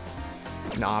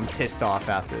 Nah, I'm pissed off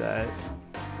after that.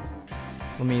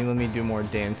 Let me do more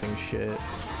dancing shit.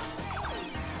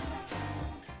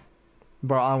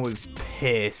 Bro, I was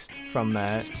pissed from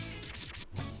that.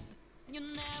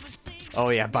 Oh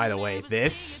yeah, by the way,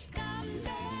 this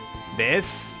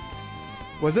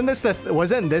wasn't this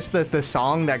the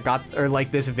song that got, or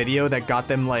like this video that got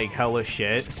them like hella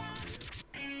shit?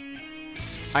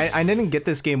 I didn't get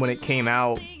this game when it came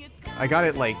out. I got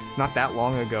it like not that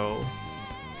long ago.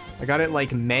 I got it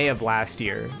like May of last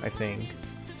year, I think.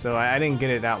 So I didn't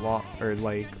get it that long, or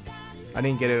like I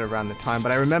didn't get it around the time.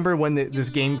 But I remember when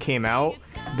this game came out,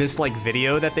 this like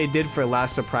video that they did for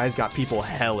Last Surprise got people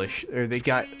hellish, or they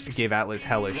gave Atlas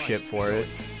hellish shit for it.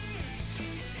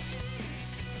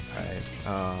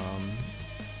 Alright,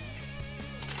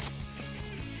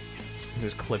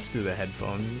 just clips through the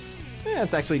headphones. Yeah,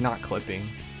 it's actually not clipping.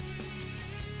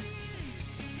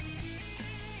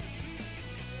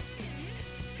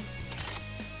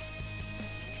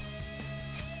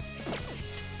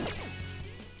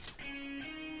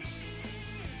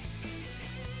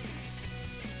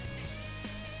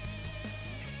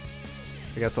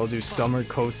 I guess I'll do Summer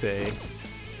Kosei.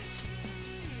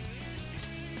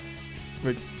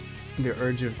 But the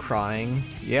urge of crying.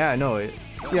 Yeah, no,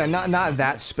 yeah, not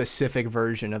that specific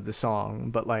version of the song,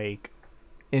 but like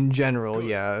in general, Good.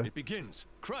 yeah. It begins.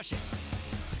 Crush it.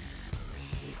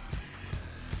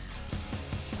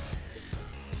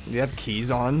 Do you have keys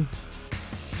on?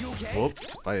 You okay?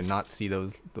 Whoops, I did not see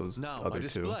those Now other my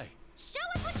two. display. Show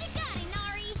us what you got,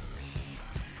 Inari!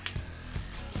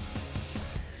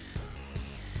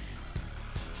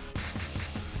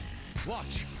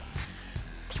 Watch.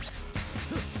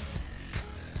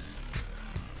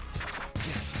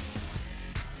 Yes.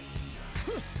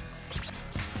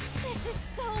 This is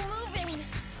so moving.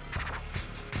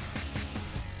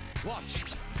 Watch.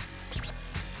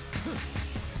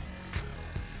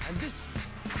 And this.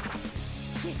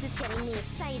 This is getting me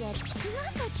excited.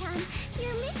 Mako-chan,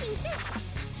 you're making this.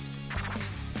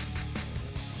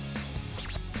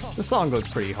 The song goes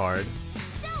pretty hard.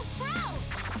 So proud!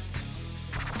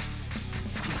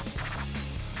 Yes.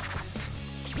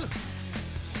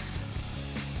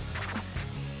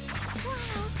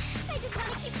 Wow, I just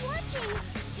want to keep watching.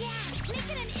 Yeah, make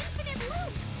it an infinite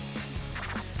loop.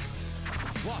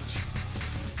 Watch.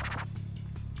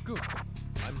 Good.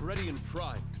 I'm ready and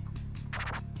primed.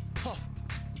 Huh.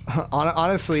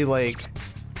 Honestly, like,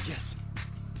 Yes.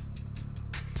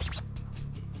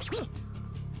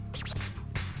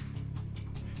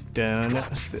 dun,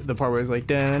 the part where it's like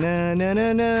dun na na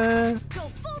na na Go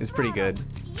full is pretty good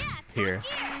Yeah, here.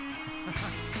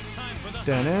 Time for the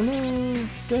Dun na na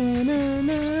dun na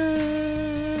na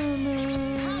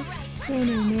dun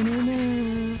na na na.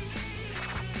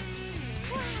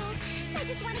 Wow, I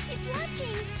just want to keep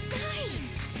watching. Nice.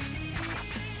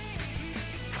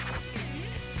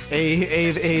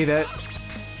 Hey, that.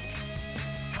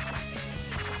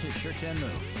 You sure can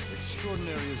move.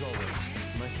 Extraordinary as always.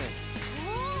 My thanks.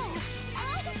 Whoa,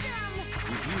 awesome.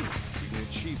 With you, we can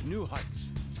achieve new heights.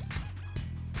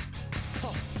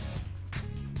 Huh.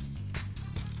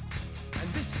 And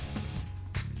this.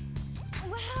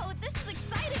 Wow, this is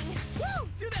exciting. Woo!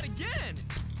 Do that again!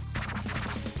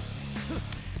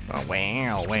 Oh,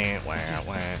 wow, wow, wow,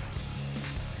 wow.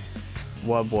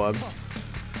 Wub wub.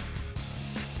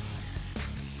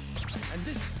 And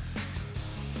this.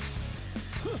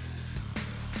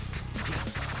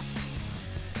 Yes.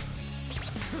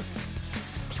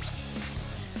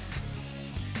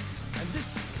 And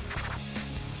this.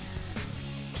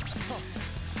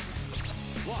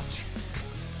 Watch.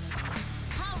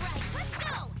 All right, let's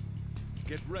go!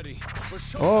 Get ready for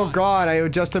showtime. Oh god, I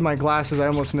adjusted my glasses. I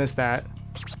almost missed that.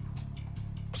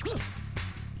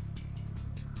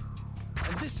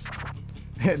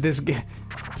 And this.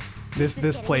 This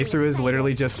playthrough is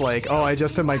literally just like, oh, I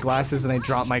adjusted my glasses and I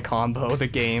dropped my combo. The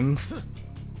game.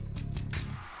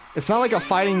 It's not like a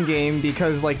fighting game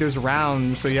because like there's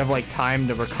rounds, so you have like time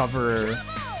to recover.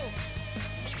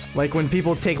 Like when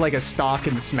people take like a stock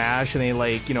and smash and they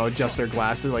like, you know, adjust their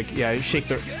glasses, like yeah, shake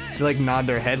their, they like nod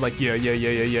their head like yeah.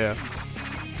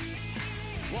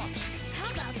 Watch.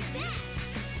 How about that?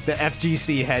 The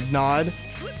FGC head nod.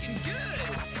 Looking good!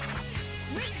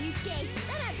 Great, Yusuke.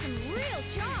 That had some real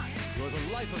charm. You're the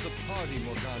life of the party,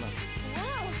 Morgana.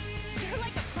 Wow, you're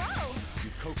like a pro.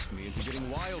 You've coaxed me into getting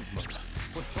wild mode.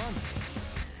 What fun.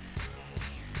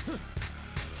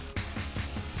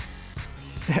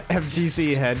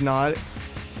 FGC head nod.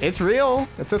 It's real.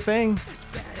 It's a thing. That's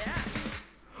badass.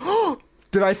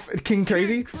 Did I King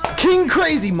Crazy? King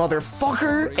Crazy,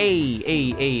 motherfucker! Ay.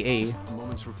 A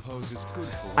moment's repose is good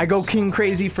for I go us. King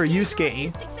Crazy for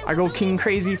Yusuke. I go King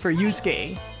Crazy for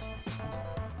Yusuke.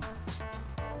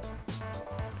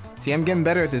 See, I'm getting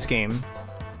better at this game.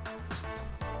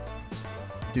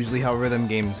 Usually how rhythm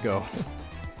games go.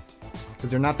 Because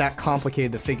they're not that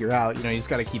complicated to figure out. You know, you just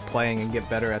gotta keep playing and get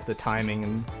better at the timing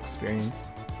and experience.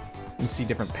 And see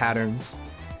different patterns.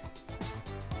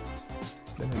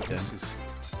 This is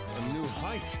a new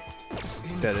height.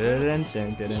 Nice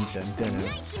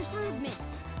improvements.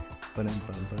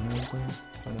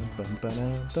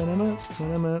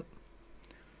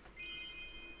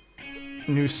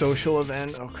 New social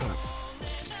event. Oh god.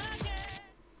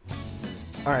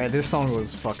 Alright, this song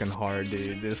was fucking hard,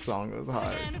 dude. This song was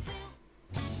hard.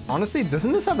 Honestly,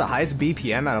 doesn't this have the highest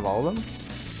BPM out of all of them?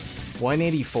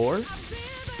 184?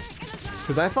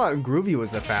 Because I thought Groovy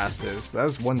was the fastest. That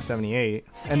was 178.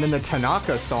 And then the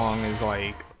Tanaka song is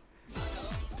like...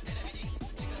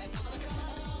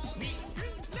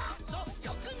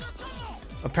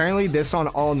 Apparently this on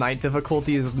all night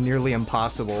difficulty is nearly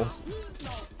impossible.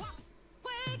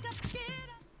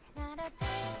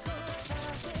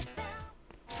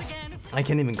 I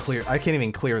can't even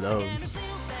clear those.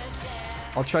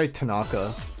 I'll try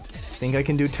Tanaka. Think I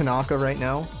can do Tanaka right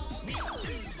now?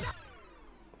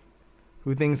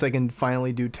 Who thinks I can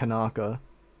finally do Tanaka?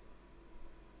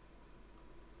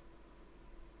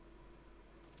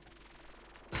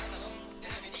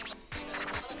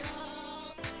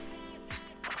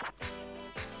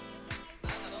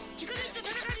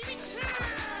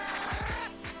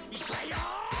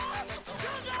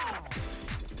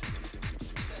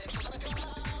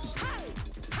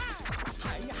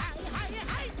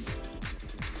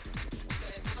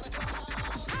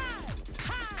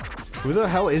 Who the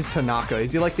hell is Tanaka?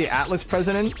 Is he like the Atlas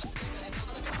president?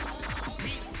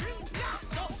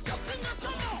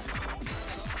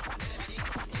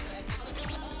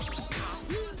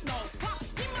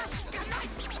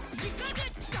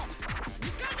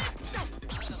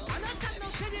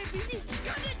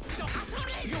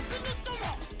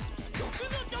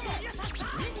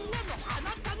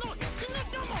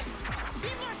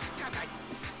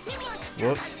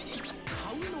 Whoop.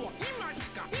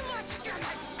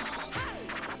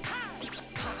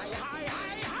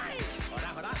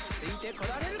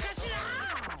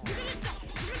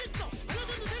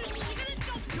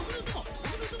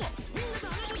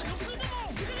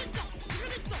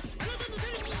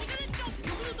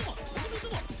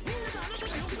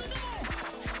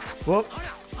 Whoop.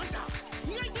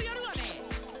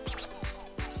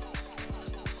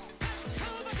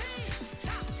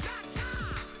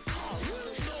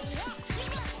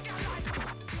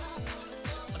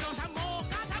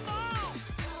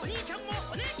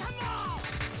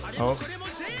 Oh.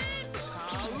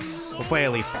 Hopefully I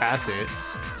at least pass it.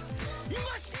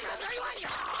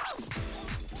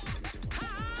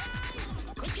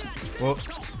 Whoop.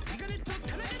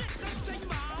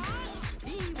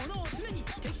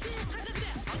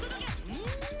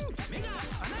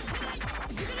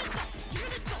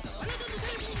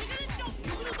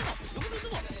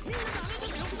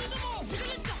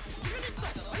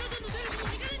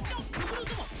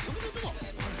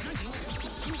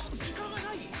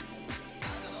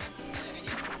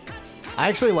 I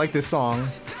actually like this song.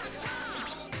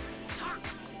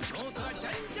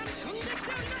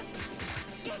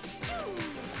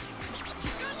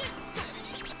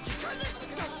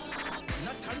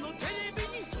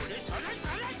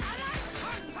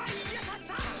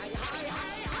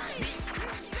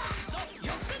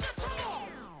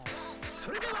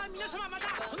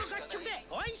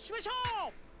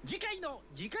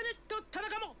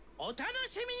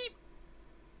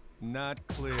 Not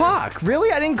clear. Fuck,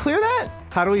 really? I didn't clear that?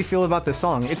 How do we feel about this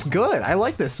song? It's good. I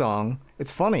like this song.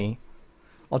 It's funny.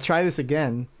 I'll try this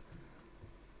again.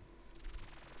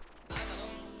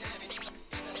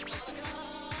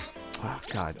 Oh,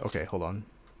 God. Okay, hold on.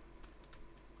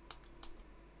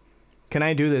 Can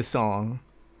I do this song?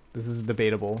 This is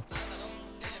debatable.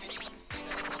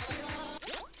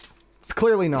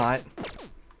 Clearly not.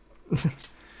 I'm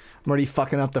already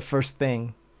fucking up the first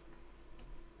thing.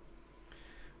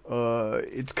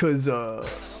 It's cause,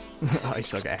 I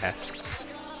suck ass.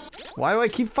 Why do I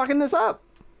keep fucking this up?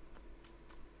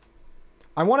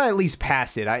 I want to at least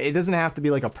pass it. It doesn't have to be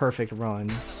like a perfect run.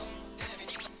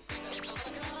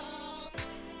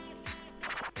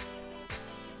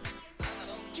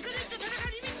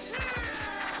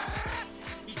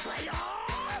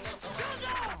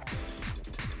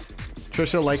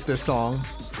 Trisha likes this song.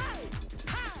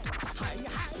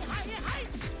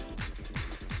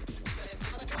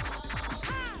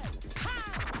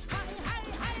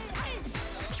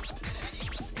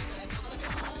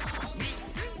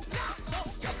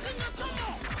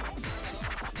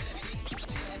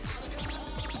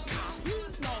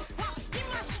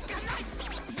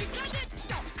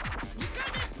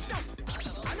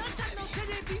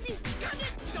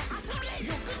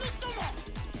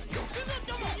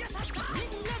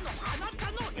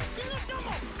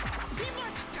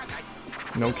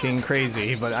 No king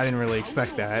crazy, but I didn't really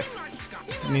expect that.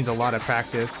 It needs a lot of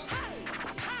practice.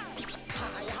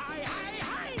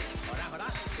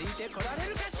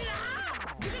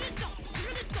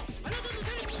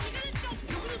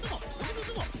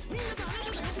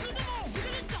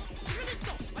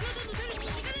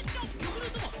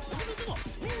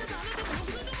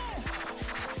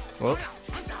 Whoop.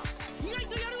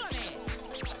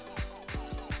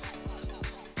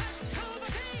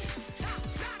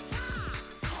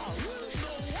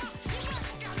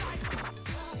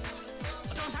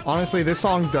 Honestly, this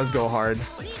song does go hard.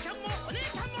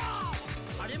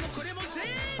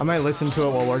 I might listen to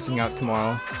it while working out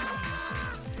tomorrow.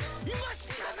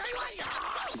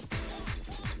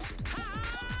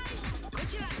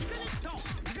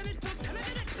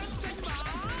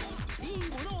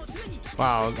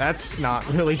 Wow, that's not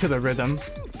really to the rhythm.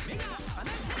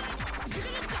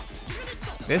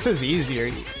 This is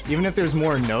easier, even if there's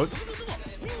more notes.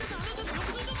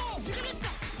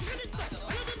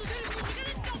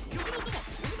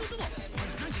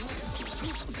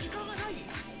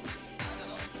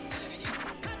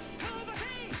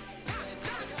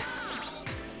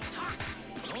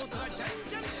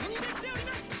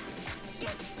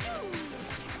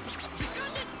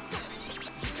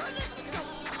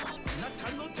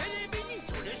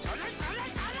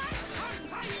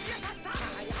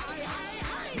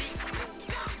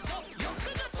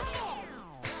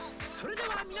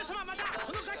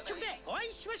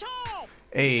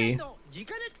 Hey,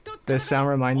 this sound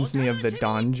reminds me of the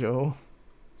Donjo.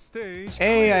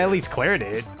 Hey, I at least cleared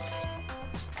it.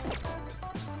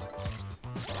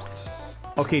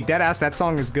 Okay, deadass, that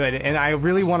song is good, and I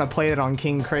really want to play it on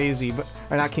King Crazy, but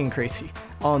or not King Crazy,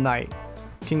 All Night.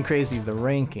 King Crazy is the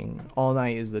ranking, All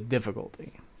Night is the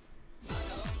difficulty.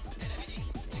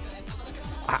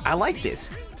 I like this.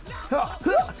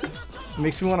 It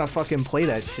makes me want to fucking play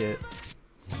that shit.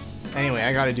 Anyway,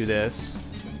 I gotta do this.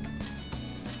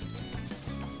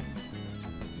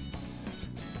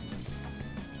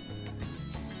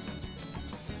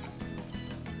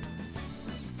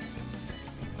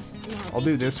 I'll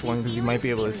do this one because you might be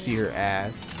able to see her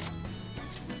ass.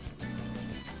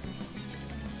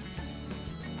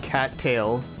 Cat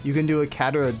tail. You can do a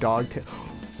cat or a dog tail.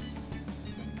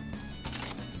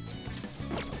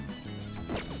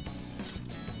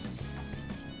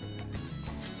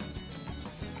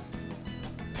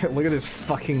 Look at this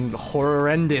fucking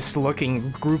horrendous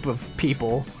looking group of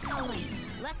people. Alright,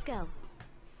 let's go.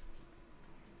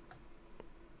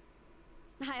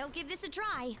 I'll give this a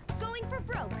try. Going for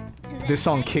broke. This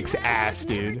song kicks ass,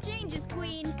 dude. Changes,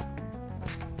 queen.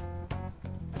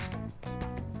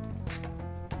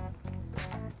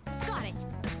 Got it.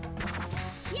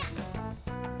 Yeah.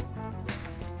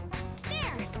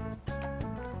 There.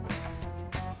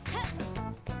 Huh.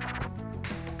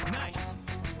 Nice.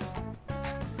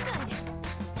 Good.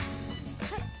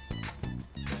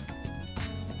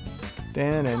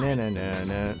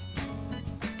 Da-na-na-na-na-na.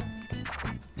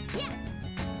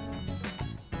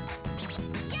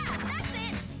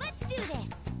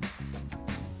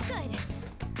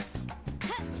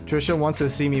 Trisha wants to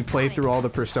see me play through all the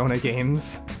Persona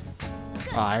games.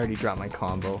 Oh, I already dropped my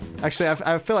combo. Actually,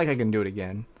 I feel like I can do it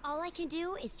again. All I can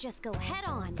do is just go head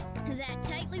on. That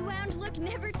tightly wound look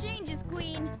never changes,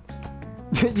 queen.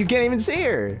 You can't even see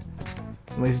her.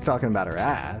 Unless he's talking about her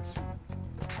ass.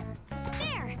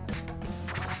 There.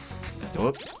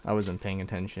 Whoops, I wasn't paying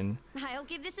attention. I'll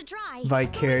give this a try.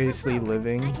 Vicariously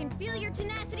living. I can feel your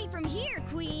tenacity from here,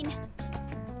 queen.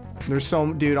 There's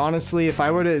so, dude, honestly, if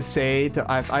I were to say,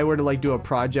 if I were to like do a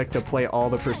project to play all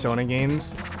the Persona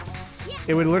games,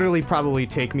 it would literally probably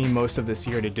take me most of this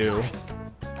year to do.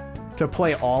 To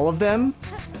play all of them?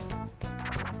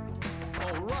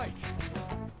 All right.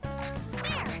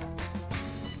 There.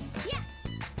 Yeah.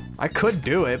 I could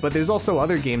do it, but there's also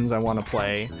other games I want to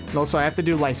play. And also, I have to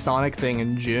do my Sonic thing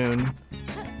in June.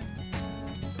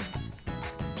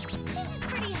 This is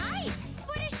pretty hype.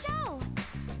 What a show.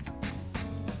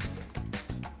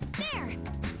 There.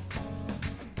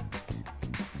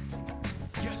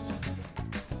 Yes.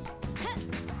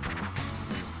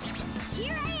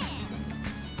 Here I am.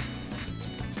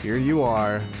 Here you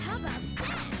are. How about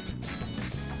that?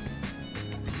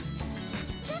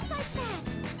 Just like that.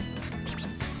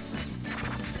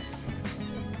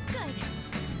 Good.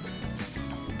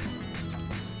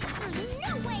 There's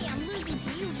no way I'm losing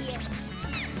to you here.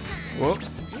 Whoop.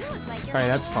 You look like you're Alright,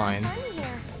 that's having a lot fine. of fun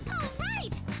here. All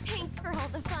right. Thanks for all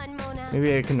the fun, Mona.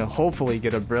 Maybe I can hopefully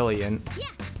get a brilliant. Yeah.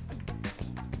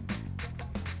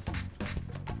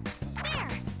 There.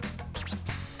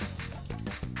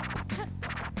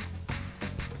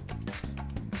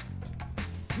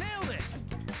 Nailed it.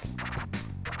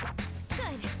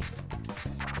 Good.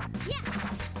 Yeah.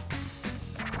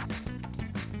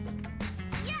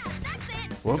 Yeah, that's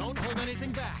it. Whoop. Don't hold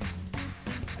anything back.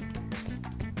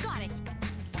 Got it.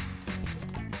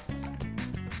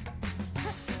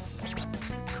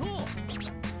 Cool.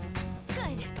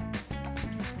 Good.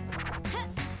 Huh.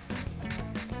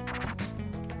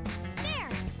 There.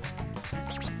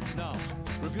 Now,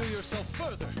 reveal yourself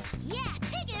further. Yeah,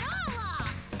 take it all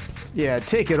off. Yeah,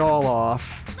 take it all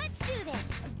off. Let's do this.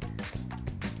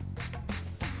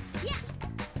 Yeah.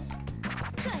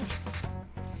 Good.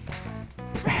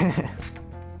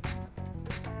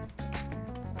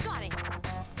 Got it.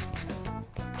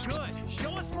 Good.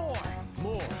 Show us more.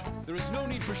 More. There is no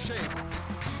need for shame.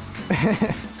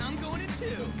 I'm going to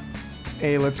too.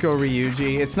 Hey, let's go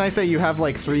Ryuji. It's nice that you have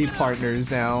like 3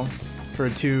 partners now for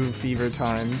 2 fever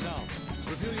times. Now,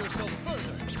 reveal yourself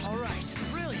further. All right,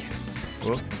 brilliant.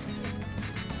 Whoop.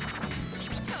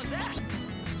 How's that?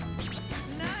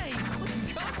 Nice,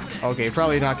 looking confident. Okay,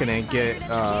 probably not gonna get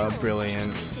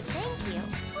brilliant. I should thank you.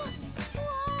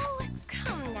 Whoa!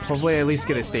 Come now. Hopefully you at least should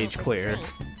get a try stage little clear.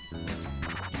 constraints.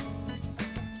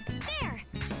 There.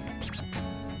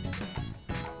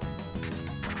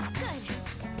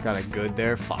 Good. Got a good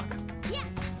there. Fuck. Yeah.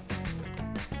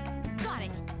 Got it.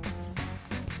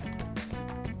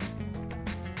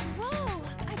 Whoa!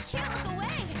 I can't look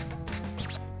away.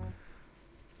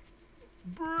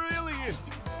 Brilliant!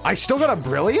 I still got a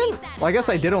brilliant? Well, I guess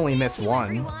I did only miss one.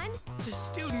 Everyone. The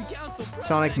student council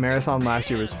Sonic president. Marathon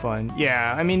last year was fun.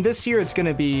 Yeah, I mean this year it's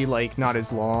gonna be like not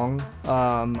as long.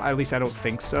 At least I don't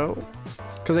think so.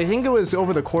 Cause I think it was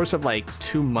over the course of like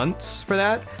 2 months for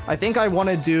that. I think I want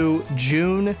to do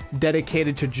June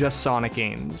dedicated to just Sonic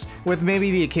games, with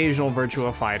maybe the occasional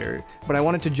Virtua Fighter. But I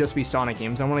want it to just be Sonic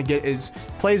games. I want to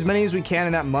play as many as we can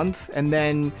in that month, and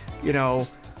then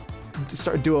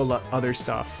start do other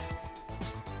stuff.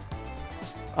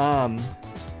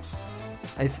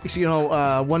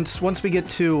 Once we get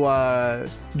to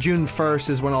June 1st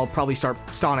is when I'll probably start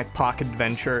Sonic Pocket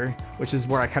Adventure, which is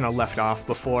where I kind of left off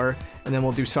before, and then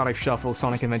we'll do Sonic Shuffle,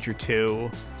 Sonic Adventure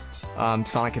 2,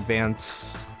 Sonic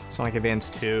Advance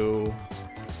 2.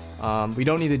 We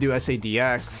don't need to do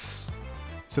SADX,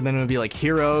 so then it'll be like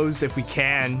Heroes if we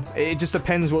can. It just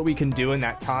depends what we can do in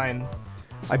that time.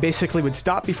 I basically would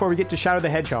stop before we get to Shadow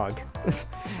the Hedgehog.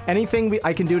 Anything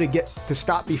I can do to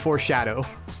stop before Shadow.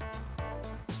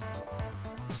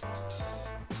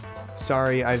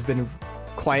 Sorry, I've been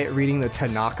quiet reading the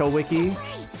Tanaka wiki.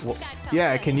 Well,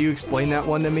 yeah, can you explain that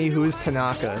one to me? Who is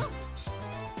Tanaka?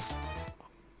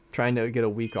 Trying to get a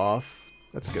week off.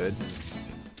 That's good.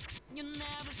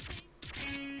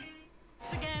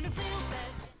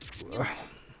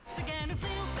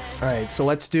 Alright, so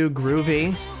let's do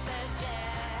Groovy.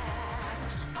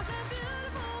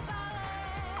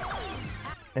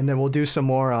 And then we'll do some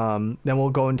more, then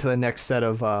we'll go into the next set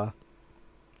of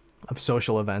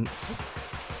social events.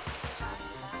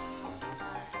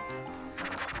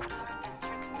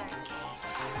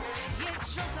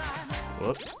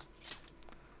 Whoops.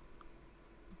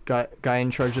 Guy in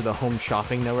charge of the home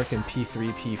shopping network in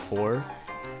P3, P4.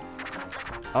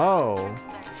 Oh,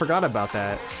 forgot about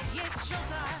that.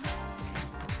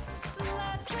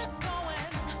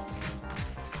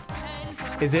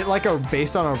 Is it like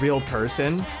based on a real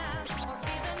person?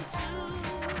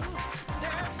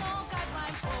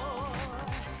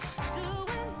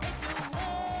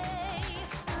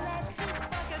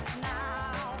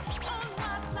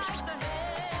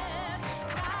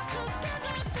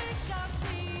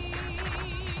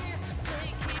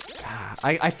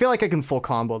 I feel like I can full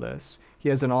combo this. He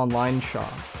has an online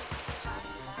shop.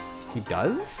 He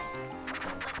does?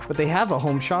 But they have a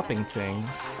home shopping thing.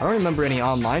 I don't remember any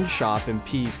online shop in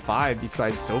P5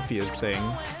 besides Sophia's thing.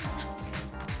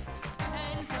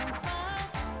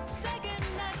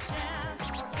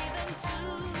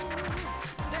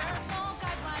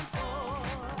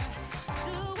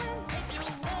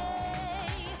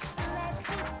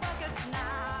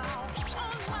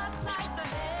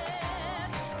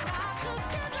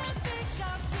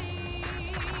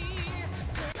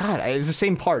 God, it's the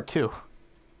same part too.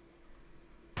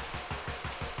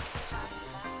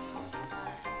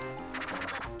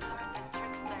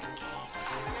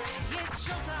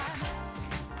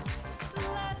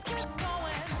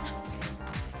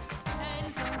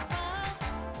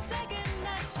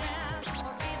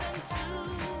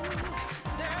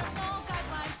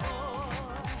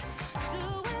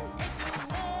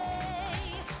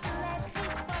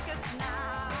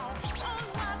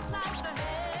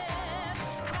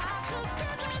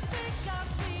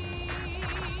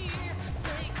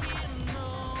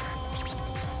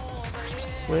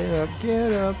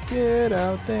 Get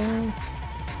out there.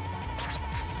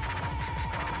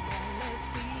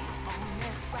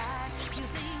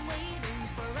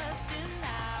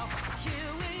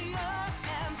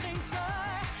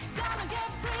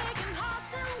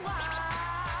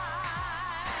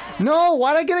 No,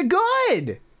 why'd I get a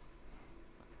good?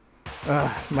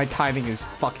 Ugh, my timing is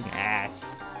fucking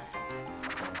ass.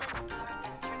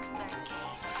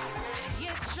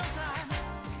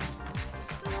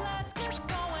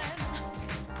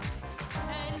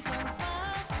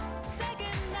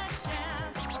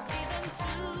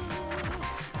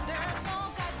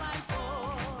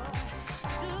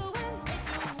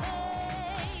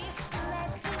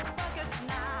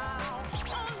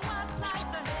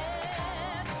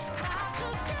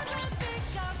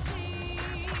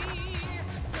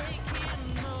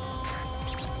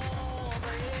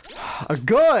 A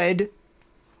good?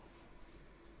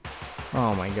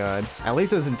 Oh my god. At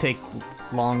least it doesn't take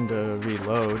long to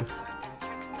reload.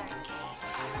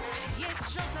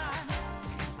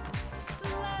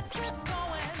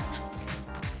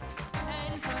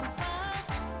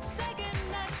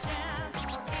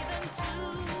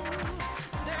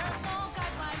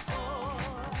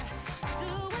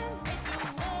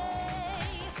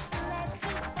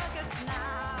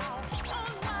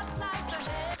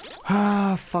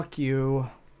 Ah, fuck you.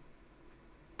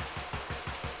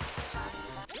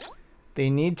 They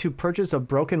need to purchase a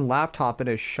broken laptop at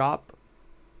a shop.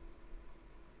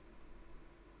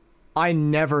 I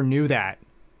never knew that.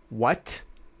 What?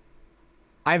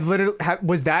 I've literally...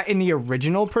 was that in the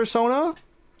original Persona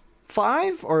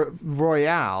 5 or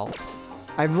Royale?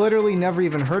 I've literally never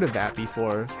even heard of that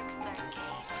before.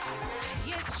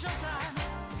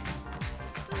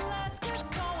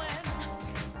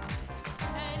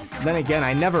 Then again,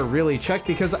 I never really checked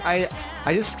because I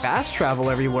just fast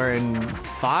travel everywhere in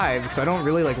 5, so I don't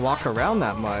really like walk around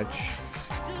that much.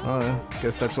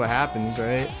 Guess that's what happens,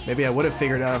 right? Maybe I would have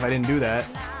figured out if I didn't do that.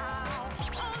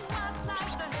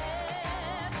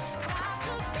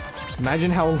 Imagine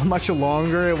how much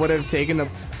longer it would have taken to...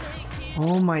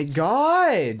 Oh my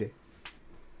god!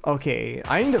 Okay,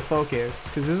 I need to focus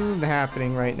because this isn't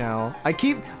happening right now. I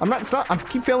keep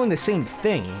failing the same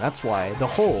thing. That's why. The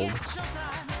hold.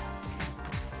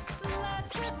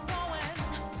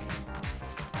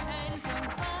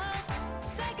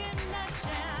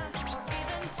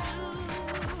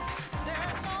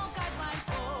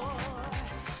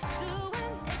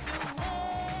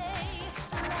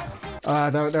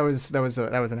 That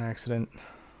was an accident.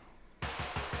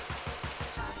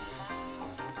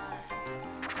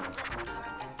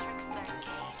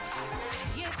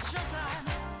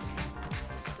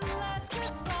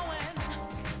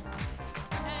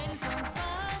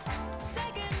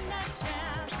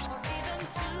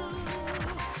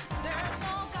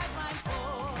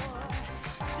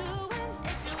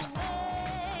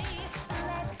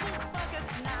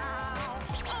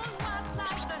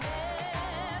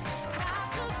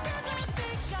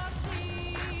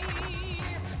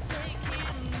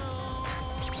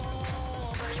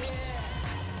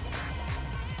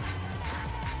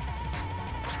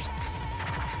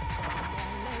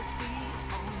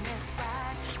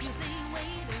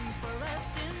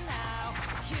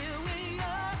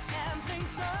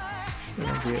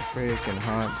 Gonna be freaking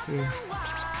hot too.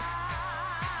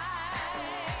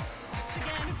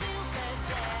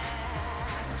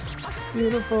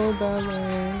 Beautiful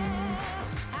ballet.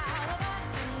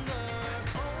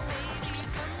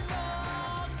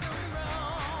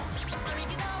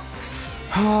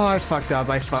 Oh, I fucked up.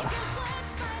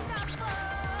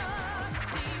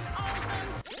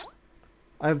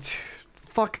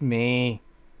 Fuck me.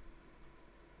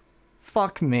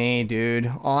 Fuck me,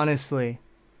 dude. Honestly.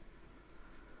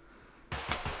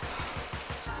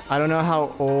 I don't know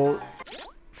how old...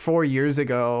 4 years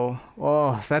ago.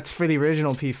 Oh, that's for the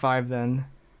original P5 then.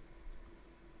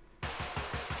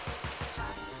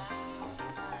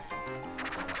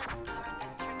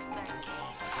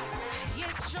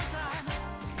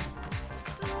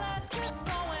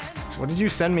 What did you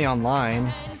send me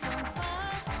online?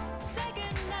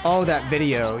 Oh, that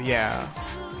video, yeah.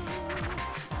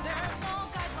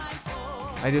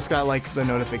 I just got like the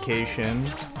notification.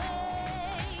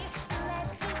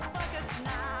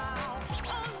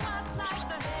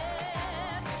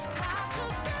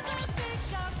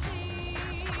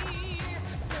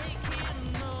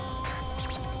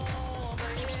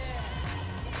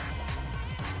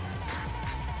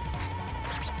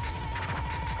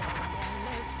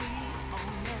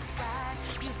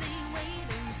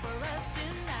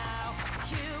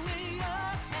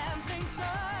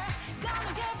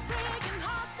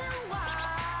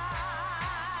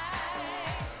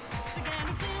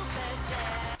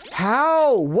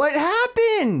 How? What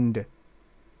happened?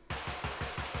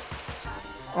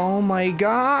 Oh my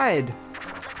god.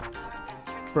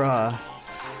 Bruh.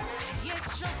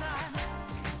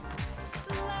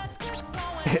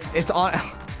 It's on.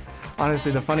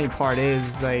 Honestly, the funny part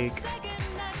is, like,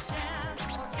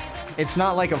 it's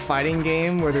not like a fighting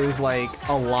game where there's like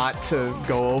a lot to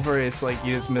go over. It's like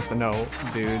you just missed the note,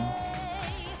 dude.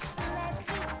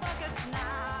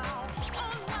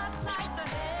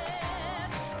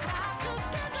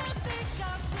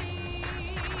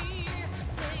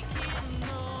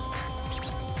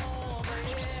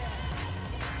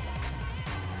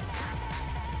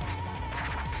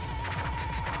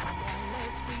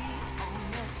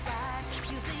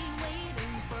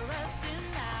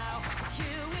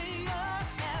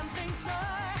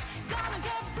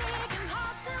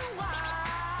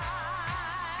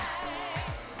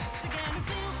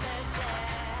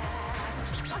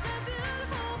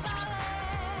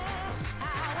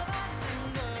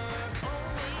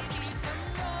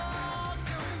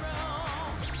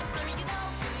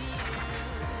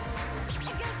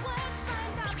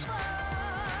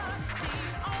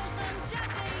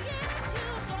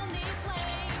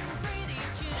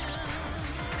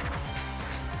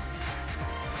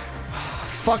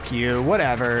 fuck you,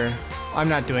 whatever. I'm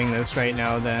not doing this right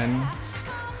now then.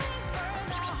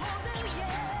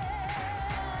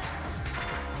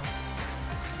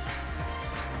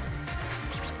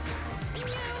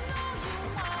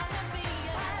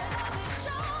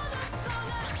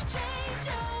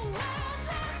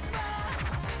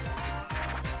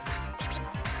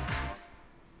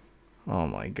 Oh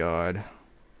my god.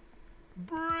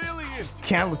 Brilliant!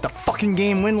 Can't let the fucking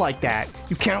game win like that.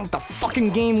 You can't let the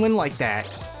fucking game win like that.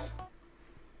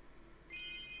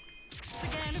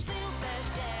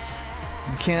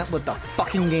 You can't let the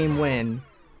fucking game win.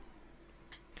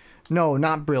 No,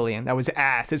 not brilliant. That was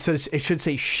ass. It should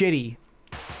say shitty.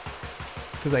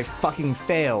 Because I fucking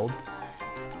failed.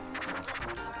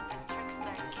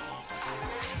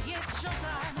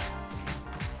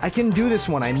 I can do this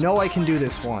one. I know I can do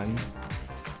this one.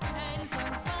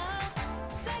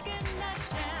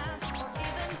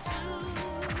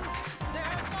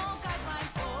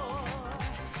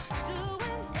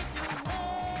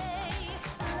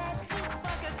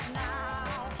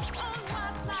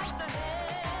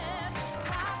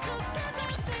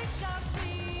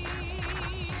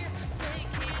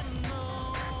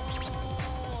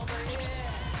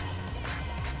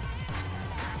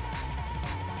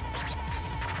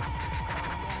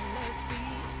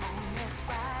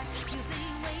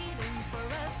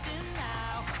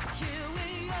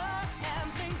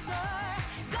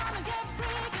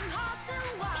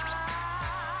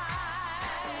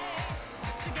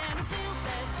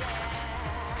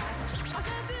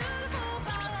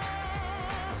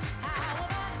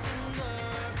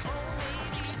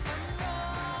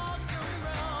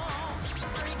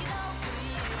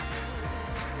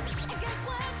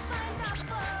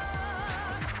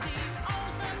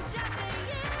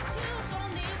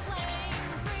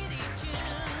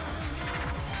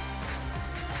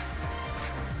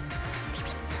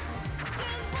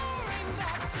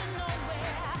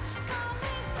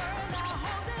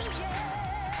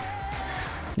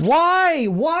 Why?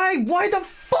 Why the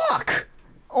fuck?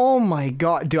 Oh my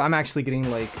god. Dude, I'm actually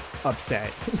getting, like,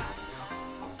 upset.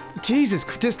 Jesus,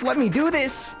 just let me do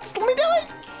this. Just let me do it.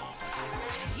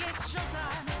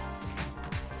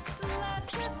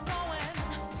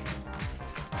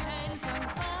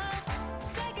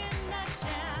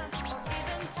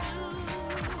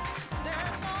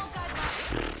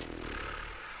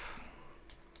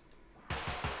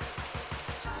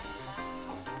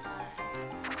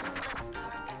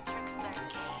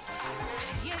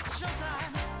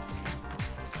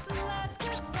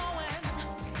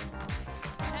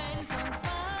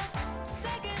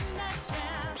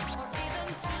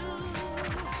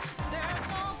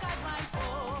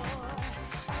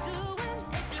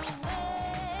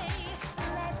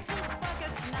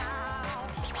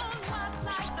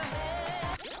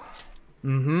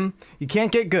 You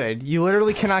can't get good. You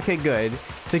literally cannot get good.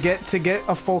 To get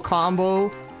a full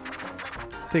combo,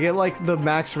 to get like the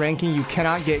max ranking, you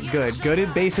cannot get good. Good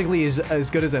it basically is as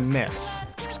good as a miss.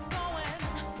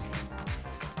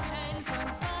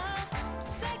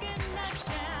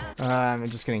 I'm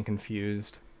just getting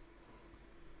confused.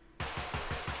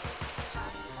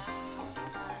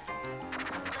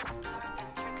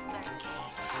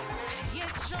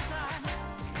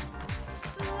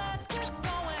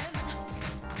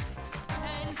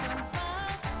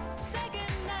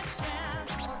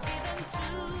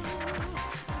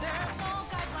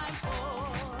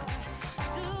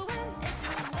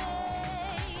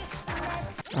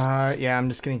 Yeah, I'm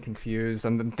just getting confused.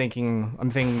 I'm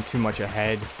thinking too much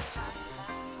ahead.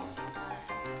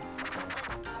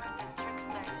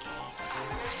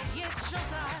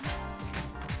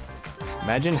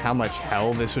 Imagine how much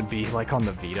hell this would be like on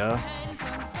the Vita.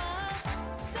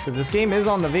 Because this game is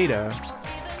on the Vita.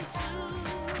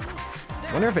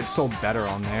 I wonder if it's sold better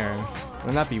on there.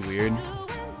 Wouldn't that be weird?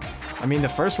 I mean, the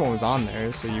first one was on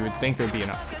there, so you would think there'd be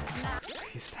enough.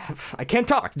 I can't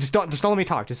talk. Just don't let me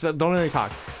talk. Just don't let me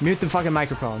talk. Mute the fucking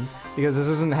microphone because this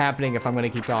isn't happening if I'm gonna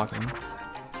keep talking.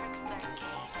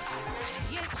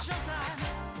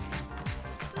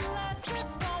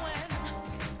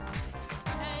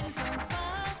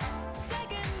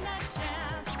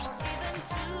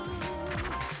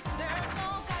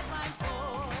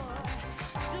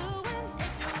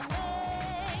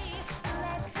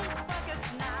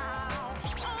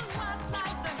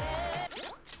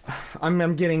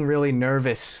 I'm getting really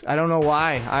nervous. I don't know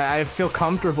why. I feel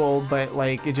comfortable, but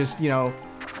like it just, you know,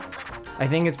 I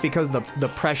think it's because the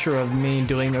pressure of me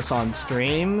doing this on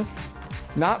stream,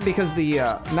 not because the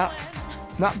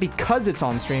not because it's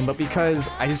on stream, but because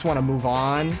I just want to move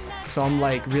on. So I'm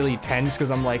like really tense because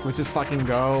I'm like, let's just fucking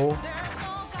go.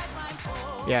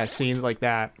 Yeah, see, like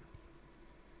that.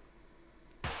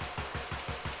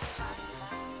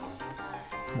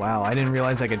 Wow, I didn't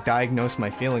realize I could diagnose my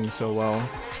feelings so well.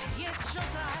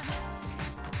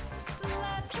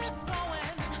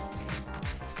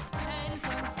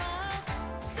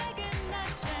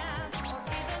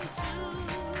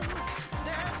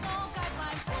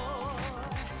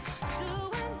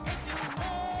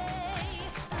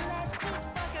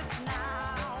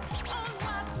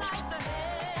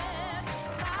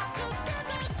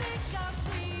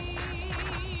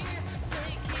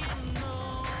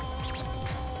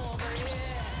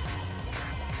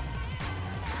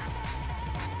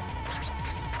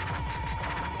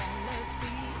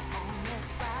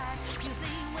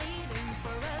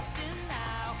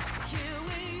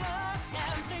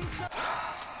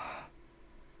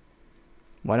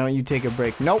 Why don't you take a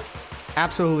break? Nope.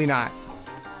 Absolutely not.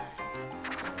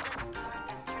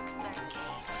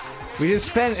 We just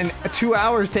spent 2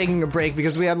 hours taking a break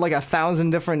because we had like 1,000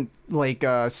 different like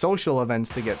social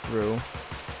events to get through.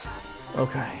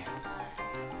 Okay.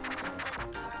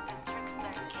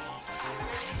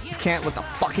 You can't let the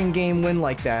fucking game win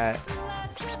like that.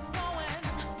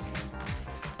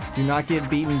 Do not get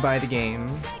beaten by the game.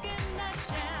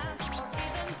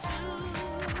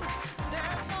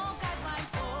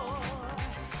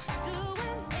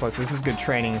 Plus, this is good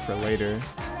training for later.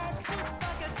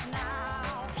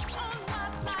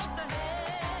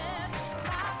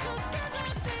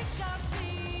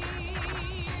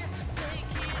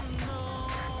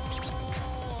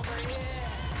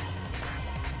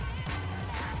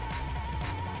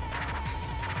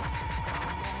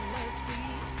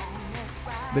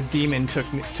 The demon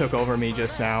took over me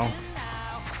just now.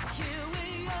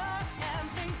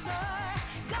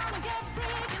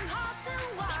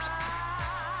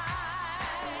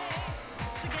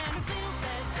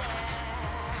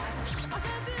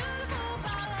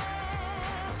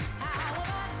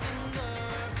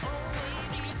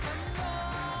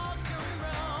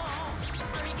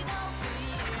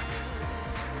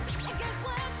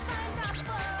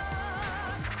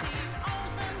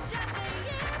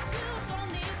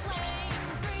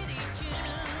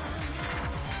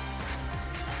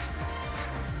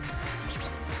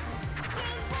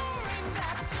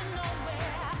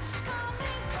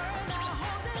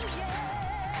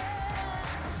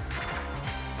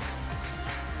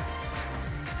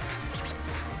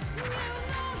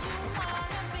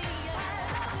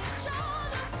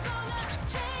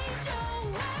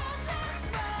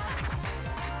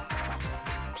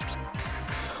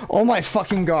 Oh my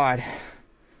fucking god.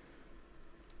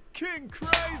 King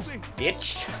crazy.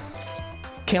 Bitch.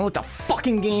 Can't let the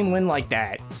fucking game win like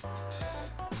that.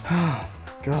 Oh,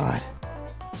 god.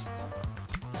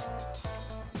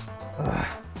 Ugh.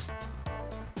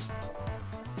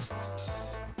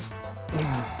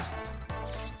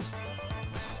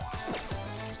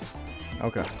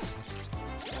 Okay.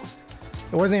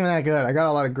 It wasn't even that good. I got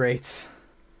a lot of greats.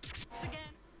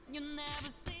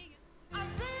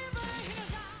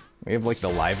 We have like the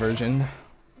live version.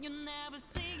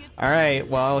 Alright,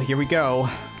 well, here we go.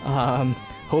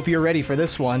 Hope you're ready for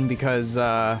this one because,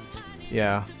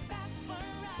 yeah.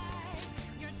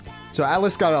 So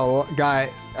Atlas got,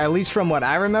 at least from what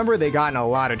I remember, they got in a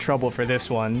lot of trouble for this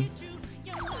one.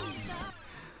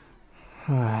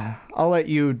 I'll let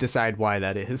you decide why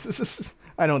that is.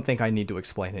 I don't think I need to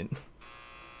explain it.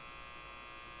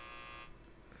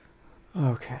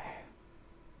 Okay.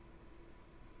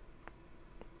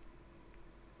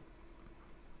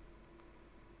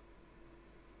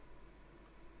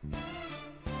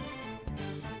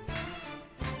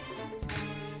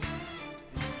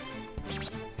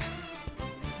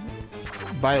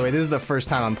 By the way, this is the first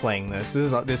time I'm playing this.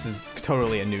 This is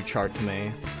totally a new chart to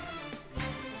me.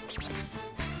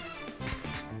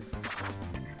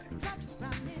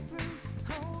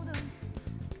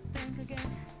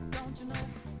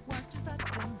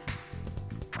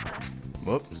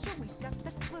 Whoop.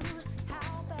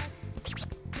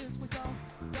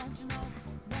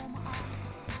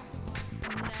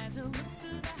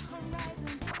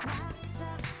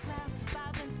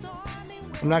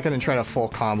 I'm not gonna try to full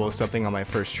combo something on my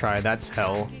first try. That's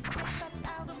hell.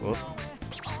 Whoop.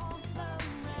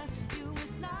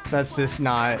 That's just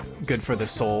not good for the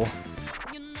soul.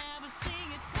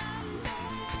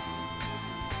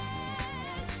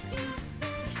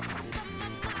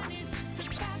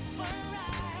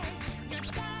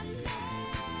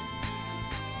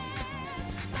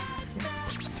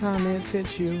 Time it's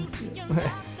hit you.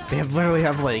 They literally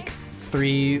have like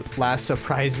 3 last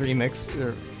surprise remix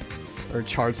or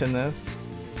charts in this.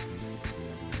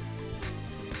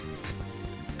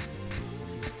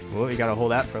 Well, you gotta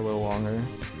hold that for a little longer.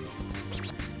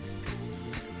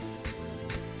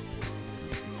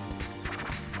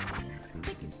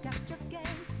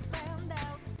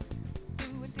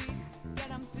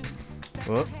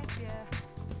 Whoop.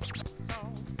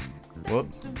 Whoop.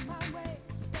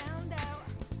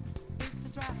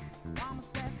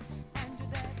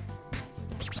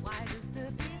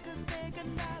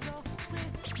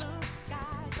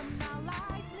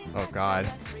 Oh god,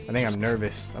 I think I'm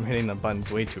nervous. I'm hitting the buttons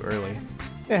way too early.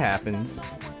 It happens.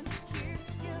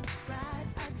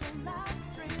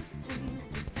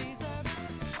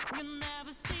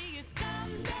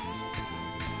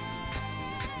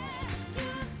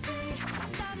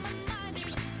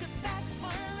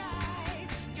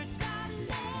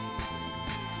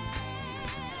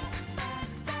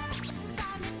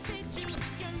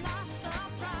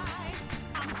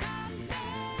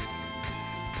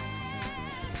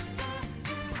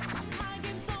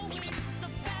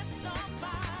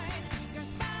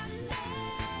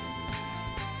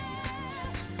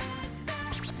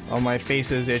 Oh, my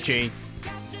face is itchy.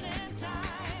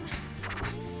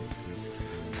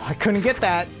 I couldn't get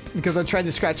that because I tried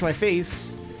to scratch my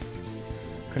face.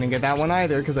 Couldn't get that one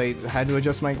either because I had to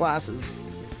adjust my glasses.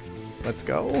 Let's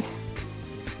go.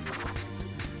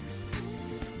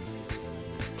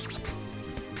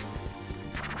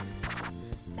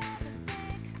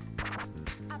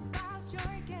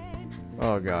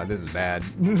 Oh god, this is bad.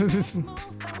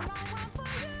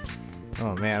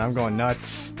 Oh man, I'm going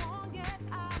nuts.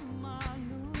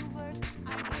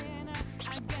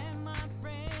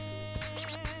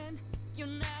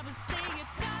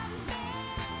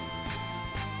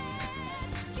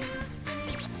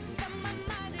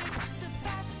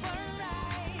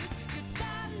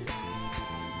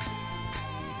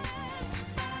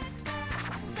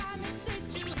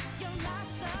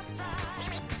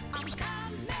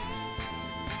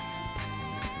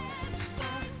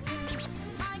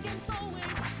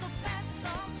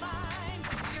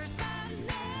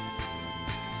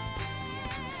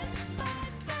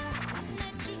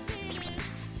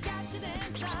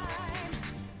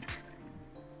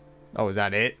 Oh, is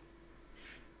that it?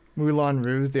 Moulin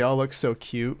Rouge, they all look so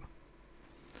cute.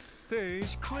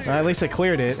 Stage clear. At least I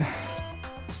cleared it.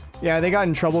 Yeah, they got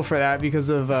in trouble for that because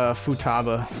of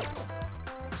Futaba.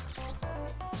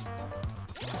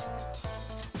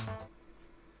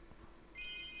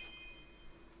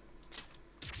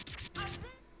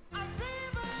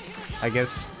 I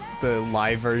guess the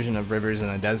live version of Rivers in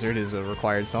the Desert is a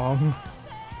required song.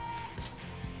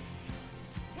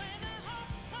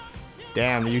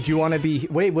 Damn, you do want to be...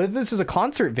 Wait, what if this is a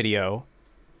concert video?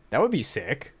 That would be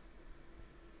sick.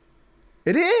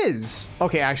 It is!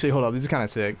 Okay, actually, hold up. This is kind of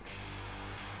sick.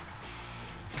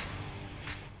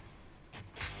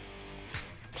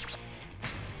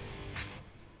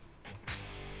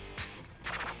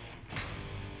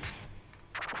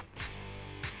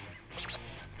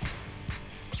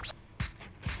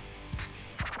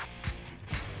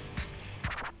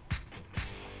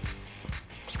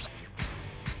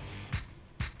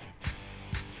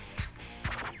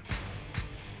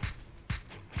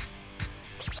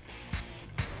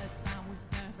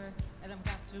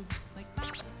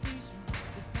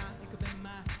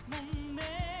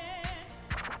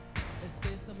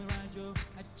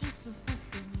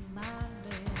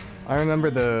 I remember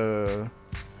the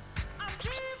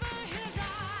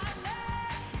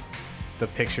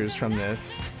pictures from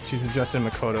this. She's Justin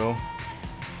Makoto,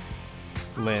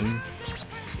 Lynn.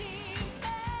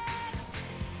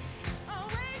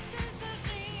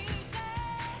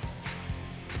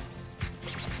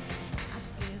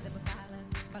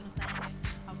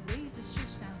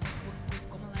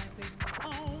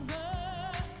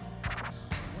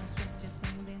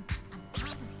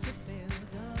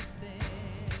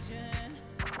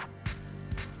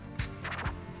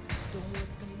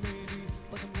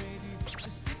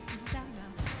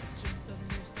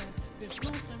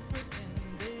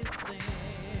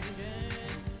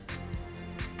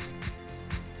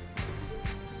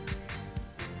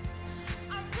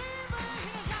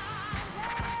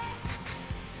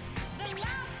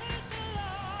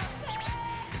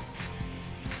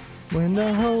 When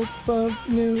the hope of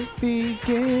new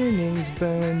beginnings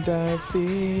burned our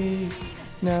feet,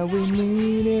 now we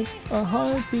needed a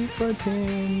heartbeat for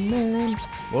 10 men.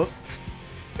 Whoop.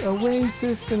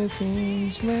 Oasis in a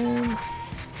strange land.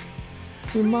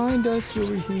 Remind us what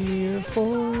we're here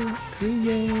for.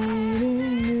 Creating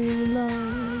new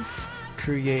life.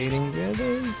 Creating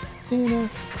rivers in a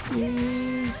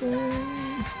desert.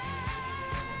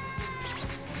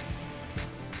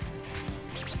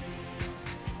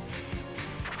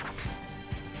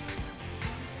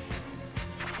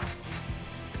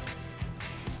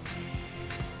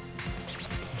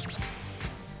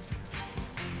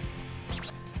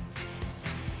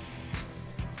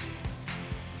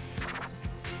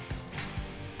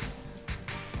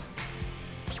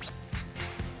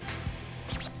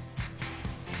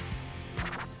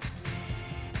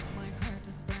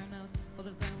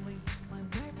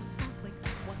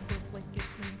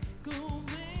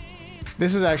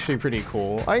 This is actually pretty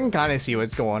cool. I can kind of see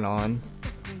what's going on.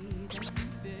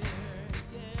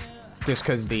 Just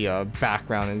because the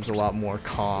background is a lot more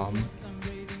calm.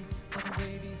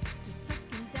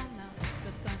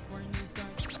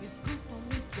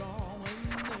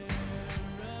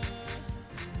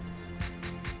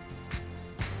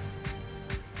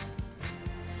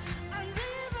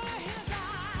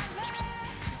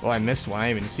 Oh, I missed one. I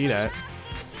didn't even see that.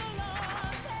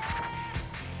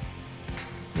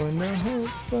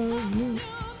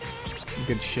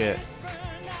 Good shit.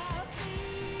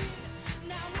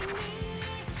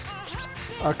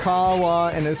 A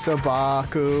Kawa and a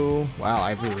Sabaku. Wow,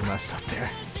 I really messed up there.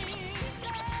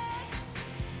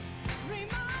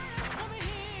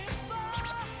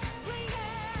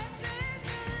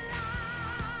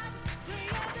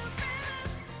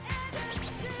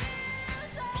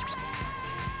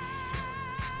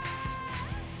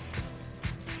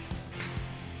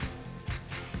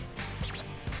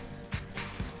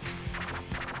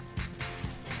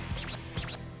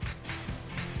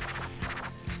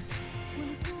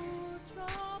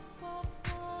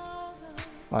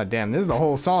 Oh damn, this is the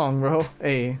whole song, bro.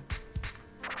 Hey.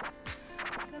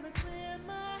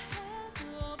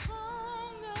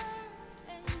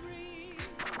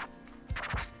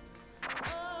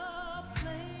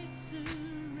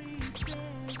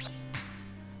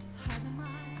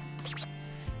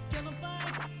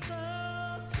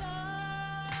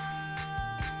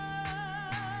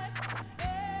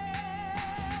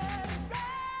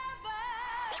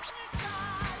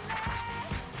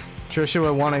 Trisha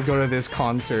would want to go to this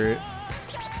concert.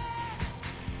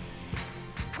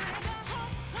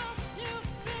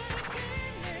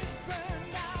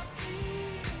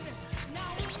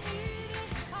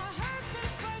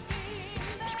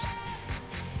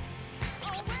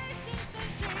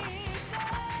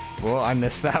 Well, I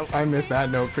missed that. I missed that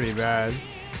note pretty bad.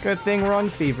 Good thing we're on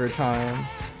fever time.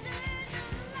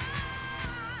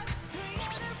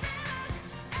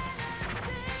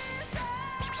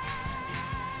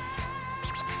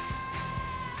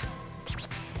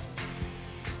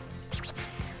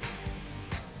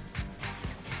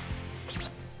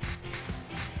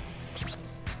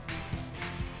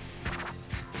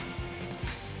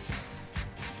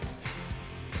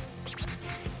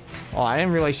 Oh, I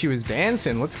didn't realize she was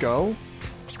dancing. Let's go.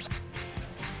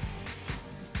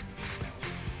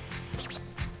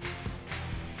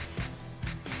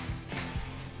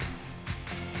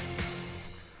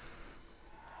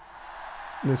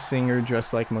 The singer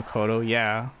dressed like Makoto.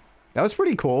 Yeah. That was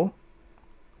pretty cool.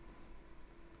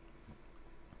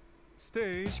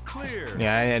 Stage clear.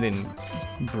 Yeah, I didn't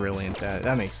brilliant that.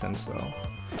 That makes sense though.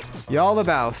 Y'all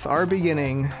about our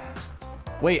beginning.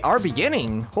 Wait, our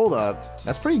beginning? Hold up.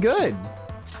 That's pretty good.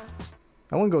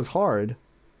 That one goes hard.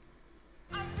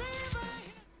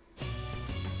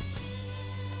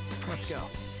 Let's go.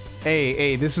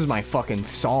 Hey, this is my fucking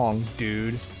song,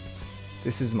 dude.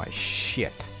 This is my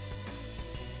shit.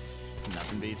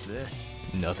 Nothing beats this.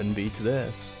 Nothing beats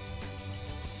this.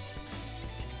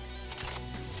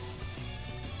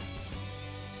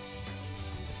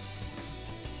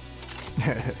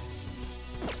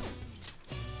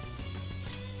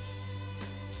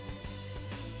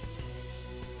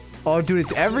 Oh, dude,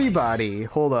 it's everybody.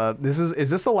 Hold up. Is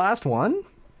this the last one?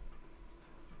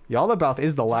 Y'all about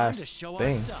is the last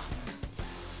thing.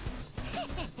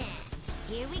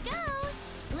 Here we go.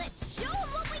 Let's show 'em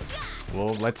what we got.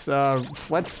 Well, let's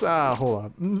hold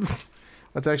up.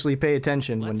 Let's actually pay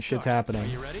attention when shit's happening.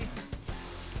 Are you ready?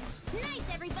 Nice,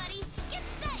 everybody. Get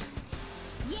psyched.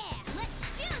 Yeah, let's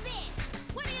do this.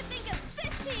 What do you think of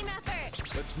this team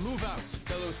effort? Let's move out,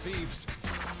 fellow thieves.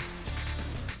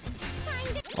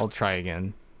 I'll try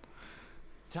again.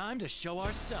 Time to show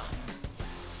our stuff.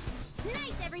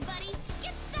 Nice, everybody.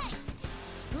 Get psyched.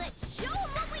 Let's show 'em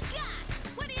what we got.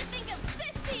 What do you think of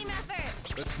this team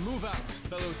effort? Let's move out,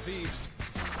 fellow thieves.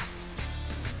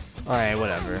 Alright,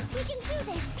 whatever. We can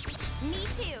do this. Me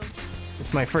too.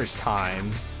 It's my first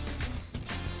time.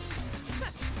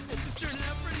 This is turning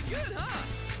out pretty good, huh?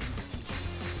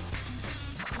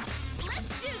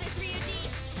 Let's do this, Ryuji.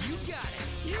 You got it.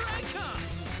 Here I come.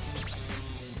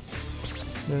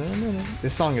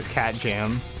 This song is Cat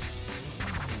Jam.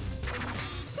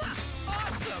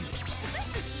 Awesome. This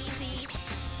is easy.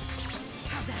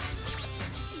 How's that?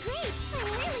 Great. I'm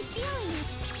really feeling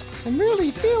it. I'm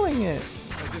really feeling it.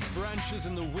 As if branches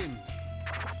in the wind.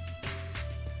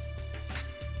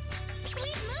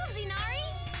 Sweet moves, Inari.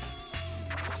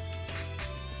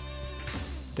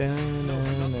 No,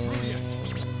 we're not through yet.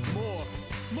 More,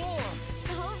 more.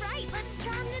 All right, let's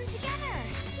charm them together.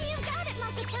 You got it,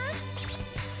 Mako-chan.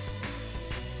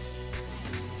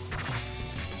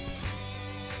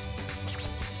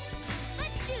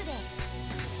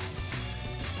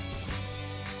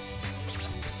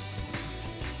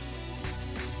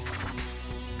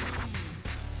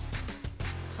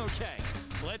 Okay,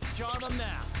 let's charm them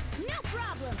now. No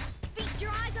problem. Feast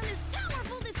your eyes on this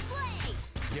powerful display.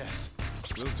 Yes,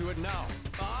 we'll do it now.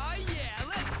 Oh yeah,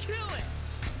 let's kill it!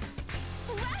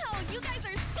 Wow, you guys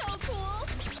are so cool!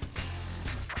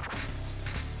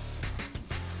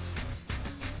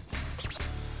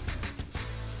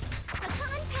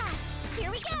 Baton pass.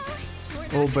 Here we go. We're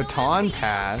not Oh, gonna baton lose.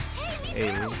 pass. Hey, me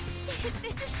Hey. too.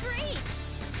 This is great!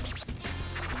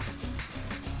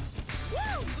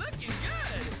 Woo, looking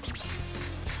good!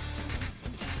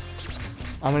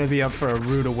 I'm gonna be up for a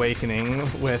rude awakening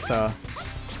with This way.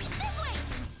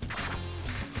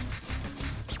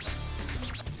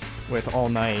 with All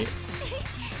Night.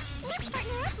 Let's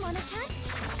partner up, Mono-chan.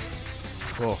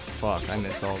 Oh fuck, I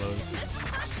missed all those. This is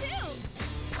fun too!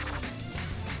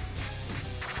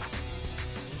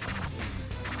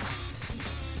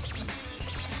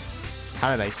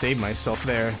 How did I save myself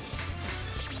there?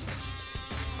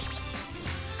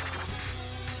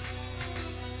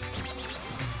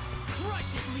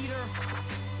 Crush it, leader!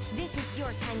 This is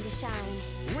your time to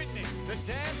shine. Witness the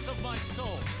dance of my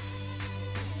soul.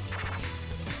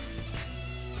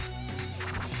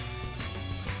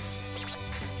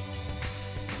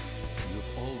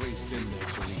 You've always been there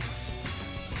to lead us.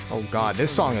 Oh god,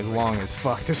 this song is long as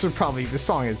fuck. This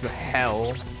song is the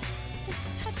hell.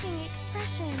 This touching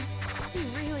expression. You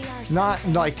really are Not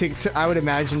something. like to I would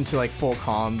imagine to like full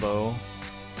combo.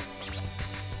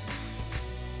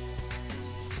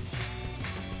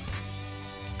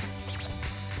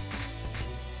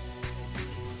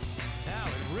 Now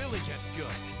it really gets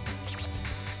good.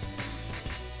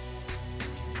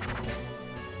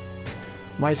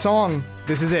 My song.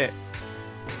 This is it.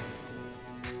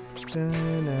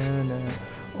 Da-na-na.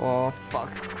 Oh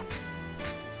fuck.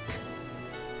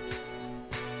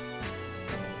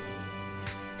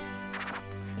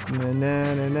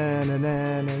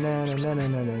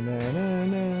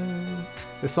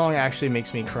 This song actually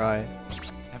makes me cry.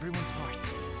 Everyone's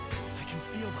hearts. I can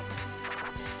feel them.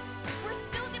 We're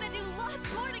still gonna do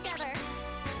lots more together!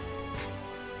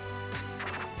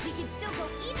 We can still go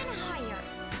even higher.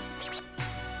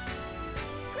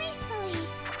 Gracefully.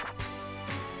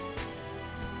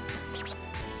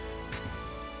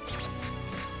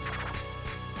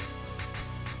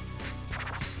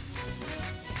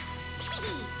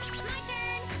 My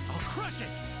turn. I'll crush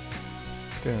it.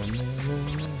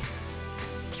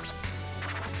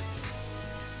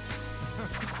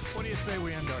 What do you say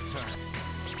we end our turn?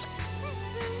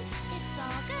 It's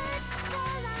all good,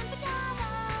 'cause I'm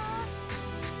Pajama.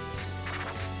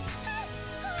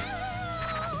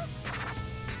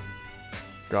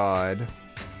 God.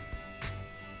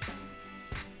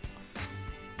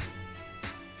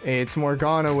 Hey, it's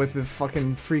Morgana with the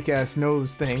fucking freak ass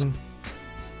nose thing.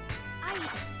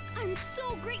 I'm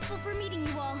so grateful for meeting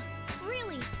you all.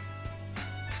 Really.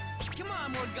 Come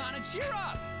on, Morgana, cheer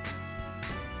up!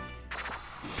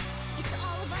 It's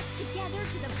all of us together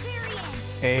to the very end.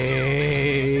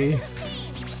 Hey.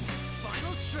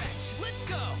 Final stretch, let's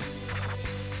go!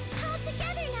 All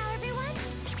together now, everyone.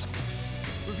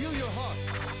 Reveal your heart.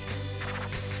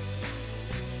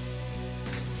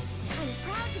 I'm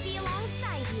proud to be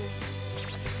alongside you.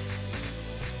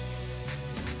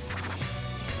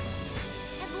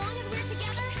 As long as we're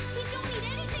together, we don't need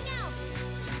anything else.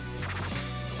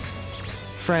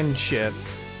 Friendship.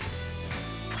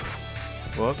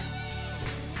 Whoop.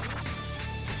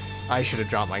 I should have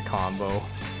dropped my combo.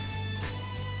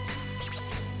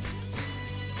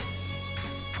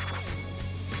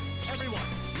 Everyone,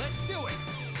 let's do it.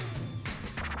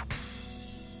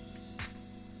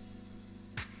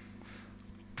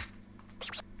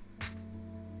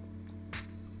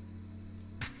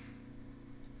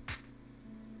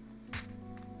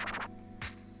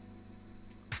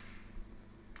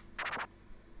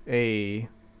 Hey.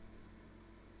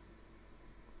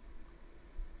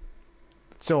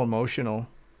 It's so emotional.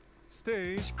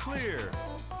 Stage clear.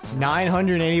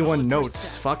 981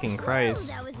 notes. Fucking Whoa, Christ.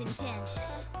 that was intense.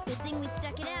 Good thing we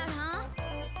stuck it out, huh?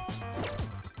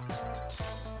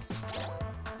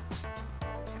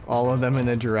 All of them in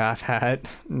a giraffe hat.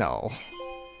 No.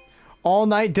 All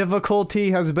night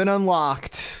difficulty has been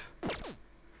unlocked.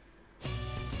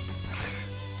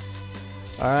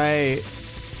 Alright.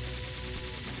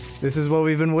 This is what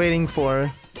we've been waiting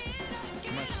for.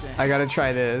 I gotta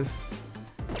try this.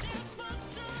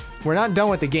 We're not done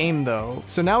with the game though.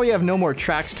 So now we have no more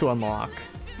tracks to unlock.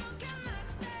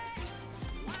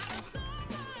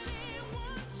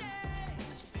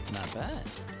 Not bad.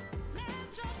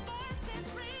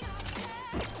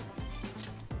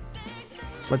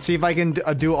 Let's see if I can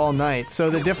do all night. So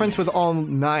the difference with all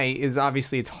night is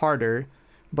obviously it's harder,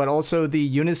 but also the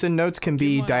unison notes can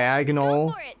be diagonal.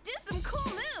 Go for it. Do some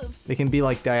cool moves. They can be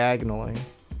like diagonally.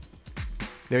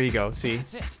 There you go, see?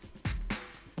 That's it.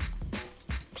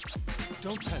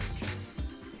 Don't panic.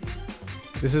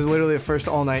 This is literally the first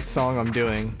all-night song I'm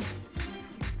doing.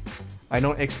 I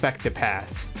don't expect to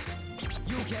pass.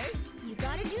 You okay? You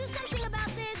gotta do something about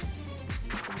this.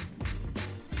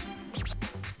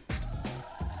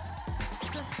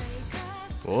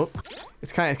 Whoop.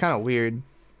 It's kind of weird.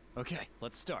 Okay,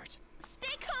 let's start.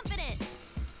 Stay confident.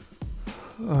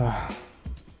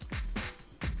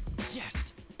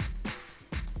 Yes.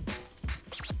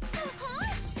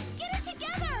 Huh? Get it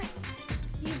together!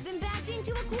 You've been backed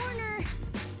into a corner.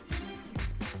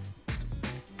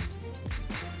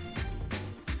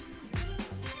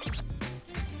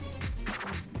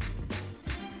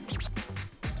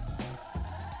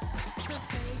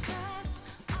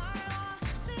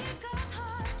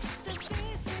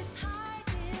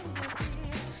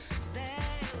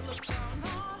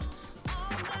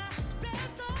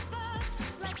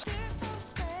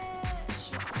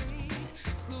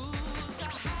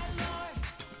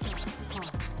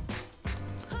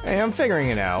 Hey, I'm figuring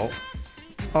it out.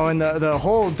 Oh, and the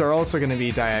holds are also going to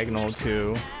be diagonal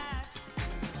too.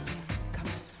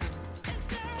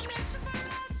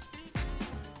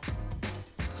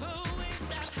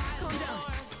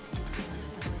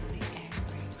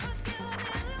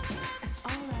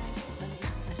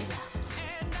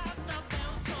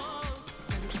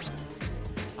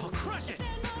 I'll crush it.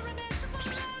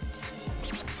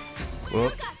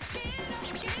 Whoop.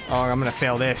 Oh, I'm gonna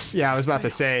fail this. Yeah, I was about to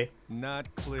say.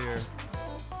 Not clear.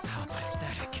 How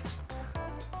pathetic.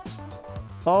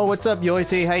 Oh, what's up,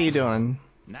 Yoite? How you doing?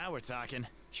 Now we're talking.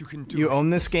 You can do You it. own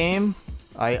this game?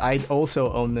 I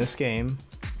also own this game.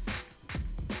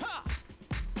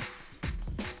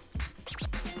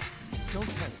 Don't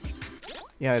panic.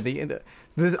 Yeah,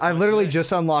 I've literally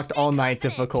just unlocked all night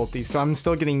difficulty, so I'm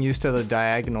still getting used to the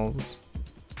diagonals.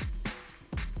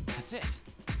 That's it.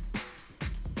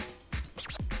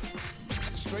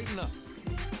 Straighten up.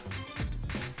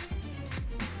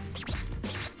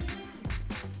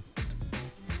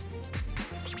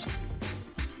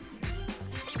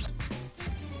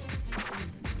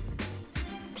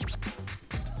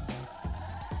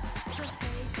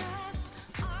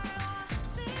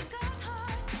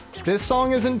 This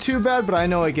song isn't too bad, but I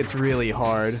know it gets really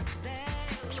hard.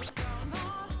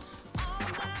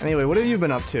 Anyway, what have you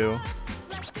been up to?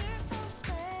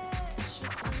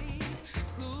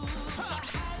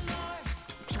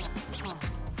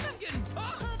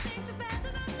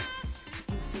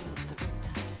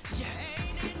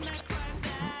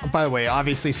 By the way,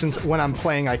 obviously, since when I'm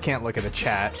playing, I can't look at the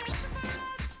chat.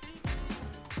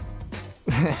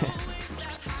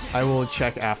 I will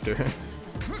check after.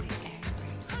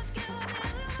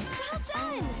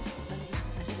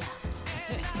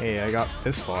 Hey, I got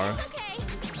this far.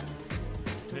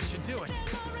 This should do it.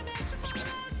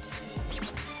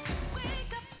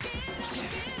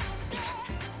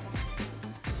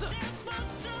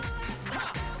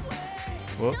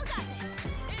 Whoop.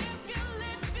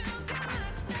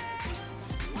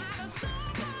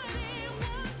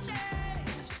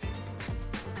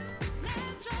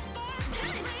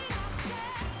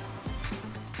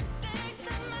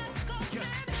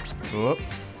 Whoop.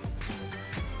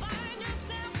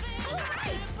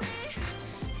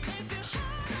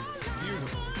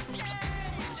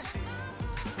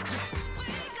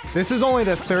 This is only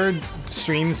the third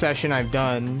stream session I've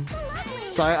done,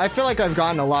 so I feel like I've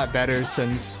gotten a lot better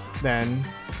since then.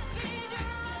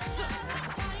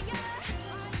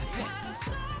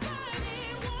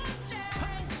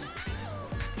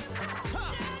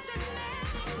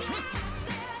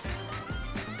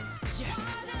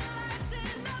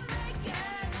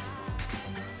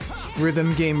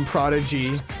 Rhythm game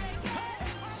prodigy.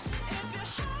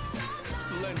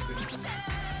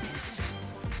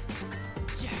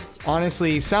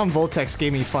 Honestly, Sound Voltex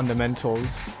gave me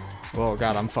fundamentals. Well,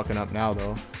 God, I'm fucking up now,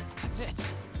 though. That's it.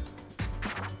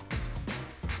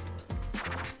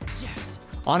 Yes.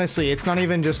 Honestly, it's not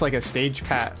even just like a stage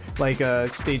like a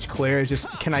stage clear. It's just,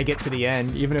 can I get to the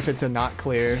end, even if it's a not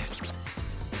clear? Yes.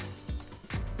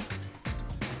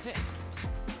 That's it.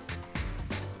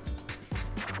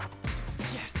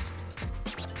 Yes.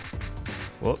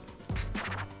 Whoop.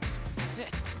 That's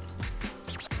it.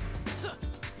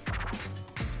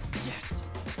 Yes.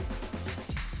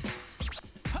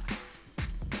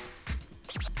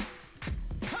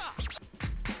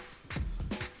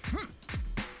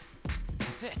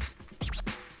 That's it.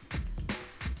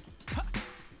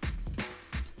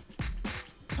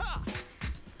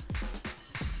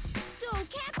 So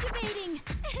captivating!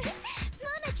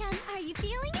 Mona-chan, are you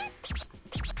feeling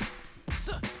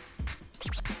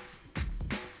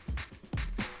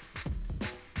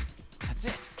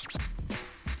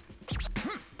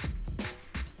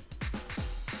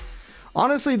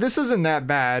Honestly, this isn't that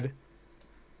bad.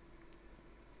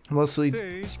 Mostly,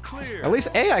 Stage clear. at least,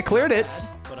 hey, I cleared it.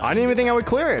 I didn't even think I would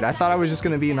clear it. I thought I was just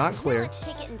gonna be not clear. Let's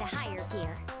take it into higher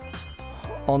gear.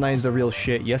 All Night's the real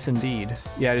shit. Yes, indeed.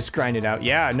 Yeah, just grind it out.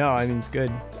 Yeah, no, I mean, it's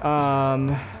good.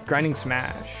 Grinding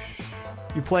Smash.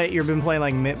 You've been playing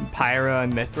like Pyra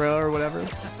and Mithra or whatever?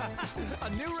 A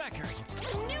new record.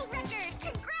 New record!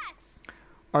 Congrats!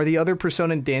 Are the other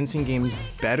Persona dancing games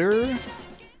better?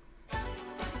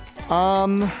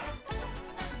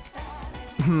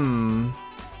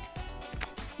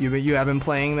 You have been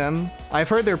playing them? I've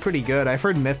heard they're pretty good. I've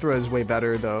heard Mithra is way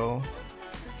better though.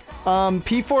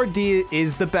 P4D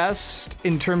is the best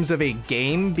in terms of a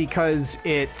game because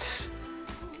it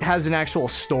has an actual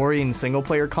story and single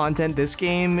player content. This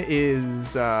game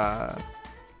is the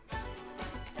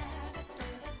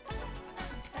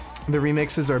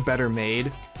remixes are better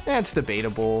made. It's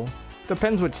debatable.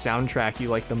 Depends which soundtrack you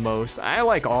like the most. I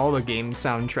like all the game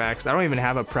soundtracks. I don't even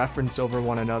have a preference over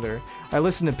one another. I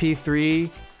listen to P3,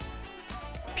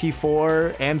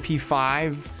 P4, and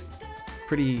P5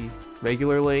 pretty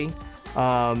regularly.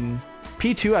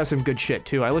 P2 has some good shit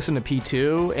too. I listen to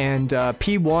P2 and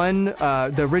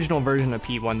P1, the original version of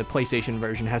P1, the PlayStation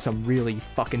version, has some really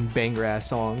fucking banger ass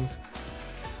songs.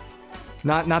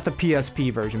 Not the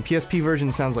PSP version. PSP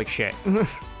version sounds like shit.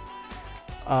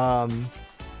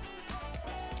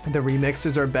 The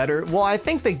remixes are better. Well, I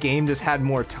think the game just had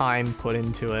more time put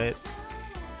into it.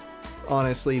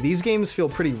 Honestly, these games feel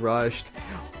pretty rushed.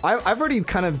 I've already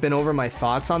kind of been over my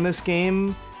thoughts on this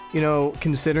game, you know,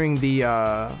 considering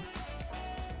the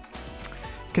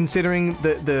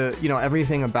you know,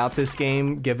 everything about this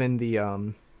game, given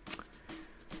the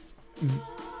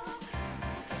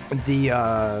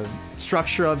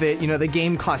structure of it. You know, the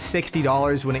game cost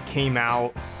 $60 when it came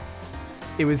out.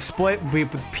 It was split with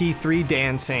P3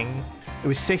 dancing. It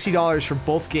was $60 for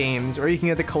both games, or you can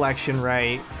get the collection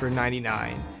right for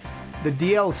 $99. The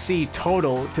DLC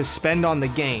total to spend on the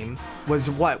game was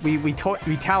what? We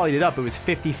tallied it up. It was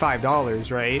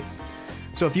 $55, right?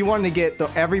 So if you wanted to get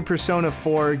every Persona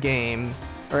 4 game,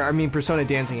 or I mean Persona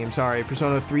dancing game, sorry,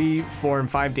 Persona 3, 4, and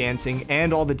 5 dancing,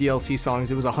 and all the DLC songs,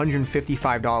 it was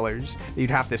 $155 that you'd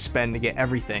have to spend to get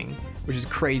everything, which is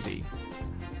crazy.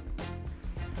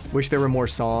 Wish there were more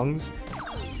songs.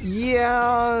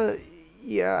 Yeah.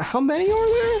 How many are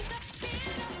there?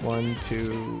 1,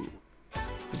 2,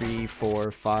 3,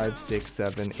 4, 5, 6,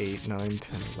 7, 8, 9, 10,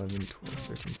 11, 12,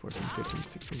 13, 14, 15,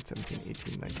 16, 17,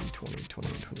 18, 19, 20,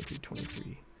 21, 22,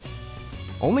 23.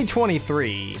 Only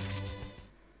 23.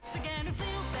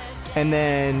 And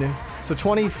then, so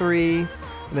 23, and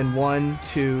then 1,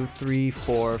 2, 3,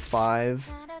 4,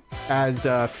 5 as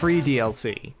free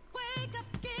DLC.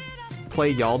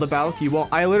 Play Yaldabouth? You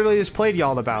won't. I literally just played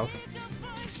Yaldabouth.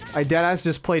 I deadass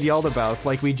just played Yaldabouth,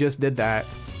 like we just did that.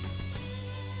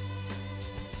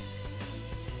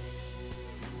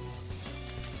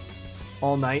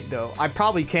 All Night though. I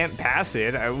probably can't pass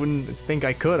it. I wouldn't think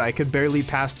I could. I could barely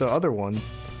pass the other one.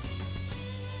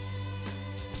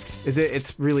 Is it?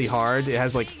 It's really hard. It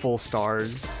has like full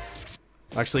stars.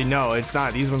 Actually, no, it's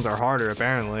not. These ones are harder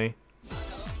apparently.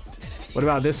 What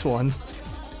about this one?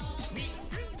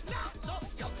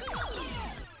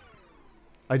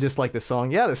 I just like the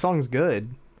song. Yeah, the song's good.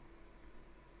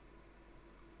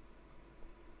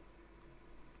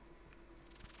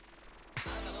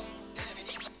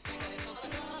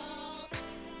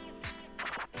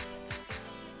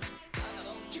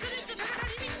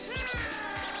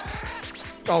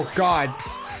 Oh God.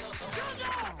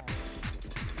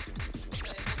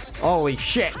 Holy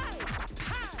shit.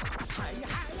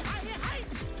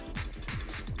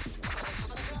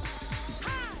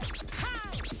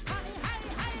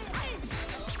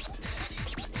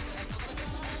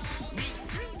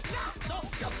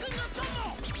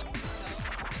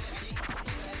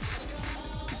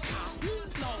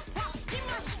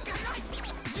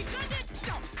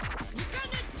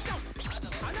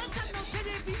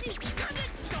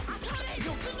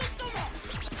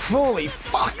 Holy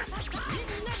fuck!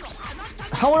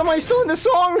 How am I still in the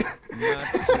song?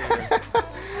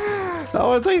 How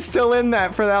was I still in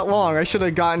that for that long? I should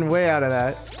have gotten way out of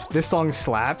that. This song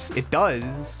slaps? It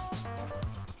does.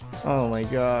 Oh my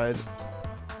god.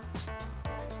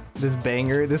 This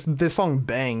banger, this song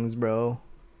bangs, bro.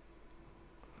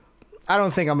 I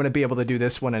don't think I'm gonna be able to do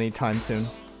this one anytime soon.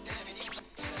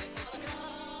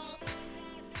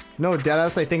 No,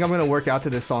 deadass, I think I'm gonna work out to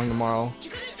this song tomorrow.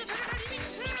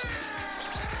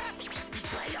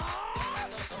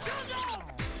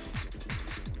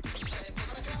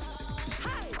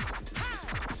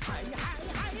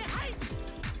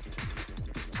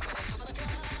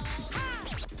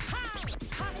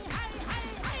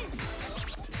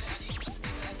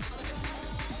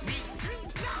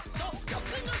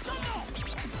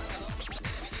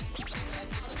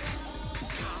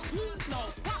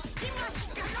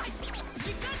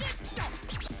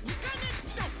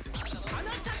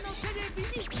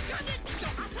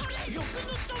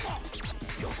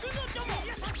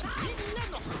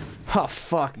 Oh,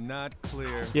 fuck. Not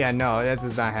clear. Yeah, no, that's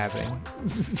not happening.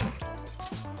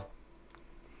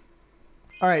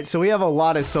 Alright, so we have a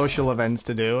lot of social events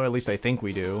to do. At least I think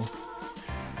we do.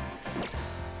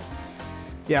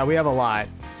 Yeah, we have a lot.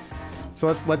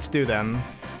 So let's do them.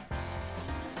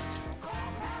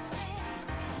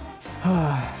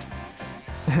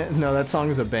 No, that song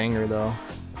is a banger, though.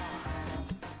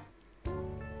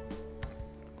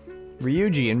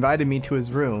 Ryuji invited me to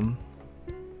his room.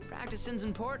 Practicing's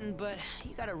important, but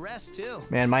you gotta rest too.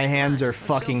 Man, my hands are Let's chill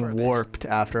for a fucking bit. warped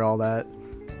after all that.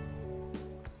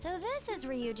 So this is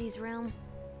Ryuji's room.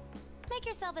 Make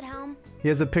yourself at home. He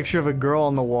has a picture of a girl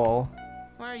on the wall.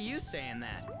 Why are you saying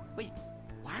that? Wait,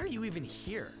 why are you even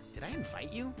here? Did I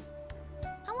invite you?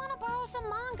 I want to borrow some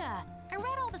manga. I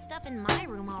read all the stuff in my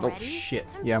room Oh already. shit.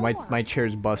 I'm Yeah, bored. my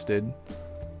chair's busted.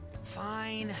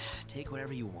 Fine, take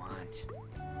whatever you want.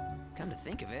 Come to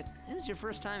think of it, this is your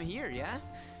first time here, yeah?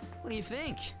 What do you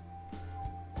think?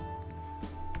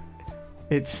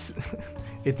 It's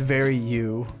very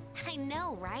you. I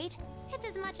know, right? It's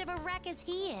as much of a wreck as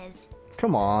he is.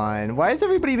 Come on. Why is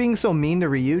everybody being so mean to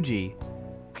Ryuji?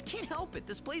 I can't help it,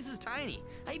 this place is tiny.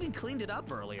 I even cleaned it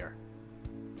up earlier.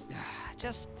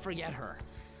 Just forget her.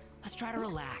 Let's try to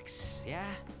relax, yeah?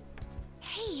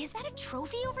 Hey, is that a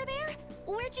trophy over there?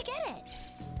 Where'd you get it?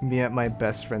 Me at my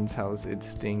best friend's house, it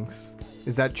stinks.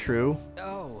 Is that true?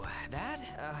 Oh, that?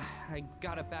 I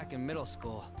got it back in middle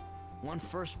school. Won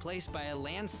first place by a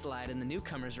landslide in the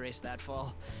newcomers race that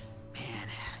fall. Man,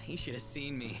 he should have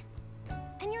seen me.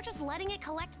 And you're just letting it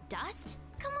collect dust?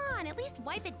 Come on, at least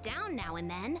wipe it down now and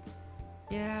then.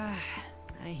 Yeah,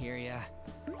 I hear ya.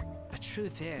 But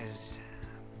truth is,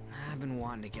 I've been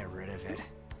wanting to get rid of it.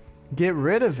 Get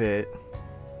rid of it?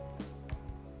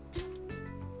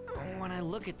 When I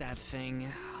look at that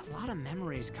thing, a lot of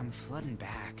memories come flooding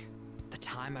back. The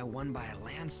time I won by a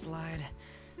landslide,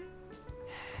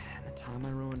 and the time I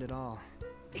ruined it all.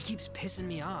 It keeps pissing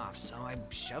me off, so I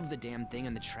shove the damn thing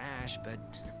in the trash, but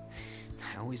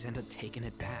I always end up taking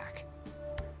it back.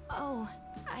 Oh,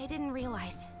 I didn't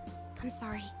realize. I'm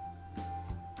sorry.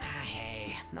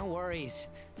 Hey, no worries.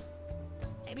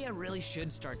 Maybe I really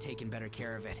should start taking better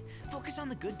care of it. Focus on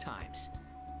the good times.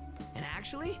 And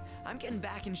actually, I'm getting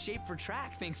back in shape for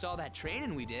track thanks to all that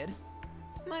training we did.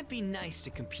 Might be nice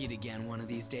to compete again one of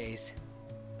these days.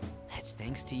 That's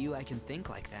thanks to you I can think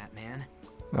like that, man.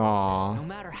 Aww. No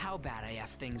matter how bad I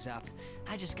F things up,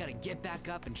 I just gotta get back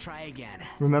up and try again.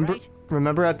 Remember right?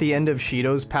 remember at the end of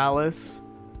Shido's palace?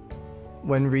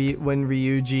 When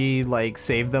Ryuji like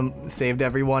saved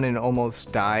everyone and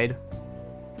almost died?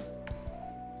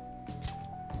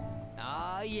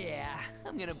 Oh yeah,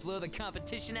 I'm gonna blow the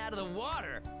competition out of the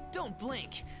water. Don't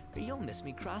blink, or you'll miss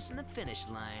me crossing the finish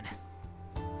line.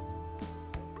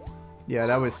 Yeah,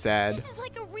 that was sad. This is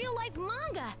like a real-life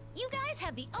manga. You guys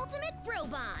have the ultimate bro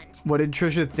bond. What did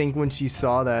Trisha think when she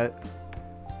saw that?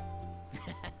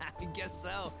 I guess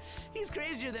so. He's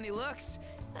crazier than he looks.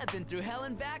 I've been through hell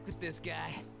and back with this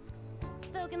guy.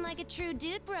 Spoken like a true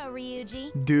dude, bro,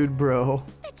 Ryuji. Dude, bro.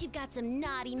 Bet you've got some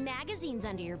naughty magazines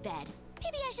under your bed.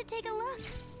 Maybe I should take a look.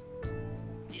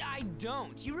 I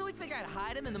don't. You really think I'd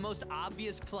hide him in the most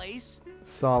obvious place?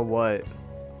 Saw what?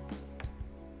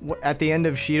 At the end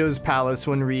of Shido's palace,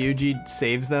 when Ryuji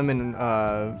saves them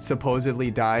and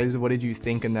supposedly dies, what did you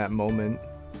think in that moment?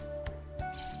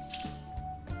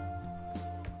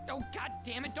 Oh, god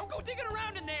damn it! Don't go digging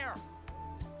around in there!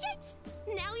 Yikes!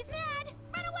 Now he's mad!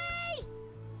 Run away!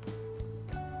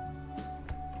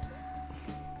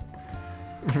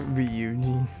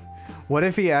 Ryuji. What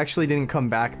if he actually didn't come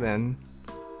back then?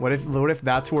 What if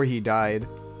that's where he died?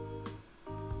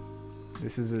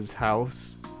 This is his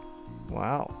house.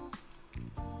 Wow.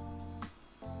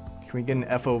 Can we get an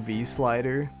FOV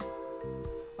slider?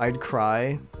 I'd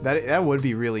cry. That would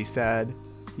be really sad.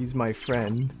 He's my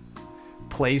friend.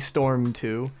 Playstorm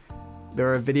 2.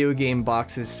 There are video game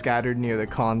boxes scattered near the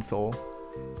console.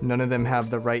 None of them have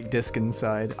the right disc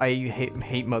inside. I hate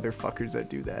motherfuckers that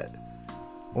do that.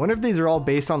 I wonder if these are all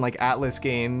based on like Atlas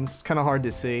games. It's kind of hard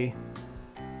to see.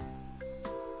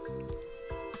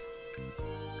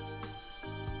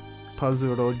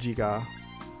 Pazurojiga.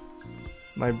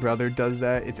 My brother does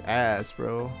that. It's ass,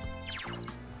 bro.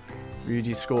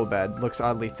 Ryuji's school bag. Looks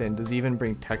oddly thin. Does he even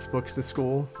bring textbooks to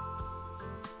school?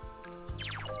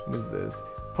 What is this?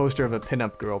 Poster of a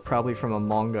pinup girl, probably from a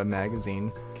manga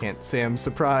magazine. Can't say I'm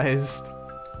surprised.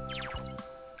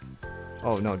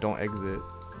 Oh no, don't exit.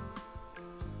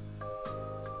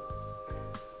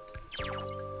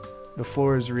 The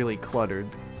floor is really cluttered.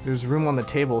 There's room on the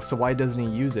table, so why doesn't he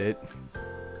use it?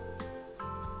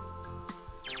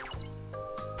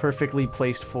 Perfectly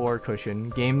placed floor cushion.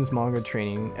 Games, manga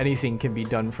training. Anything can be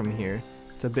done from here.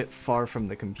 It's a bit far from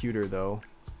the computer though.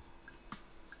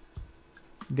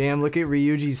 Damn, look at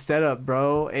Ryuji's setup,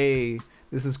 bro. Hey,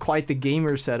 this is quite the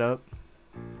gamer setup.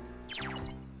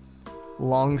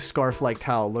 Long scarf-like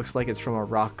towel. Looks like it's from a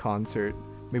rock concert.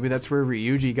 Maybe that's where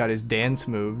Ryuji got his dance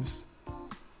moves.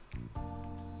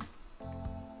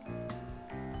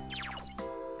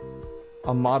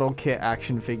 A model kit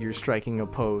action figure striking a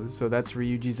pose. So that's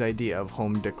Ryuji's idea of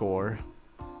home decor.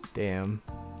 Damn.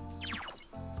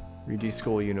 Ryuji's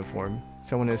school uniform.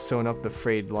 Someone has sewn up the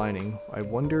frayed lining. I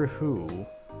wonder who.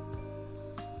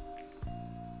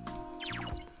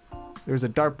 There's a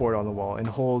dartboard on the wall and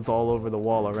holes all over the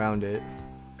wall around it.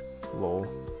 Lol.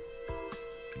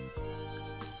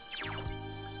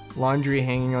 Laundry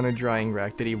hanging on a drying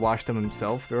rack. Did he wash them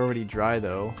himself? They're already dry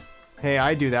though. Hey,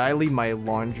 I do that. I leave my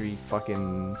laundry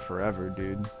fucking forever,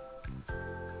 dude.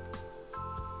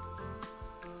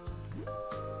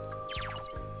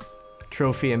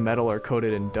 Trophy and medal are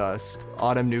coated in dust.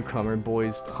 Autumn newcomer,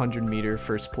 boys 100-meter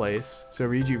first place. So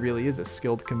Ryuji really is a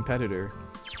skilled competitor.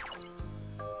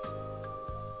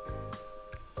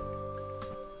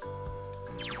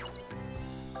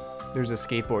 There's a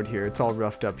skateboard here. It's all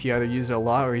roughed up. He either used it a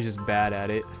lot or he's just bad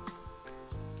at it.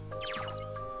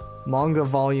 Manga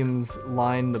volumes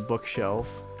line the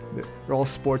bookshelf. They're all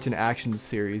sports and action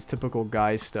series. Typical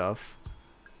guy stuff.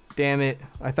 Damn it.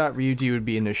 I thought Ryuji would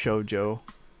be in the shoujo.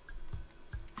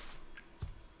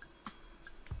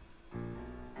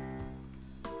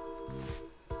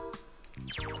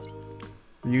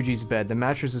 Ryuji's bed. The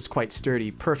mattress is quite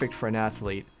sturdy. Perfect for an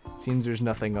athlete. Seems there's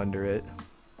nothing under it.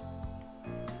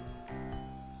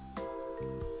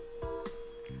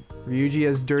 Ryuji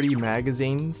has dirty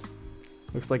magazines.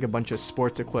 Looks like a bunch of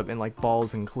sports equipment like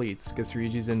balls and cleats. Guess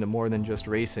Ryuji's into more than just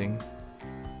racing.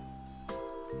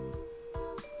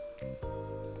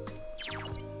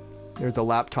 There's a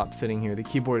laptop sitting here. The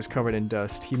keyboard is covered in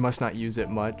dust. He must not use it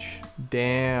much.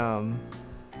 Damn.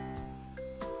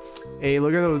 Hey,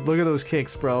 look at those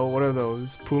kicks, bro. What are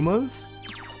those? Pumas?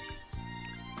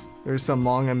 There's some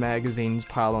manga magazines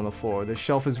piled on the floor. The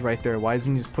shelf is right there. Why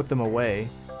doesn't he just put them away?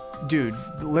 Dude,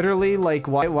 literally, like,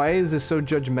 why is this so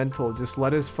judgmental? Just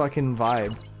let us fucking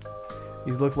vibe.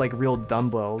 These look like real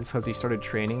dumbbells. Has he started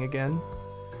training again?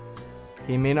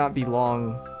 He may not be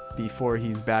long before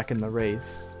he's back in the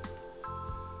race.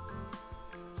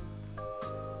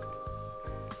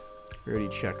 We already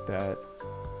checked that.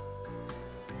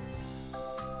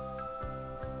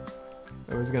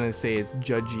 I was gonna say it's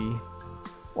judgy.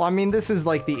 Well, I mean, this is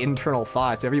like the internal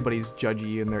thoughts. Everybody's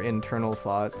judgy in their internal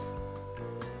thoughts.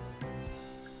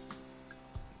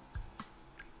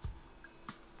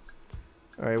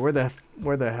 Alright,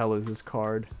 where the hell is this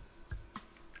card?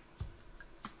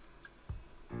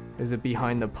 Is it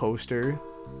behind the poster?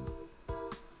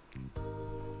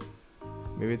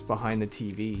 Maybe it's behind the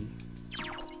TV.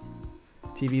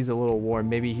 TV's a little warm.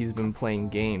 Maybe he's been playing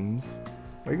games.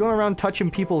 Why are you going around touching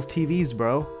people's TVs,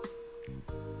 bro?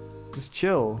 Just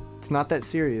chill. It's not that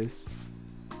serious.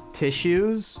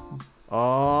 Tissues?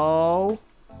 Oh.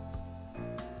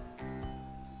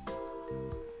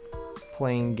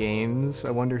 Playing games.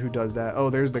 I wonder who does that. Oh,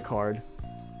 there's the card.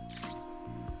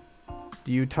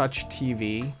 Do you touch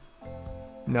TV?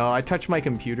 No, I touch my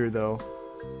computer though.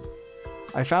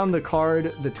 I found the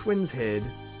card the twins hid.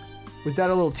 Was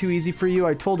that a little too easy for you?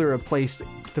 I told her to place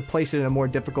it in a more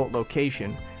difficult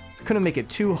location. Couldn't make it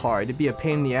too hard. It'd be a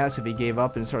pain in the ass if he gave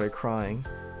up and started crying.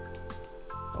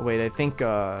 Oh wait, I think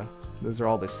those are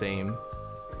all the same.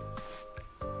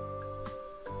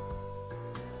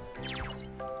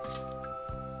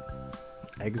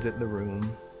 Exit the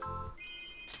room.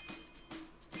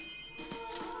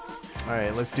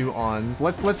 Alright, let's do ons.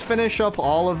 Let's finish up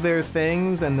all of their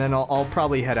things and then I'll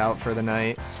probably head out for the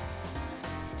night.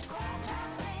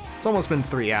 It's almost been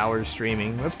 3 hours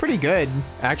streaming. That's pretty good,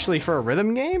 actually, for a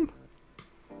rhythm game.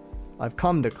 I've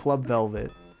come to Club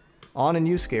Velvet. On and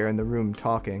Yusuke are in the room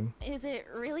talking. Is it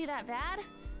really that bad?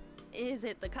 Is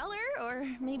it the color or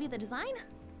maybe the design?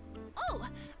 Oh,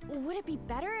 would it be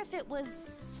better if it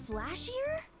was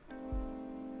flashier?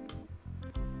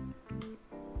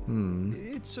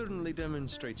 It certainly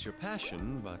demonstrates your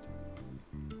passion, but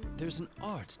there's an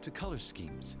art to color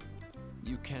schemes.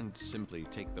 You can't simply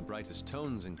take the brightest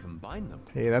tones and combine them.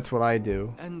 Hey, that's what I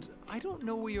do. And I don't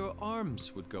know where your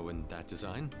arms would go in that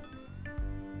design.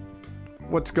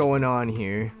 What's going on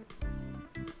here?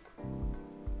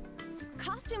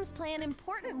 Costumes play an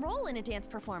important role in a dance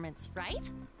performance, right?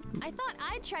 I thought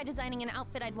I'd try designing an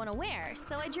outfit I'd want to wear,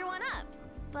 so I drew one up.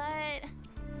 But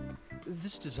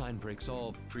This design breaks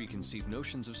all preconceived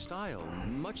notions of style,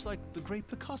 much like the great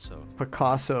Picasso.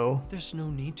 Picasso. There's no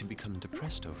need to become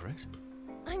depressed over it.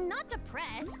 I'm not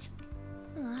depressed.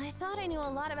 I thought I knew a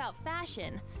lot about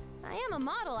fashion. I am a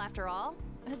model after all.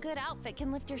 A good outfit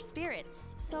can lift your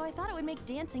spirits, so I thought it would make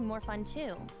dancing more fun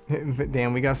too.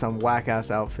 Damn, we got some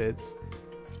whack-ass outfits.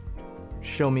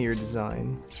 Show me your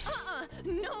design.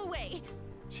 No way!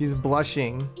 She's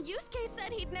blushing. Yusuke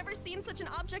said he'd never seen such an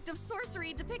object of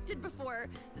sorcery depicted before,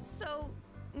 so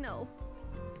no.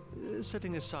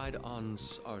 Setting aside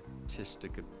An's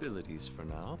artistic abilities for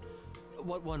now,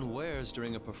 what one wears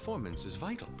during a performance is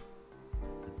vital.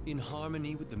 In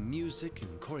harmony with the music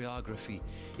and choreography,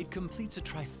 it completes a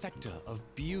trifecta of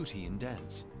beauty in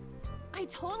dance. I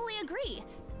totally agree.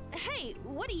 Hey,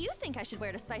 what do you think I should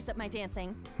wear to spice up my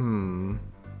dancing?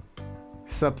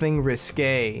 Something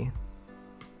risque.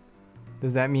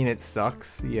 Does that mean it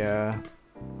sucks? Yeah.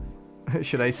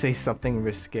 Should I say something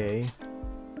risque?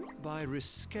 By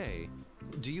risque,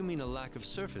 do you mean a lack of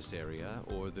surface area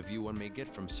or the view one may get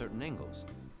from certain angles?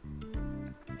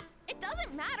 It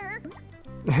doesn't matter.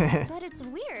 But it's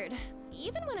weird.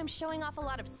 Even when I'm showing off a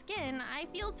lot of skin, I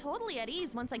feel totally at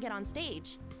ease once I get on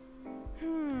stage.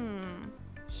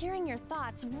 Hearing your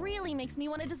thoughts really makes me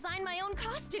want to design my own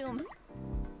costume.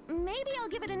 Maybe I'll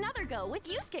give it another go with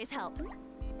Yusuke's help.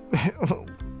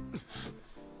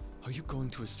 Are you going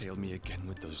to assail me again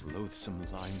with those loathsome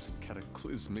lines of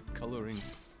cataclysmic coloring?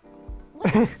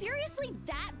 Was it seriously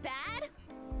that bad?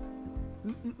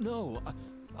 No,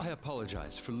 I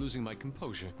apologize for losing my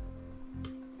composure.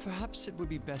 Perhaps it would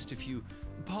be best if you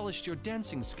polished your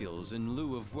dancing skills in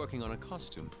lieu of working on a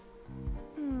costume.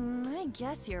 I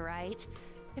guess you're right.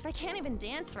 If I can't even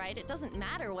dance right, it doesn't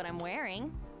matter what I'm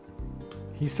wearing.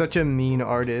 He's such a mean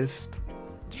artist.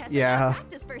 Guess Yeah. I gotta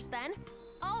practice first then.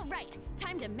 All right,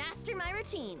 time to master my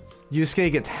routines.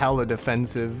 Yusuke gets hella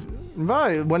defensive.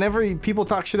 But whenever people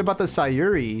talk shit about the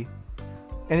Sayuri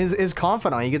and his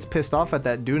confidant, he gets pissed off at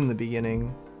that dude in the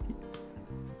beginning.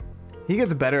 He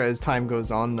gets better as time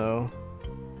goes on, though.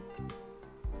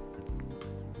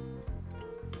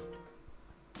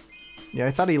 Yeah,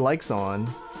 I thought he likes on.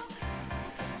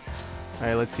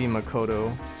 Alright, let's see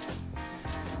Makoto.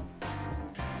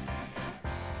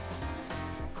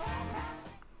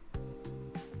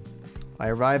 I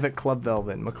arrive at Club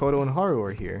Velvet. Makoto and Haru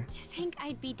are here. To think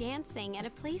I'd be dancing at a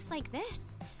place like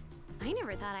this. I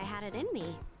never thought I had it in me.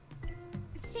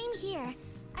 Same here.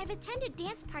 I've attended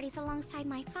dance parties alongside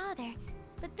my father,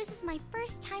 but this is my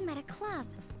first time at a club.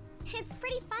 It's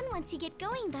pretty fun once you get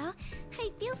going, though. I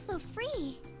feel so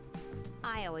free.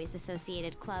 I always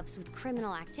associated clubs with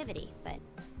criminal activity, but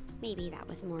maybe that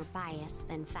was more bias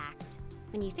than fact.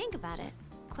 When you think about it,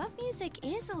 club music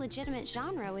is a legitimate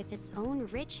genre with its own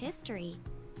rich history.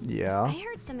 Yeah. I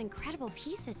heard some incredible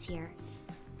pieces here.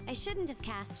 I shouldn't have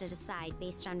cast it aside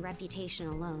based on reputation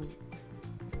alone.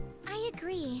 I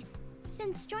agree.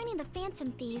 Since joining the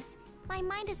Phantom Thieves, my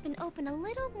mind has been open a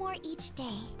little more each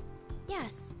day.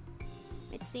 Yes,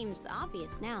 it seems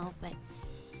obvious now, but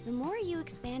the more you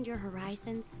expand your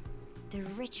horizons, the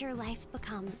richer life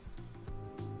becomes.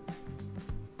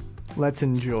 Let's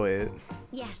enjoy it.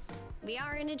 Yes, we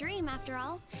are in a dream after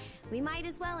all. We might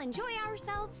as well enjoy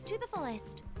ourselves to the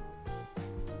fullest.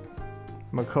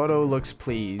 Makoto looks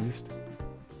pleased.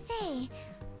 Say,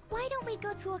 why don't we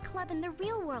go to a club in the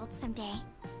real world someday?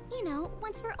 You know,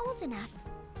 once we're old enough.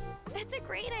 That's a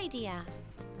great idea.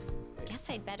 Guess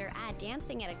I'd better add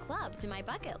dancing at a club to my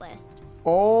bucket list.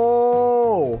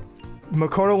 Oh!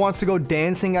 Makoto wants to go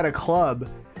dancing at a club.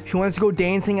 She wants to go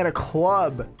dancing at a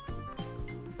club.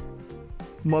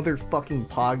 Motherfucking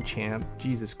PogChamp.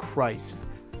 Jesus Christ.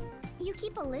 You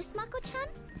keep a list, Mako-chan?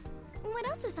 What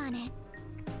else is on it?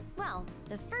 Well,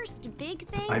 the first big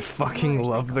thing I is fucking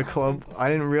love the motorcycle club. lessons. I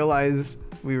didn't realize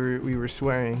we were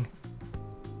swearing.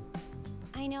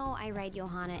 I know I ride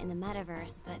Johanna in the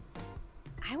metaverse, but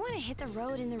I want to hit the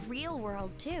road in the real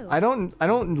world too. I don't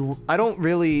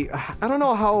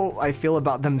know how I feel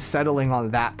about them settling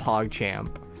on that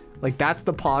PogChamp. Like, that's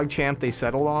the PogChamp they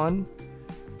settled on.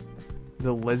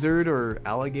 The lizard or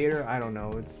alligator, I don't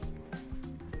know. It's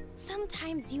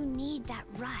Sometimes you need that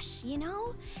rush, you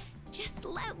know? Just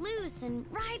let loose and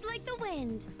ride like the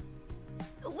wind.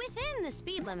 Within the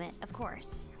speed limit, of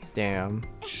course. damn.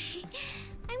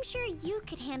 I'm sure you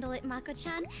could handle it,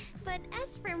 Mako-chan, but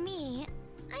as for me,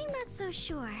 I'm not so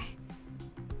sure.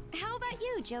 How about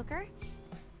you, Joker?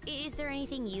 Is there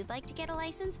anything you'd like to get a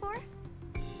license for?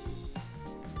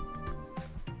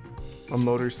 A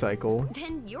motorcycle.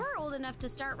 Then you're old enough to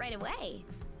start right away.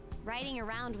 Riding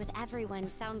around with everyone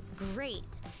sounds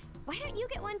great. Why don't you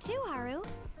get one too, Haru?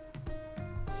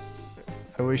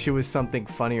 I wish it was something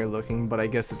funnier looking, but I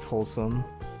guess it's wholesome.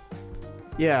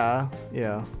 Yeah,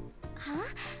 yeah. Huh?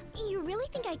 You really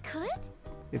think I could?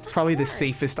 It's probably the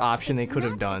safest option they could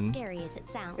have done. As scary as it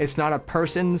sounds. It's not a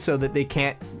person, so that they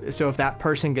can't. So if that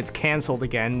person gets canceled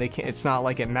again, they can't. It's not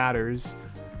like it matters.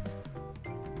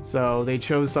 So they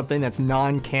chose something that's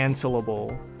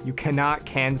non-cancelable. You cannot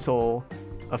cancel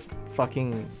a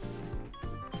fucking.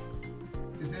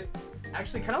 Is it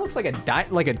actually kind of looks like a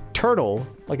turtle,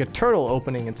 like a turtle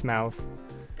opening its mouth,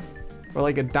 or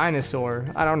like a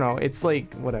dinosaur? I don't know. It's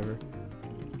like whatever.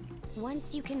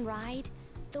 Once you can ride,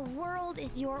 the world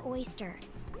is your oyster.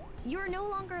 You're no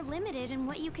longer limited in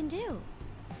what you can do.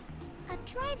 A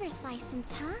driver's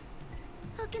license, huh?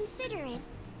 I'll consider it.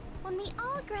 When we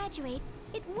all graduate,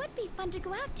 it would be fun to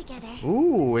go out together.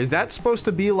 Ooh, is that supposed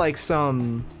to be like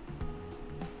some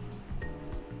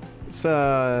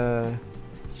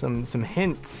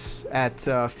hints at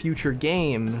a future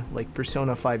game like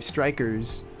Persona 5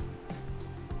 Strikers?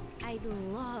 I'd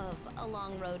love a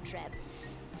long road trip.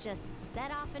 Just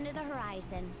set off into the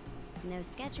horizon. No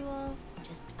schedule,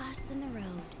 just us and the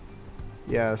road.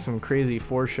 Yeah, some crazy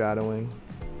foreshadowing.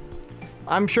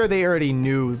 I'm sure they already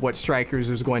knew what Strikers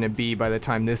was going to be by the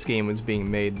time this game was being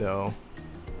made, though.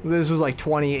 This was like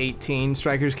 2018.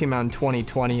 Strikers came out in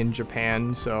 2020 in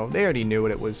Japan, so they already knew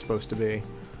what it was supposed to be.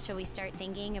 Shall we start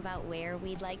thinking about where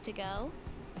we'd like to go?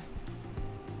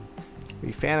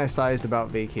 We fantasized about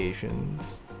vacations.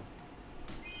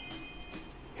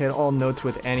 Hit all notes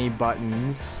with any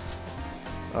buttons.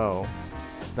 Oh,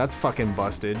 that's fucking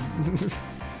busted.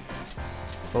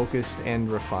 Focused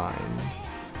and refined.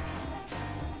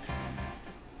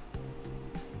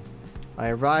 I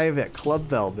arrive at Club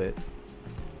Velvet.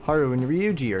 Haru and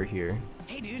Ryuji are here.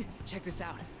 Hey dude, check this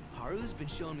out. Haru's been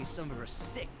showing me some of her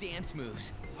sick dance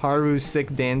moves. Haru's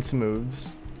sick dance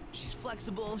moves. She's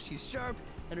flexible, she's sharp,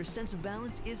 and her sense of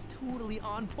balance is totally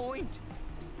on point.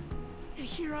 And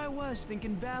here I was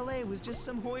thinking ballet was just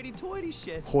some hoity-toity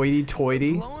shit.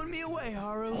 Hoity-toity? Blowing me away,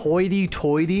 Haru.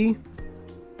 Hoity-toity?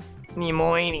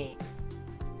 Nimoini.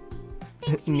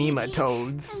 Thanks,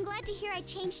 Nematodes. I'm glad to hear I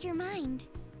changed your mind.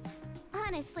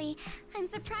 Honestly, I'm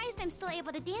surprised I'm still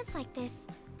able to dance like this.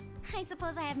 I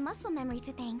suppose I have muscle memory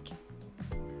to thank.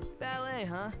 Ballet,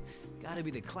 huh? Gotta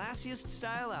be the classiest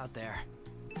style out there.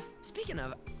 Speaking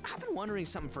of, I've been wondering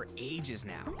something for ages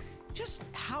now. Just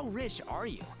how rich are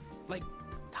you? Like,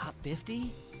 top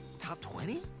 50? Top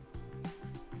 20?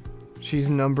 She's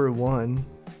number 1.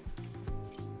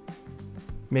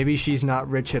 Maybe she's not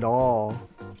rich at all.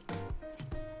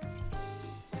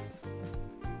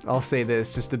 I'll say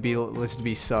this just to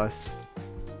be sus.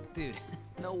 Dude,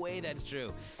 no way that's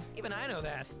true. Even I know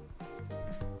that.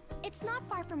 It's not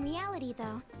far from reality,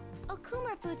 though.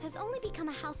 Okumura Foods has only become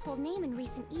a household name in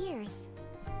recent years.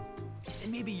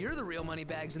 And maybe you're the real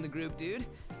moneybags in the group, dude.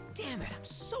 Damn it, I'm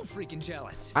so freaking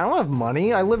jealous. I don't have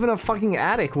money. I live in a fucking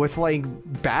attic with like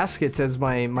baskets as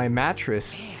my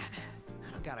mattress. Man,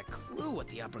 I don't got a clue what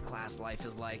the upper class life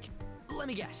is like. Let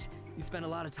me guess. You spend a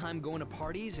lot of time going to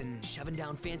parties and shoving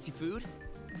down fancy food?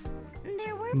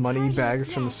 There were Money parties,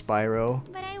 bags from yes, Spyro.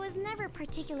 but I was never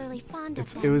particularly fond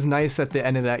of them. It was nice at the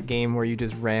end of that game where you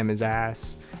just ram his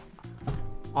ass.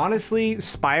 Honestly,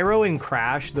 Spyro and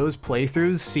Crash, those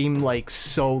playthroughs seem like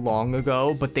so long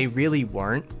ago, but they really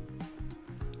weren't.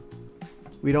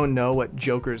 We don't know what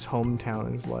Joker's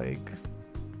hometown is like.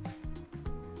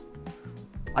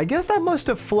 I guess that must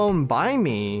have flown by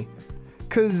me.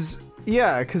 Cause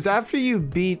after you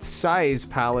beat Sai's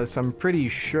Palace, I'm pretty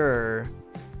sure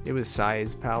it was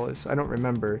Sai's Palace. I don't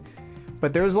remember.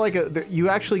 But there's like you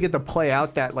actually get to play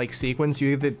out that like sequence.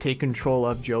 You get to take control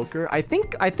of Joker. I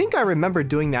think I remember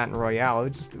doing that in Royale.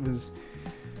 It was,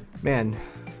 man.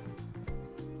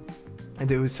 And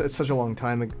it was such a long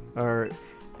time ago. Or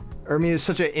I mean, it's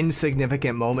such an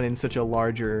insignificant moment in such a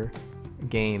larger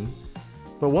game.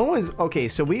 But one was, okay,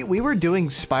 so we were doing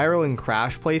Spyro and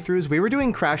Crash playthroughs. We were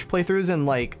doing Crash playthroughs in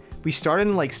like, we started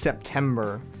in like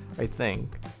September, I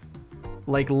think.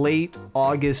 Like late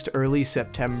August, early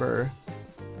September,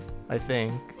 I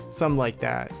think. Something like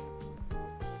that.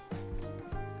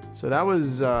 So that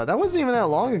wasn't even that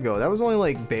long ago. That was only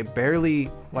like barely,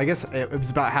 well, I guess it was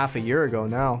about half a year ago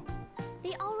now.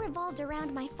 They all revolved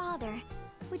around my father,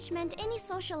 which meant any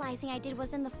socializing I did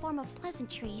was in the form of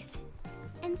pleasantries.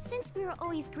 And since we were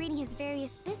always greeting his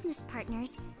various business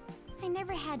partners, I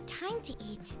never had time to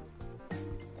eat.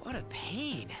 What a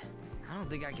pain. I don't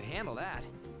think I can handle that.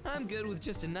 I'm good with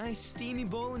just a nice steamy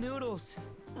bowl of noodles.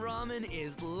 Ramen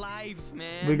is life,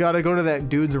 man. We gotta go to that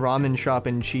dude's ramen shop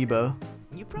in Chiba.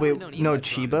 You probably don't eat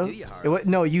much Chiba? ramen, do you, Haru?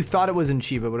 No, you thought it was in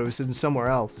Chiba, but it was in somewhere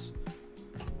else.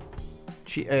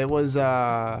 It was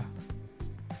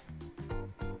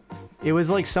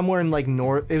like somewhere in like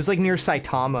north. It was like near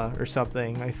Saitama or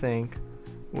something, I think.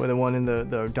 With the one in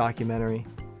the documentary.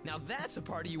 Now that's a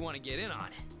party you want to get in on.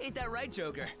 Ain't that right,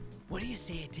 Joker? What do you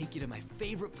say I take you to my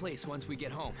favorite place once we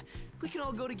get home? We can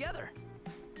all go together.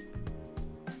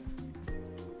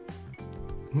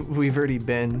 We've already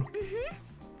been.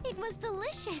 It was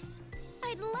delicious.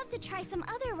 I'd love to try some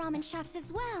other ramen shops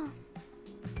as well.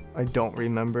 I don't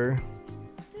remember.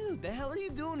 Dude, the hell are you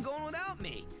doing going without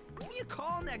me? Give me a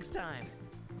call next time.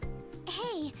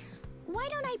 Hey, why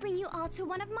don't I bring you all to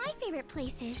one of my favorite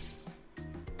places?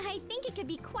 I think it could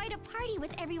be quite a party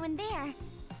with everyone there.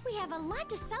 We have a lot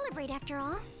to celebrate after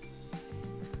all.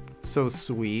 So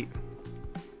sweet.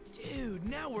 Dude,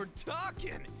 now we're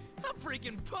talking. I'm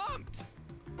freaking pumped.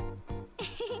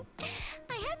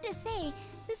 I have to say,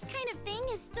 this kind of thing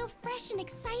is still fresh and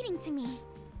exciting to me.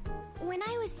 When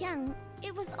I was young,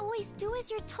 it was always do as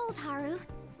you're told, Haru.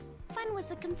 Fun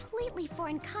was a completely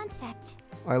foreign concept.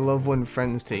 I love when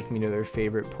friends take me to their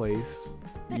favorite place.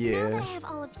 But now that I have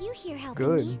all of you here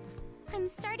helping me, I'm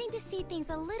starting to see things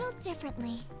a little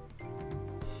differently.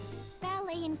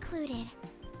 Ballet included.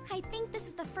 I think this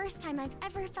is the first time I've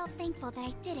ever felt thankful that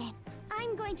I did it.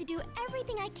 I'm going to do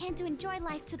everything I can to enjoy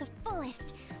life to the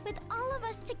fullest, with all of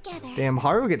us together. Damn,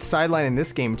 Haru gets sidelined in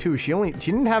this game too. She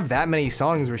didn't have that many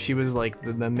songs where she was like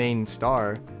the main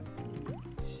star.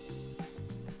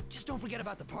 Just don't forget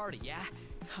about the party, yeah?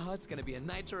 Oh, it's gonna be a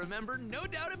night to remember, no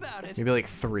doubt about it. Maybe like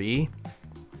 3.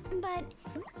 But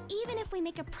even if we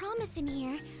make a promise in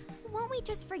here, won't we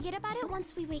just forget about it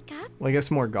once we wake up? Well, I guess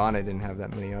Morgana didn't have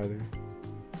that many either.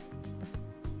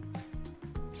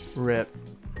 RIP.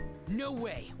 No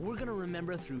way. We're gonna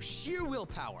remember through sheer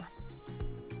willpower.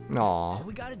 Aw. All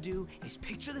we gotta do is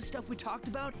picture the stuff we talked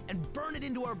about and burn it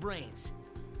into our brains.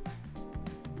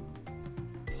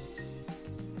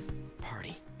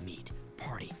 Party, meet,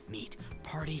 party, meet,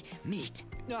 party, meet.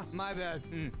 Ah, my bad.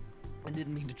 I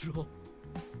didn't mean to drool.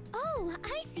 Oh,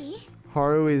 I see.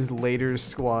 Haru is later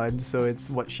squad, so it's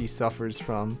what she suffers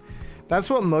from. That's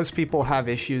what most people have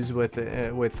issues with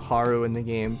Haru in the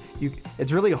game.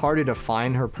 It's really hard to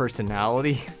define her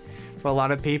personality for a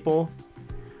lot of people.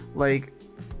 Like,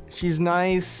 she's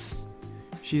nice.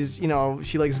 She's, you know,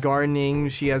 she likes gardening.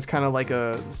 She has kind of like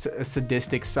a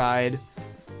sadistic side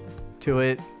to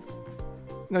it.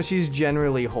 You know, she's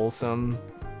generally wholesome.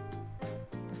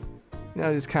 You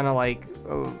know, just kind of like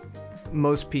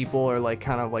most people are like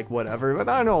kind of like whatever. But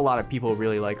I know a lot of people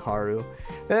really like Haru.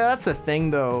 That's the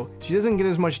thing though, she doesn't get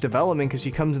as much development because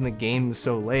she comes in the game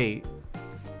so late.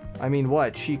 I mean,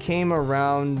 what? She came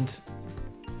around...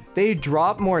 They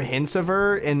drop more hints of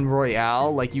her in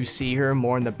Royale, like you see her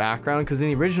more in the background, because in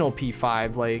the original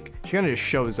P5, like, she kind of just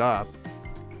shows up.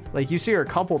 Like, you see her a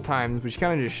couple times, but she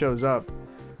kind of just shows up.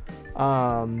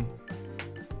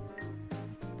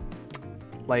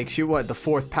 Like, the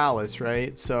 4th palace,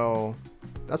 right? So,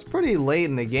 that's pretty late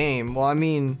in the game. Well, I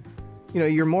mean... You know,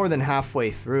 you're more than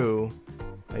halfway through,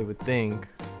 I would think.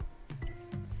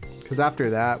 Because after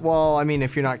that, well, I mean,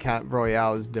 if you're not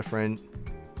Royale is different.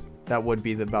 That would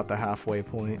be about the halfway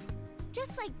point.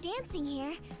 Just like dancing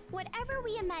here, whatever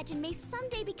we imagine may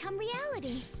someday become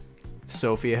reality.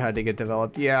 Sophia had to get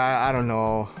developed. Yeah, I don't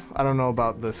know. I don't know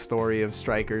about the story of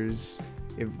Strikers.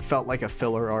 It felt like a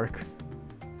filler arc.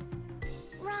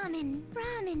 Ramen,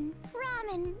 ramen,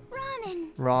 ramen,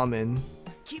 ramen. Ramen.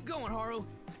 Keep going, Haru.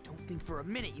 Think for a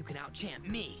minute you can out-chant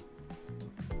me.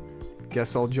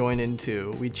 Guess I'll join in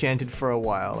too. We chanted for a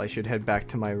while. I should head back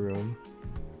to my room.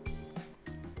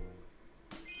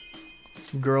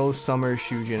 Girls' summer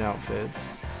Shujin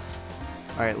outfits.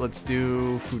 Alright, let's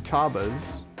do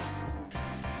Futaba's.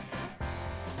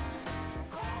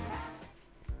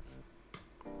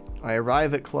 I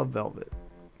arrive at Club Velvet.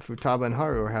 Futaba and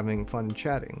Haru are having fun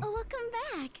chatting. Oh, welcome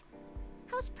back.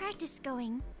 How's practice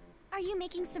going? Are you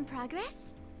making some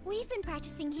progress? We've been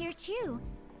practicing here too,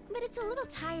 but it's a little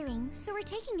tiring, so we're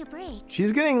taking a break.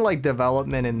 She's getting like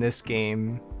development in this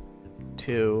game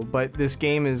too, but this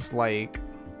game is like,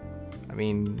 I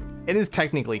mean, it is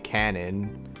technically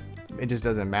canon. It just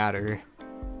doesn't matter.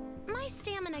 My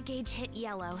stamina gauge hit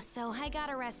yellow, so I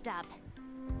gotta rest up.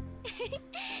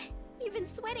 You've been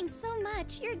sweating so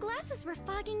much, your glasses were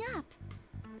fogging up.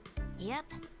 Yep,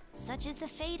 such is the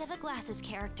fate of a glasses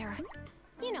character.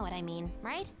 You know what I mean,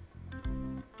 right?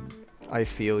 I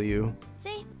feel you.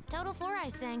 See? Total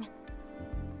 4-eyes thing.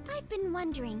 I've been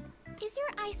wondering, is your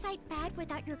eyesight bad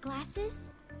without your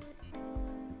glasses?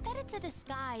 Bet it's a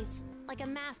disguise, like a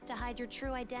mask to hide your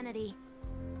true identity.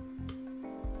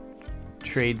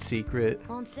 Trade secret.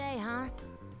 Won't say, huh?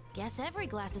 Guess every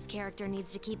glasses character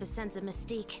needs to keep a sense of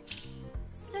mystique.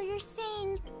 So you're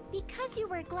saying, because you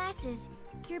wear glasses,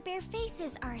 your bare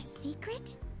faces are a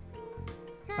secret?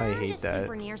 I hate just that.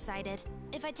 super nearsighted.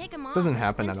 If I take them off, Doesn't I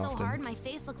happen squint that so often. hard my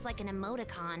face looks like an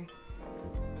emoticon.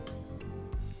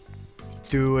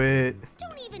 Do it.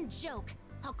 Don't even joke.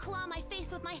 I'll claw my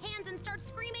face with my hands and start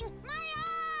screaming, "My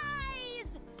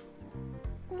eyes!"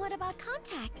 What about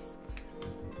contacts?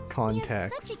 You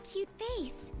Contacts. have such a cute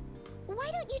face.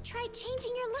 Why don't you try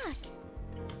changing your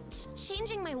look?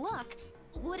 Changing my look?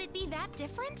 Would it be that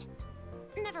different?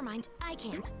 Never mind, I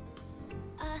can't.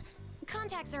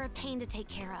 Contacts are a pain to take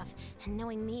care of, and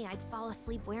knowing me, I'd fall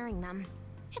asleep wearing them.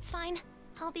 It's fine.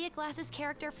 I'll be a glasses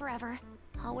character forever.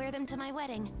 I'll wear them to my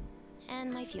wedding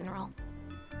and my funeral.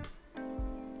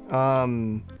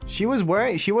 She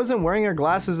wasn't wearing her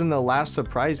glasses in the last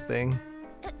surprise thing.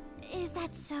 Is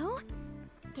that so?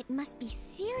 It must be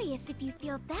serious if you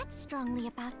feel that strongly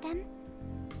about them.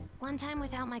 One time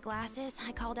without my glasses,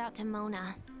 I called out to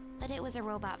Mona, but it was a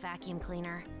robot vacuum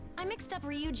cleaner. I mixed up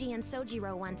Ryuji and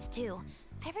Sojiro once too.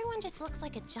 Everyone just looks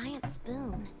like a giant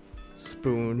spoon.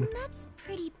 Spoon. That's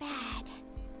pretty bad.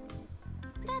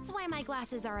 That's why my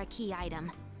glasses are a key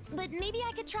item. But maybe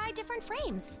I could try different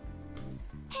frames.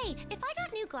 Hey, if I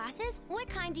got new glasses, what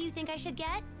kind do you think I should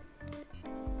get?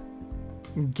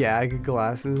 Gag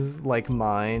glasses like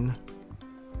mine.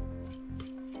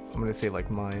 I'm gonna say like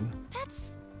mine.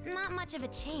 That's not much of a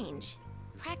change.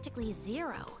 Practically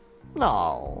zero.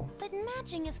 No. But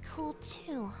matching is cool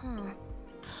too, huh?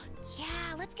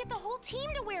 Yeah, let's get the whole team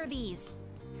to wear these.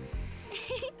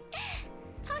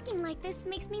 Talking like this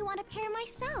makes me want a pair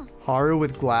myself. Haru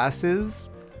with glasses?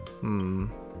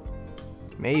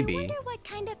 Maybe. I wonder what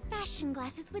kind of fashion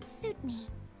glasses would suit me.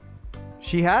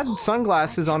 She had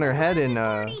sunglasses on her head in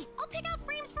I'll pick out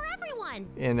frames for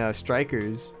everyone.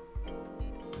 Strikers.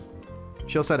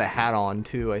 She also had a hat on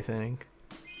too, I think.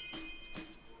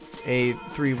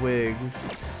 3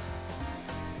 wigs.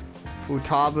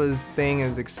 Futaba's thing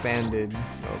is expanded.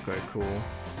 Okay, cool.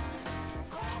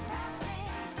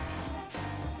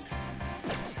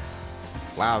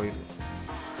 Wow.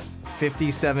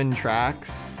 57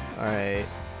 tracks. Alright.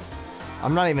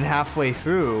 I'm not even halfway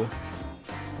through.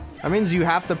 That means you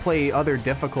have to play other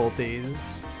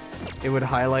difficulties. It would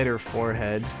highlight her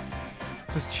forehead.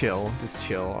 Just chill. Just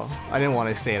chill. I didn't want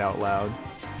to say it out loud.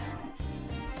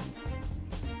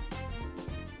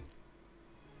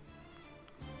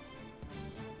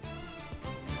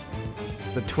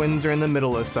 The twins are in the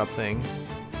middle of something.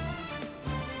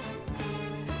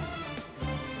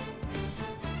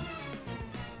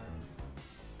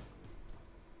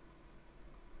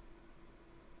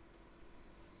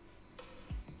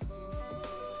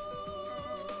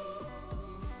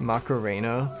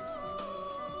 Macarena?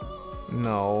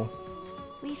 No.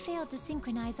 We failed to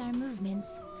synchronize our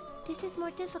movements. This is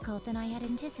more difficult than I had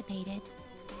anticipated.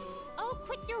 Oh,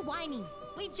 quit your whining.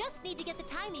 We just need to get the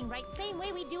timing right, same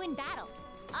way we do in battle.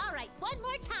 All right, one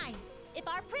more time. If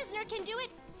our prisoner can do it,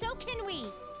 so can we.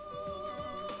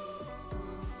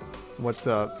 What's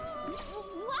up?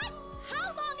 What? How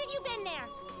long have you been there?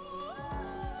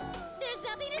 There's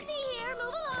nothing to see here.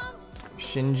 Move along.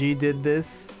 Shinji did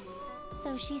this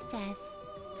So she says.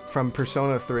 from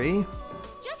Persona 3?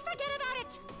 Just forget about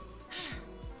it.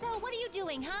 So what are you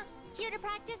doing, huh? Here to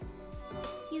practice?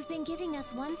 You've been giving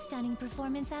us one stunning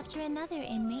performance after another,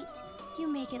 inmate. You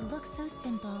make it look so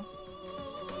simple.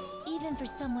 Even for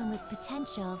someone with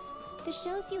potential, the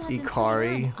shows you have been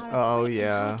Ikari. putting on are Oh, of great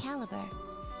yeah. high caliber.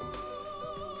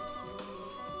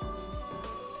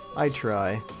 I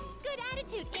try. Good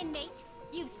attitude, inmate.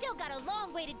 You've still got a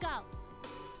long way to go.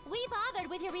 We bothered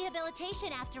with your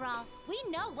rehabilitation after all. We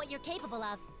know what you're capable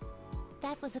of.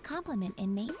 That was a compliment,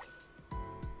 inmate.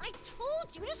 I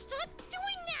told you to stop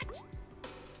doing that!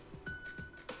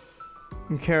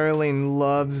 Caroline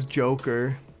loves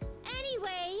Joker.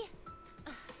 Anyway,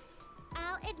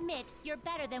 I'll admit you're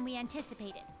better than we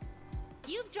anticipated.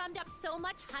 You've drummed up so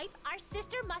much hype, our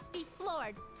sister must be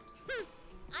floored.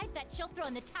 I bet she'll throw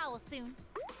in the towel soon.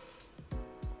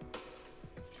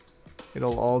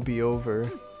 It'll all be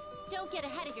over. Don't get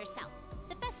ahead of yourself.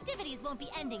 The festivities won't be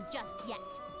ending just yet.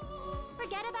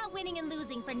 Forget about winning and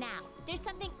losing for now. There's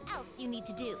something else you need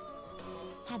to do.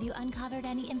 Have you uncovered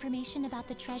any information about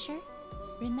the treasure?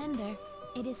 Remember,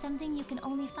 it is something you can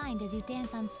only find as you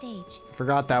dance on stage.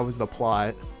 Forgot that was the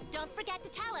plot. Don't forget to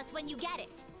tell us when you get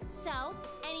it. So,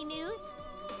 any news?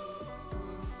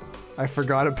 I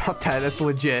forgot about that. That's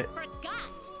legit.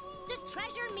 Forgot? Does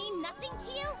treasure mean nothing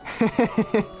to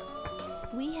you?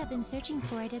 We have been searching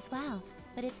for it as well,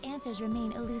 but its answers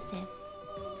remain elusive.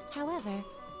 However,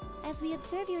 as we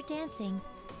observe your dancing,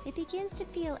 it begins to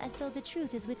feel as though the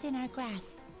truth is within our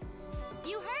grasp.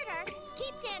 You heard her.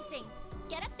 keep dancing.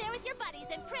 Get up there with your buddies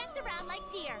and prance around like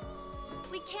deer.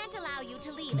 We can't allow you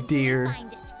to leave until you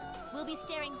find it. We'll be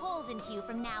staring holes into you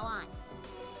from now on.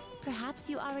 Perhaps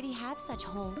you already have such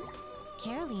holes.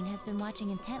 Caroline has been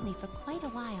watching intently for quite a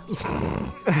while.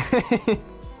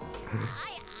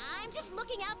 I'm just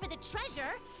looking out for the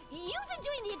treasure. You've been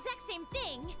doing the exact same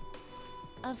thing.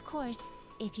 Of course,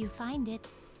 if you find it,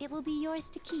 it will be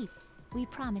yours to keep. We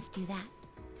promised you that.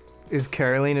 Is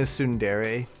Caroline a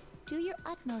tsundere? Do your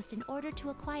utmost in order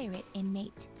to acquire it,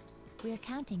 inmate. We're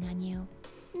counting on you.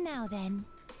 Now then,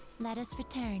 let us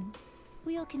return.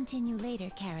 We'll continue later,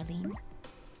 Caroline.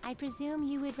 I presume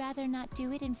you would rather not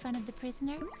do it in front of the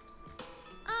prisoner?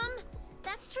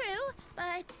 That's true,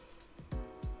 but...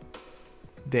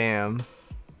 Damn.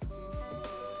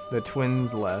 The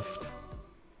twins left.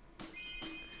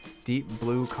 Deep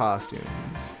blue costumes.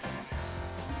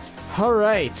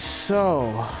 Alright,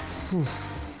 so...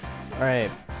 Alright.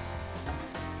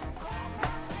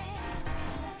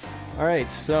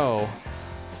 Alright, so...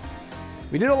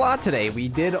 We did a lot today. We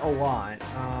did a lot.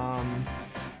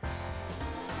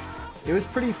 It was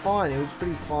pretty fun. It was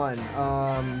pretty fun.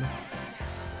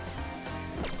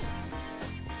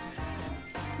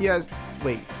 Yeah,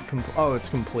 wait. Oh, it's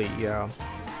complete, yeah.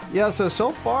 Yeah, so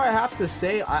far I have to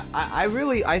say,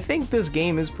 I think this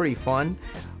game is pretty fun.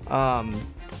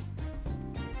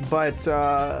 But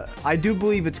I do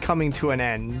believe it's coming to an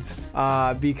end.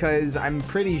 Because I'm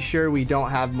pretty sure we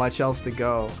don't have much else to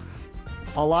go.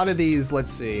 A lot of these,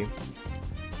 let's see.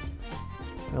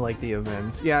 I like the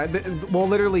events. Yeah, we'll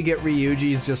literally get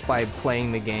Ryuji's just by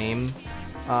playing the game.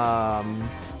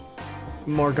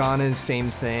 Morgana's same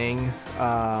thing.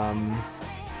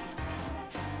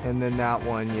 And then that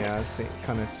one, yeah,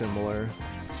 kind of similar.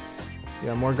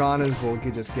 Yeah, Morgana's we'll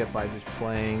just get by just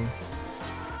playing.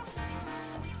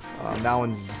 That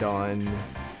one's done.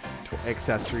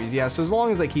 Accessories, yeah, so as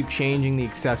long as I keep changing the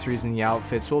accessories and the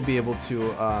outfits, we'll be able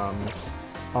to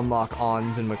unlock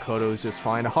Ons and Makoto's just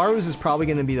fine. Haru's is probably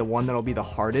going to be the one that'll be the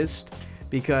hardest,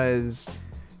 because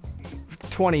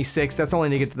 26, that's only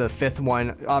to get to the 5th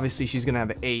one. Obviously she's going to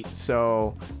have 8,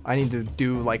 so I need to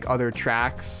do like other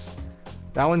tracks.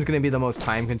 That one's going to be the most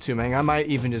time consuming. I might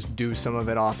even just do some of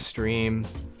it off stream.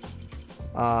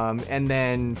 And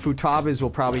then Futaba's will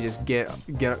probably just get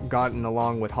gotten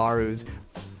along with Haru's,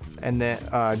 and then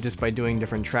just by doing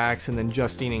different tracks, and then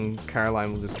Justine and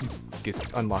Caroline will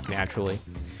just unlock naturally.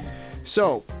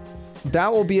 So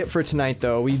that will be it for tonight,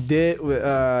 though. We did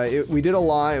a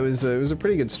lot. It was a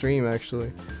pretty good stream,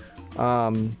 actually.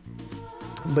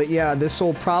 But yeah, this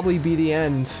will probably be the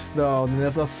end, though.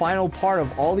 The final part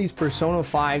of all these Persona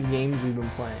 5 games we've been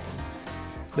playing.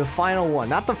 The final one,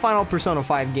 not the final Persona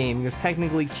 5 game, because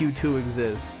technically Q2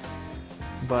 exists,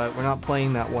 but we're not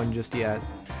playing that one just yet.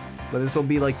 But this will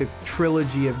be like the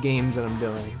trilogy of games that I'm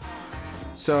doing.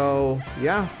 So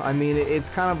yeah, I mean, it's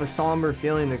kind of a somber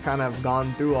feeling to kind of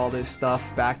gone through all this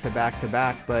stuff back to back to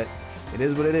back, but it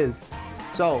is what it is.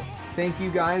 So thank you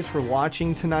guys for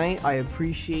watching tonight. I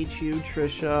appreciate you,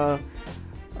 Trisha.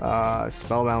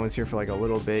 Spellbound was here for like a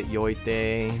little bit,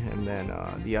 Yoite, and then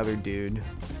the other dude,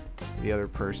 the other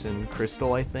person,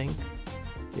 Crystal, I think.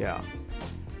 Yeah.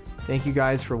 Thank you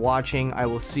guys for watching. I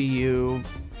will see you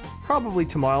probably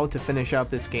tomorrow to finish out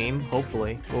this game,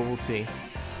 hopefully. Well, we'll see.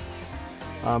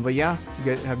 But yeah,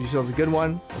 have yourselves a good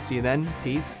one. I'll see you then.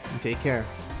 Peace and take care.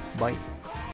 Bye.